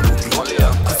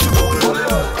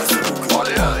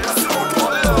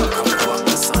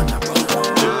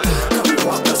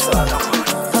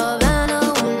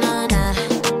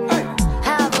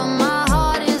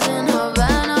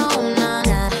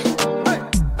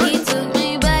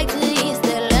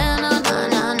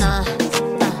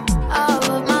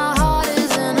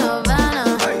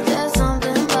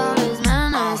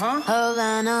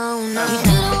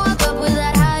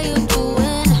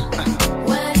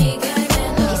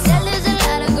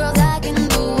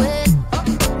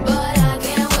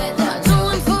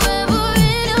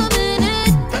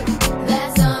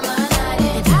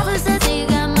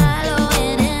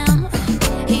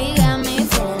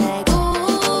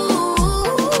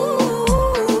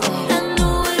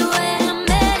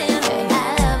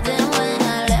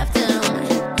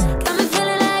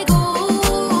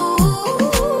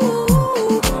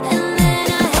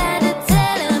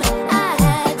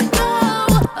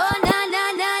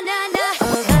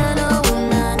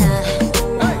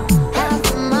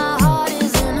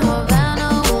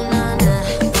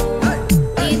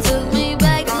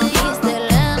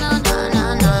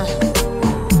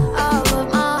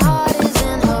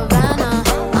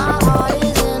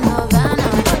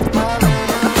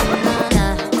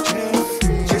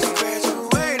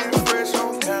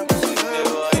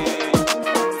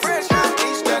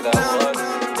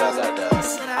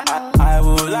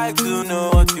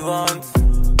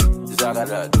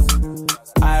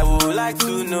 like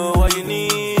to know what you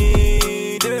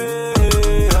need.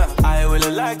 I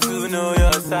will like to know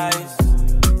your size.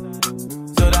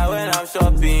 So that when I'm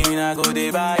shopping, I go they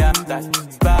buy ya that,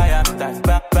 buy ya that,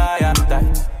 buy ya that.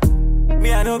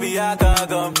 Me I know be a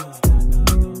gum,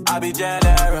 I be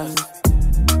generous.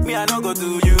 Me I no go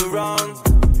do you wrong,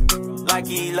 like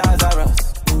he Lazarus.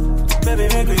 Baby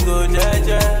make we go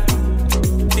jeje,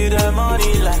 till the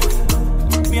money light.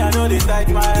 Me I know they tight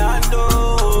my hand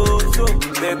oh, so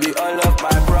baby all of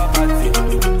my property,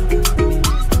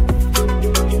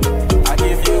 I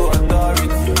give you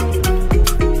authority.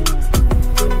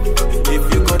 If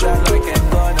you go down like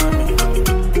economy,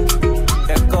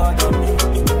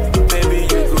 baby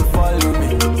you go follow me,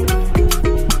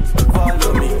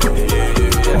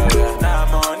 yeah. Now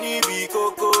money be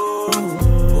coco,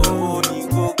 oh be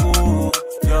coco,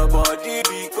 your body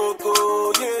be coco,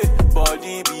 yeah,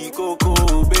 body be coco,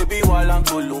 baby walang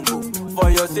kolumbo. For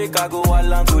your sake I go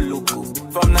walang koloko.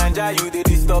 From Nigeria you dey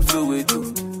disturb Soweto,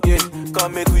 yeah.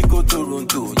 Come make we go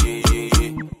Toronto, yeah.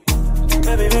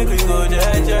 Baby make we go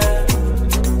jeje,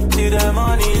 till the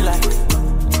money light.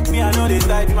 Me I know they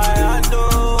tight my hand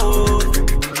oh,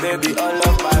 baby all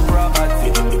of my property,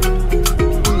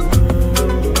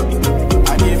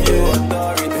 I give you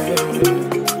authority.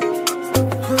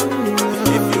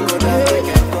 If you go down like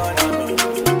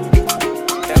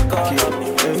economy,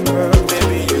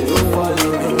 baby you go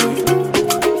follow me.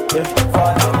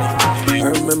 I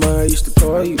remember I used to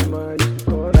call you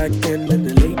back then in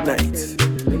the late nights.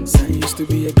 So you used to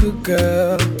be a good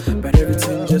girl, but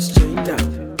everything just changed now.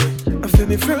 I feel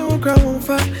me friend won't cry won't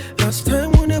fight. Last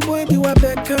time when a boy be wa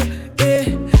back up, yeah,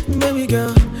 baby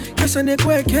girl. Cause I need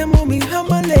work came on me, how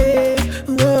my leg.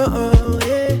 Whoa,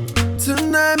 yeah.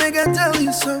 Tonight make I tell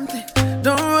you something.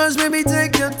 Don't rush, baby,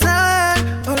 take your time.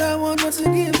 All I want was to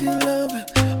give you love.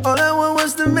 All I want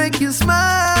was to make you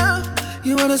smile.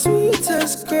 You are the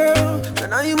sweetest girl, but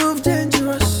now you move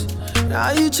dangerous.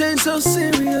 Now you change so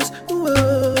serious.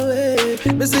 Whoa, hey.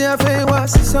 Me say I feel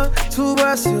what's the sun. Two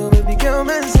bars you, baby girl,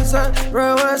 man, sister.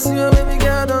 Right, what's you, baby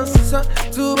girl, don't sister.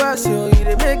 Two bars you, you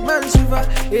they make man shiver.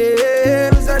 Yeah,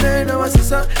 me say they know what's the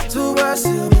sun. Two bars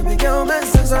you, baby girl, man,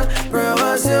 sister. Right,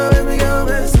 what's you, baby girl,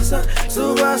 man, sister.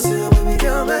 Two bars you, baby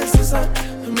girl, man, sister.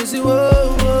 Me say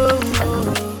whoa, whoa,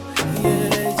 whoa.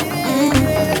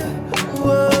 Yeah.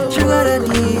 Whoa, sugar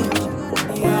daddy.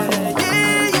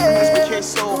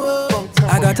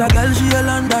 I got a girl, she a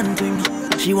London thing.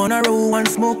 She wanna roll and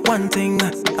smoke one thing.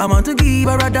 I want to give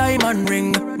her a diamond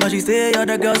ring, but she say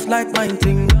other girls like mine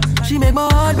thing. She make my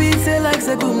heart beat say like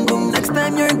say boom boom. Next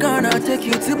time you're gonna take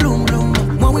you to bloom bloom.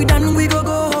 When we done we go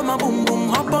home a boom boom.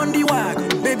 Hop on the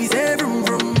wagon, baby say vroom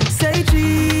vroom. Say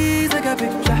cheese, take a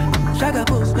picture. Shaka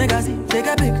post, make a see, take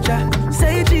a picture.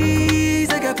 Say cheese,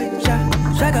 take a picture.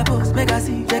 Shaka post, make a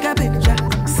see, take a picture.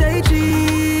 Say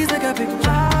cheese, take a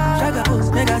picture. Shaka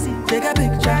post, make a see, take a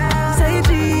picture. Say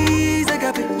cheese, take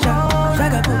a picture.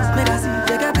 Shaka post, make a see,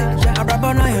 take a picture. I rap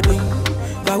on how you doing,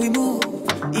 but we move.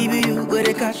 Even you where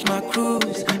they catch my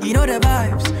cruise. You know the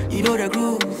vibes, you know the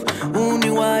groove. Only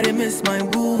why they miss my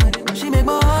boo. She make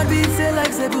my heart beat say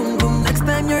like say boom boom. Next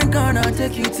time you're gonna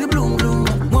take you to bloom bloom.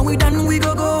 When we done we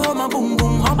go home a boom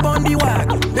boom. Hop on the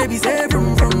wagon, baby say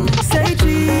vroom vroom. Say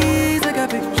cheese, take a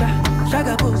picture.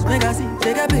 Shaka post, make a see,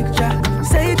 take a picture.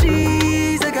 Say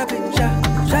cheese, take a picture.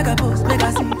 Shaka post, make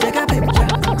a see, take a picture.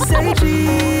 Say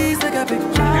cheese, take a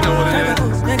picture. You know what it Shaka is.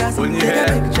 post, make a see, When you take a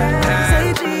have picture.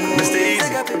 Say cheese, Mr.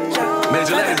 take a picture.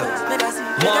 Major Lazer, Make a see,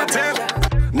 take a Montana.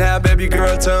 Now, baby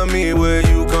girl, tell me where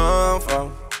you come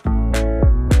from.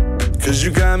 Cause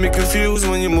you got me confused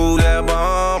when you move that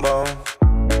bomb bomb.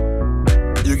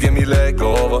 You give me leg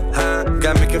over, huh?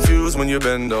 Got me confused when you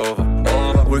bend over.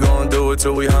 We gon' do it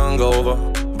till we hungover.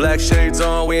 Black shades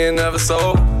on, we ain't never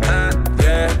sold, huh?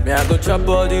 Yeah. Me, I go chop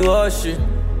all the washing,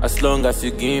 as long as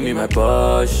you give me my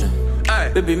passion.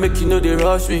 Baby, make you know they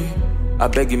rush me. I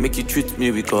beg you, make you treat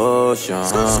me with caution.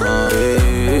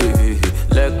 Hey,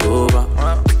 leg over.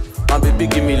 My baby,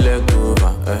 give me leg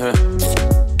over.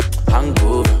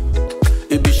 Hangover.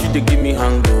 Baby, she dey give me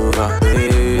hangover.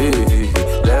 Hey,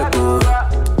 leg over.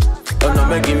 Oh no,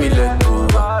 make give me leg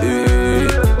over. Hey,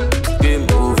 game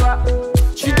over.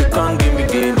 She dey come give me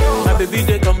game over. My baby,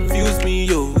 they confuse me,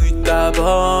 yo, with that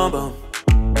bomb bomb.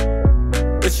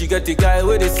 But she got the guy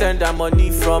where they send her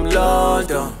money from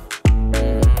London.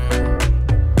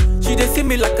 She they see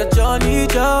me like a Johnny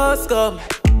just come.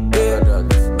 Yeah.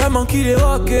 My monkey they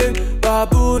walking,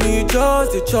 baboon he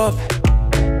just the chop.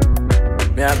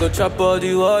 Me I go chop all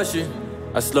the washing,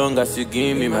 as long as you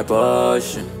give me my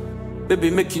passion. Baby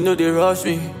make you know they rush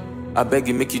me, I beg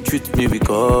you make you treat me with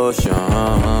caution.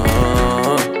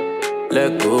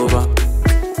 Leg over,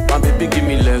 my baby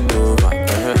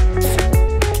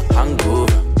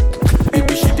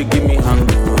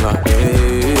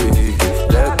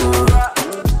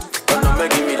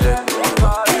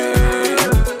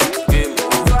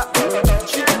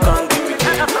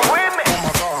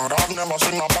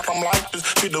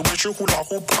with you hula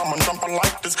hoop, come and jump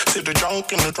like this. See the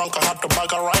junk in the trunk, I had to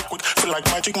bag her right quick. Feel like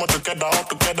magic, more together, all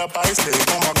together by slave.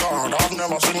 Oh my God, I've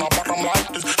never seen a bottom like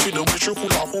this. See the with you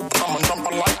hula hoop, come and jump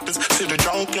like this. See the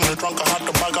junk in the trunk, I had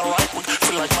to bag her right quick.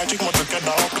 Feel like magic, more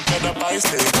together, all together by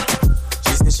slave.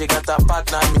 She said she got a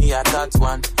partner, me I got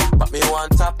one. But me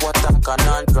want top water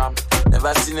conundrum.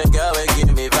 Never seen a girl with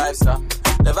give me vibes, sir.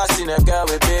 Never seen a girl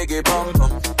with biggie bum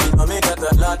bum. You know me got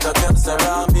a lot of girls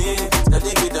around me.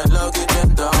 Steady give them love, give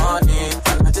them the honey.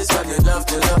 And I just want you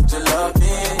love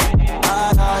me.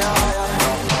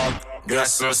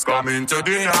 Guess who's coming to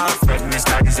dinner? Fred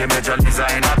Mr. Easy Major Lisa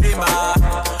in a beamer.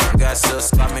 Guess who's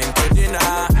coming to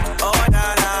dinner? Oh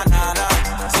na na na na.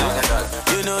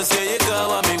 You know say you got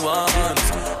what me want,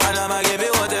 and I'ma give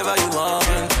you whatever you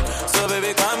want. So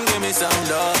baby come give me some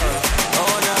love.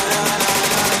 Oh na na na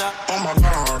na na. Oh my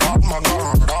God, oh my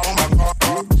God, oh my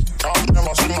God. I've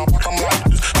never seen a bottom like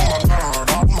this. Oh my God,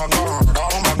 oh my God,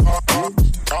 oh my God.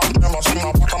 I've never seen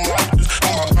a bottom like this.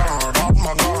 Oh my God, oh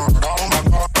my God, oh my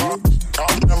God.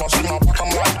 I've never seen a bottom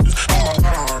like this. Oh my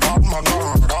God, oh my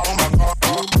God, oh my God.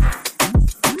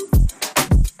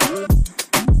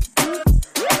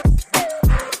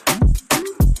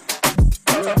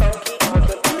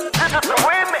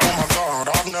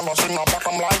 Never seen a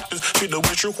bottom like this. See the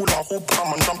way you hula hoop,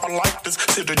 come and jump like this.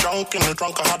 See the junk in the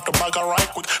trunk, I had to bag her right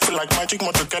quick. Feel like magic,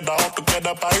 more together, all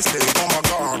together by slave. Oh my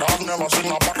God, I've never seen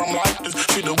a bottom like this.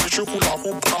 See the way you hula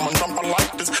hoop, come and jump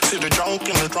like this. See the junk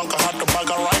in the trunk, I had to bag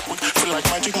her right quick. Feel like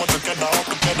magic, more together, all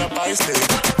together by slave.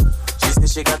 She said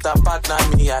she got a partner,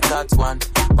 me I got one.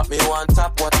 But me want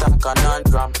top water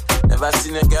conundrum. Never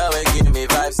seen a girl with give me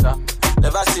vibes, sir.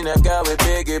 Never seen a girl with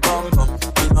biggie bum bum.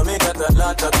 You know me got a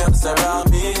lot of girls around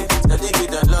me. Steady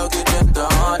give them love, give them the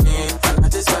honey. And I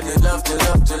just want you love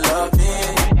me.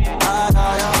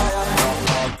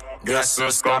 Guess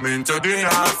who's coming to dinner?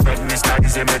 Fred Mr.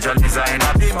 Easy Major Lisa in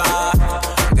a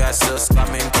beamer. Guess who's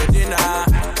coming to dinner?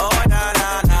 Oh na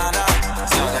na na na.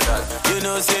 You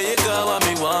know say you got what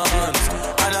me want,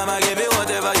 and I'ma give you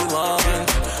whatever you want.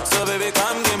 So baby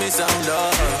come give me some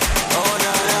love. Oh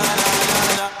na na na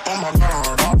na na. Oh my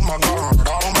God, oh my God,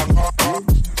 oh my God.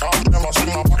 I've never seen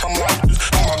a bottom like this.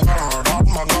 Oh my God, oh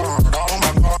my God, oh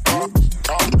my God.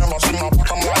 I've never seen a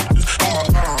bottom like this. Oh my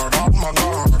God, oh my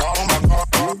God, oh my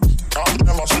God. I've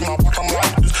never seen a bottom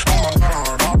like this. Oh my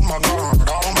God, oh my God,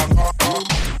 oh my God.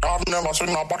 I've never seen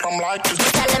a bottom like this.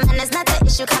 Tell him man it's not the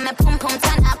issue, come and pum pum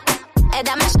turn up. Head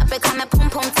on my shop, it come and pum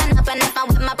pum turn up. And if I'm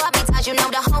with my Bobby ties, you know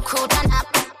the whole crew done up.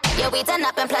 Yeah, we done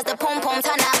up and plus the pum pum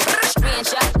turn up.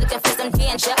 Stranger, looking for some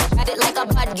danger. Got it like a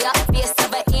bud girl, face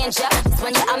of an angel. This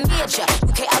when you're a major,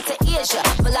 UK out to Asia.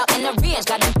 Pull out in the range,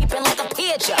 got them peeping like a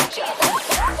pager.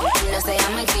 You know, say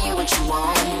I'ma give you what you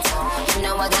want. You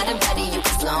know I got a body you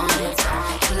can flaunt.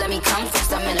 You let me come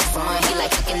first, I'm in the front. He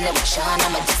like kicking it with Sean,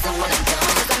 I'm a distant when I'm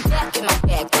done. Cause I'm back in my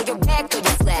bag, throw your bag, throw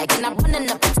your flag. And I'm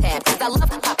running up the tab, cause I love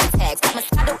popping tags. Got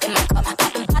Moscato in my cup,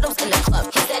 popping bottles in the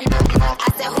club. He said no, I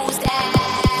said who's that?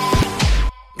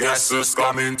 Guess who's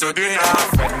coming to dinner?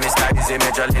 Fred Mr. Easy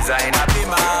Major Lisa in a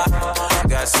beamer.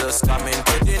 Guess who's coming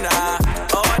to dinner?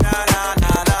 Oh na na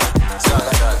na na. So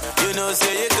you know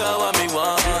say you got what me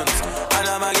want, and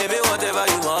I'ma give you whatever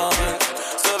you want.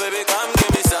 So baby come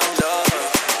give me some love.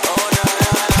 Oh na na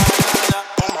na na.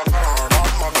 Oh my God, oh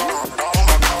my God, oh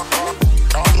my God.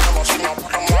 I've never seen a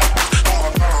bottom like this. Oh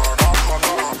my God, oh my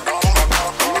God, oh my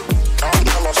God. I've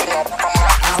never seen a bottom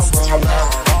like this.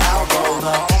 I'll roll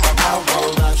up, I'll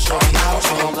roll up, shorty, I'll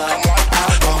roll up,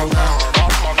 I'll roll up.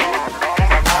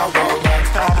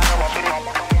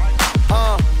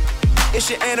 It's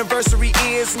your anniversary,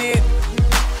 isn't it?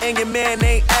 And your man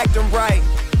ain't acting right.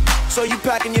 So you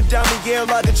packing your dummy gear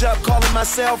luggage up, calling my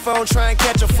cell phone, trying to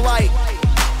catch a flight.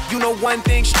 You know one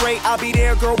thing straight, I'll be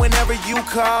there, girl, whenever you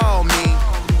call me.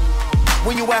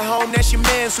 When you at home, that's your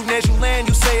man. Soon as you land,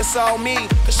 you say it's all me.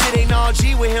 Cause shit ain't all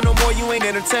G with him no more, you ain't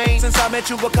entertained. Since I met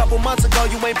you a couple months ago,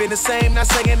 you ain't been the same. Not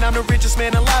saying I'm the richest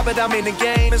man alive, but I'm in the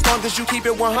game. As long as you keep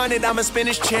it 100, I'ma spin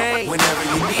his chain. Whenever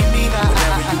you need me,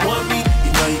 whenever you want me,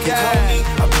 you know you can call me.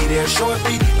 I'll be there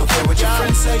shortly. Don't care what your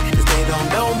friends say, cause they don't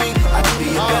know me. I can be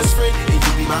your best friend, and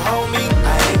you be my homie.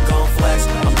 I ain't gon' flex,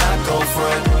 I'm not gon'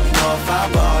 front. You know if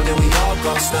I ball, then we all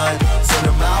gon' stun. Send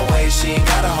her my way, she ain't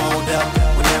gotta hold up.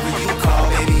 Whenever you call,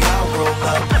 baby, I'll roll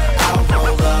up. I'll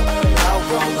roll up, I'll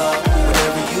roll up.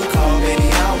 Whenever you call, baby,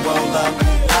 I'll roll up.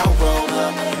 I'll roll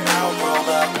up, I'll roll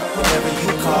up. Whenever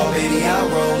you call, baby, I'll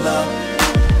roll up.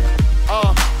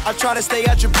 I try to stay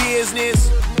out your business,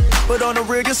 but on the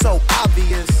rig it's so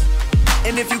obvious.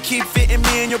 And if you keep fitting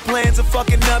me in your plans of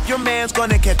fucking up, your man's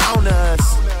gonna get on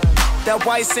us. That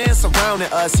white sand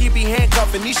surrounding us, he be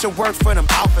handcuffing, he should work for them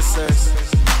officers.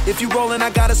 If you rollin',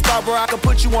 I got a spot where I can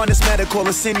put you on this medical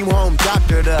and send you home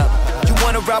doctored up. You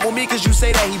wanna ride with me cause you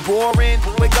say that he boring.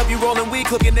 Wake up, you rollin' weed,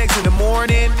 cooking eggs in the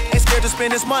morning. Ain't scared to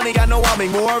spend this money, I know I'll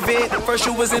make more of it. First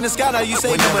you was in the sky, now you say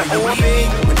you in orbit.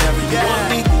 Whenever you want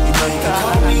me, you know you can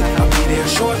call me. I'll be there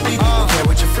shortly. Don't care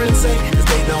what your friends say, cause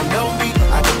they don't know me.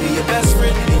 I could be your best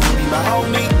friend, and you be my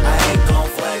homie. I ain't gon'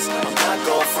 flex, I'm not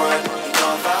gon' front. You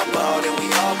know if I ball, then we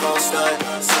all gon' stunt.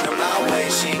 Send her my way,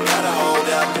 she gotta hold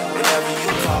up whenever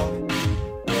you call.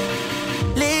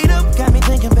 Lead up, got me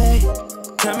thinking, babe.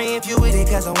 Tell me if you with it,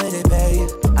 cause I'm with it, babe.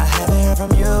 I haven't heard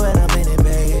from you and I'm in it,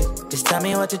 babe. Just tell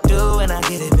me what to do and I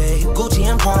get it, babe. Gucci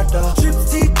and Prada. Trip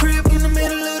to crib in the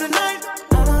middle of the night.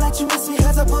 I know that you miss me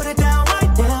cause I put it down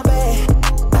right down, babe.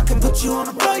 I can put you on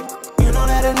a flight. You know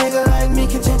that a nigga like me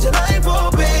can change your life, oh,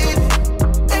 baby.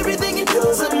 Everything you do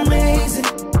is amazing.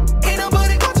 Ain't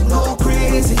nobody got to go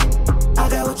crazy. I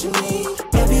got what you need.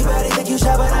 Everybody think you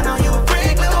shy, but I know you a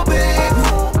freak, little baby.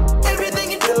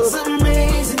 Everything you do is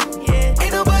amazing.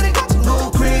 Ain't nobody got to go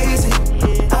crazy.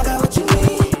 I got what you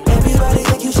need. Everybody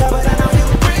think you shy, but I know you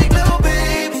a freak, little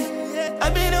baby.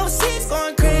 I've been overseas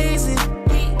going crazy.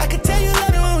 I could tell you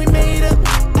love it when we made up.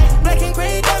 Black and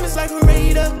gray diamonds like a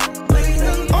radar.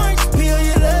 Orange peel,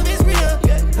 your love is real.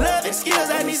 Love and skills,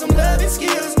 I need some love and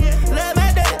skills. Love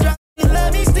my daddy, drop, you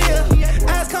love me still.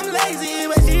 Eyes come lazy,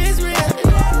 but she is real.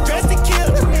 Dressed to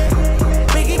kill,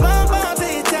 make it bomb till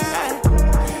you die.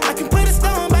 I can put a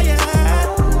stone by your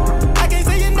eye. I can't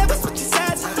say you never switch your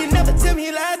sides. You never tell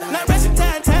me lies. Not rushing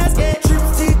time, ties, yeah. Trip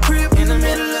to your crib in the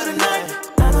middle of the night.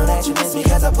 I know that you miss me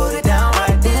cause I put it down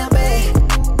right there, babe.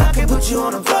 I can put you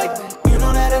on a flight. You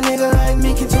know that a nigga like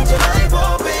me can change your life,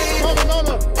 oh, babe.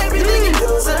 Everything you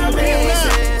do is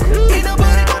amazing. Ain't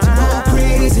nobody got to go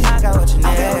crazy. I got what you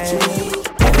need.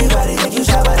 Everybody think you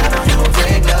shy, but I know you a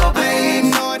freak, little baby.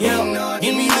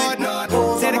 Give me hard,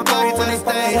 set it go to the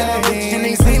stage. And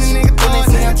they see the nigga thought,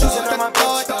 they choosing on my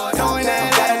thought. Throwing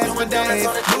that ass for days.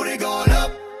 Booty going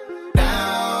up,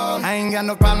 down. I ain't got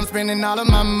no problem spending all of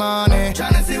my money.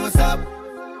 Tryna see what's up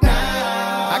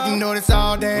now. I can do this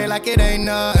all day like it ain't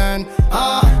nothing.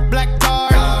 Black car,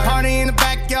 party in the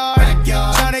backyard.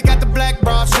 Shawty got the black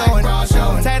bra showing.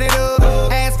 Tatted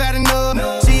up, ass fat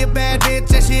enough. She a bad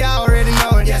bitch and she already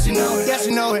know it. Yeah, she know it. Yeah,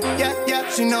 she know it. Yeah,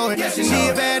 she know it. She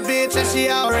a bad bitch and she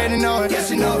already know it. Yeah,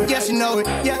 she know it. Yeah, she know it.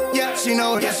 Yeah, she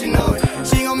know it. Yeah, she know it.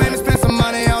 She gon' make me spend some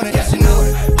money on it. Yeah, she know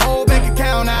it. Whole bank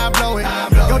account, I blow it.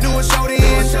 Go do a show then,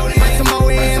 bring some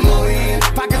more in.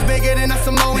 Pockets bigger than a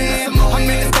Samoan. I'm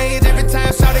in the stage every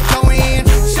time, shout it go in.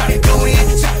 Shout it go in.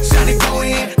 Shout it go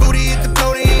in. Booty hit the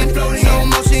float in. Slow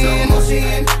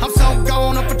motion. I'm so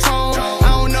gone on Patron.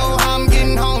 I don't know how I'm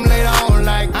getting home later on.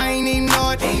 Like I ain't even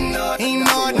know it. Ain't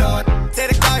know it. Take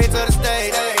the car here to the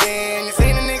stage. And you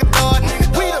seen a nigga thought.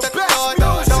 We the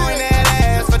best. Showing that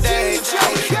ass for days.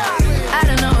 I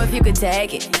don't know if you could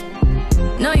take it.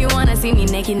 No, you wanna see me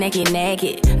naked.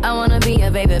 I wanna be a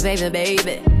baby.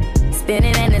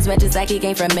 Spinning in his red just like he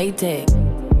came from Maytag.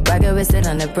 Rocket with it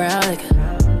on the brown liquor.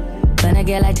 When I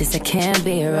get like this, I can't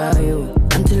be around you.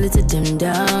 I'm too little to dim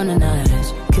down a notch.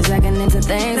 Cause I can into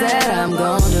things that I'm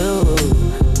gon' do.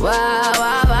 Wow,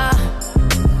 wow, wow.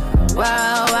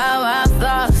 Wow, wow, wow,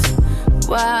 thoughts.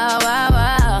 Wow, wow,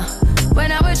 wow.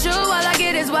 When I'm with you, all I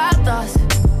get is wild thoughts.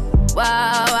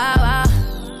 Wow, wow, wow.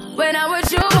 When I'm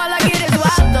with you, all I get is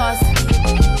wild thoughts.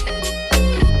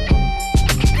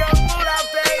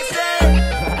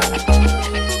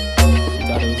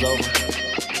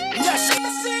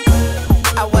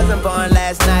 I wasn't born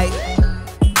last night.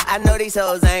 I know these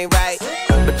hoes ain't right.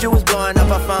 But you was blowing up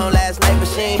her phone last night. But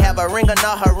she ain't have a ring or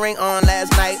not her ring on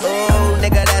last night. Ooh,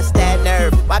 nigga, that's that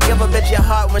nerve. Why give a bitch your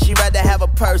heart when she rather have a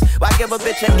purse? Why give a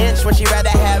bitch an inch when she rather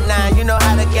have 9? You know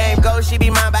how the game goes, she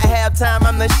be mine by halftime.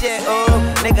 I'm the shit, ooh,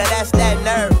 nigga, that's that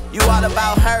nerve. You all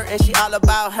about her and she all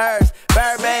about hers.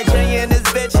 Birdman Jr. and this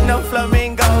bitch, no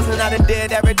flamingos. And I done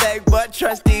did every day but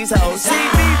trust these hoes. See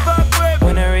me fuck with.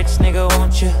 When a rich nigga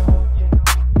want you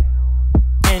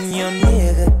and your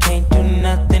nigga can't do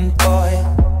nothing for you.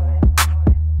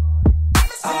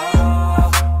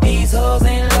 Oh, these hoes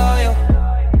ain't loyal.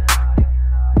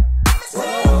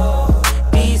 Whoa,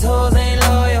 these hoes ain't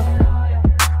loyal.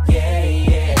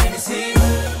 Yeah, let me see.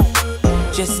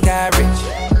 Just got rich.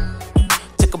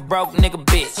 Took a broke nigga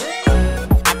bitch.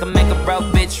 I can make a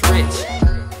broke bitch rich,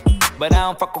 but I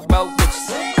don't fuck with broke bitches.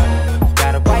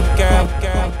 Got a white girl.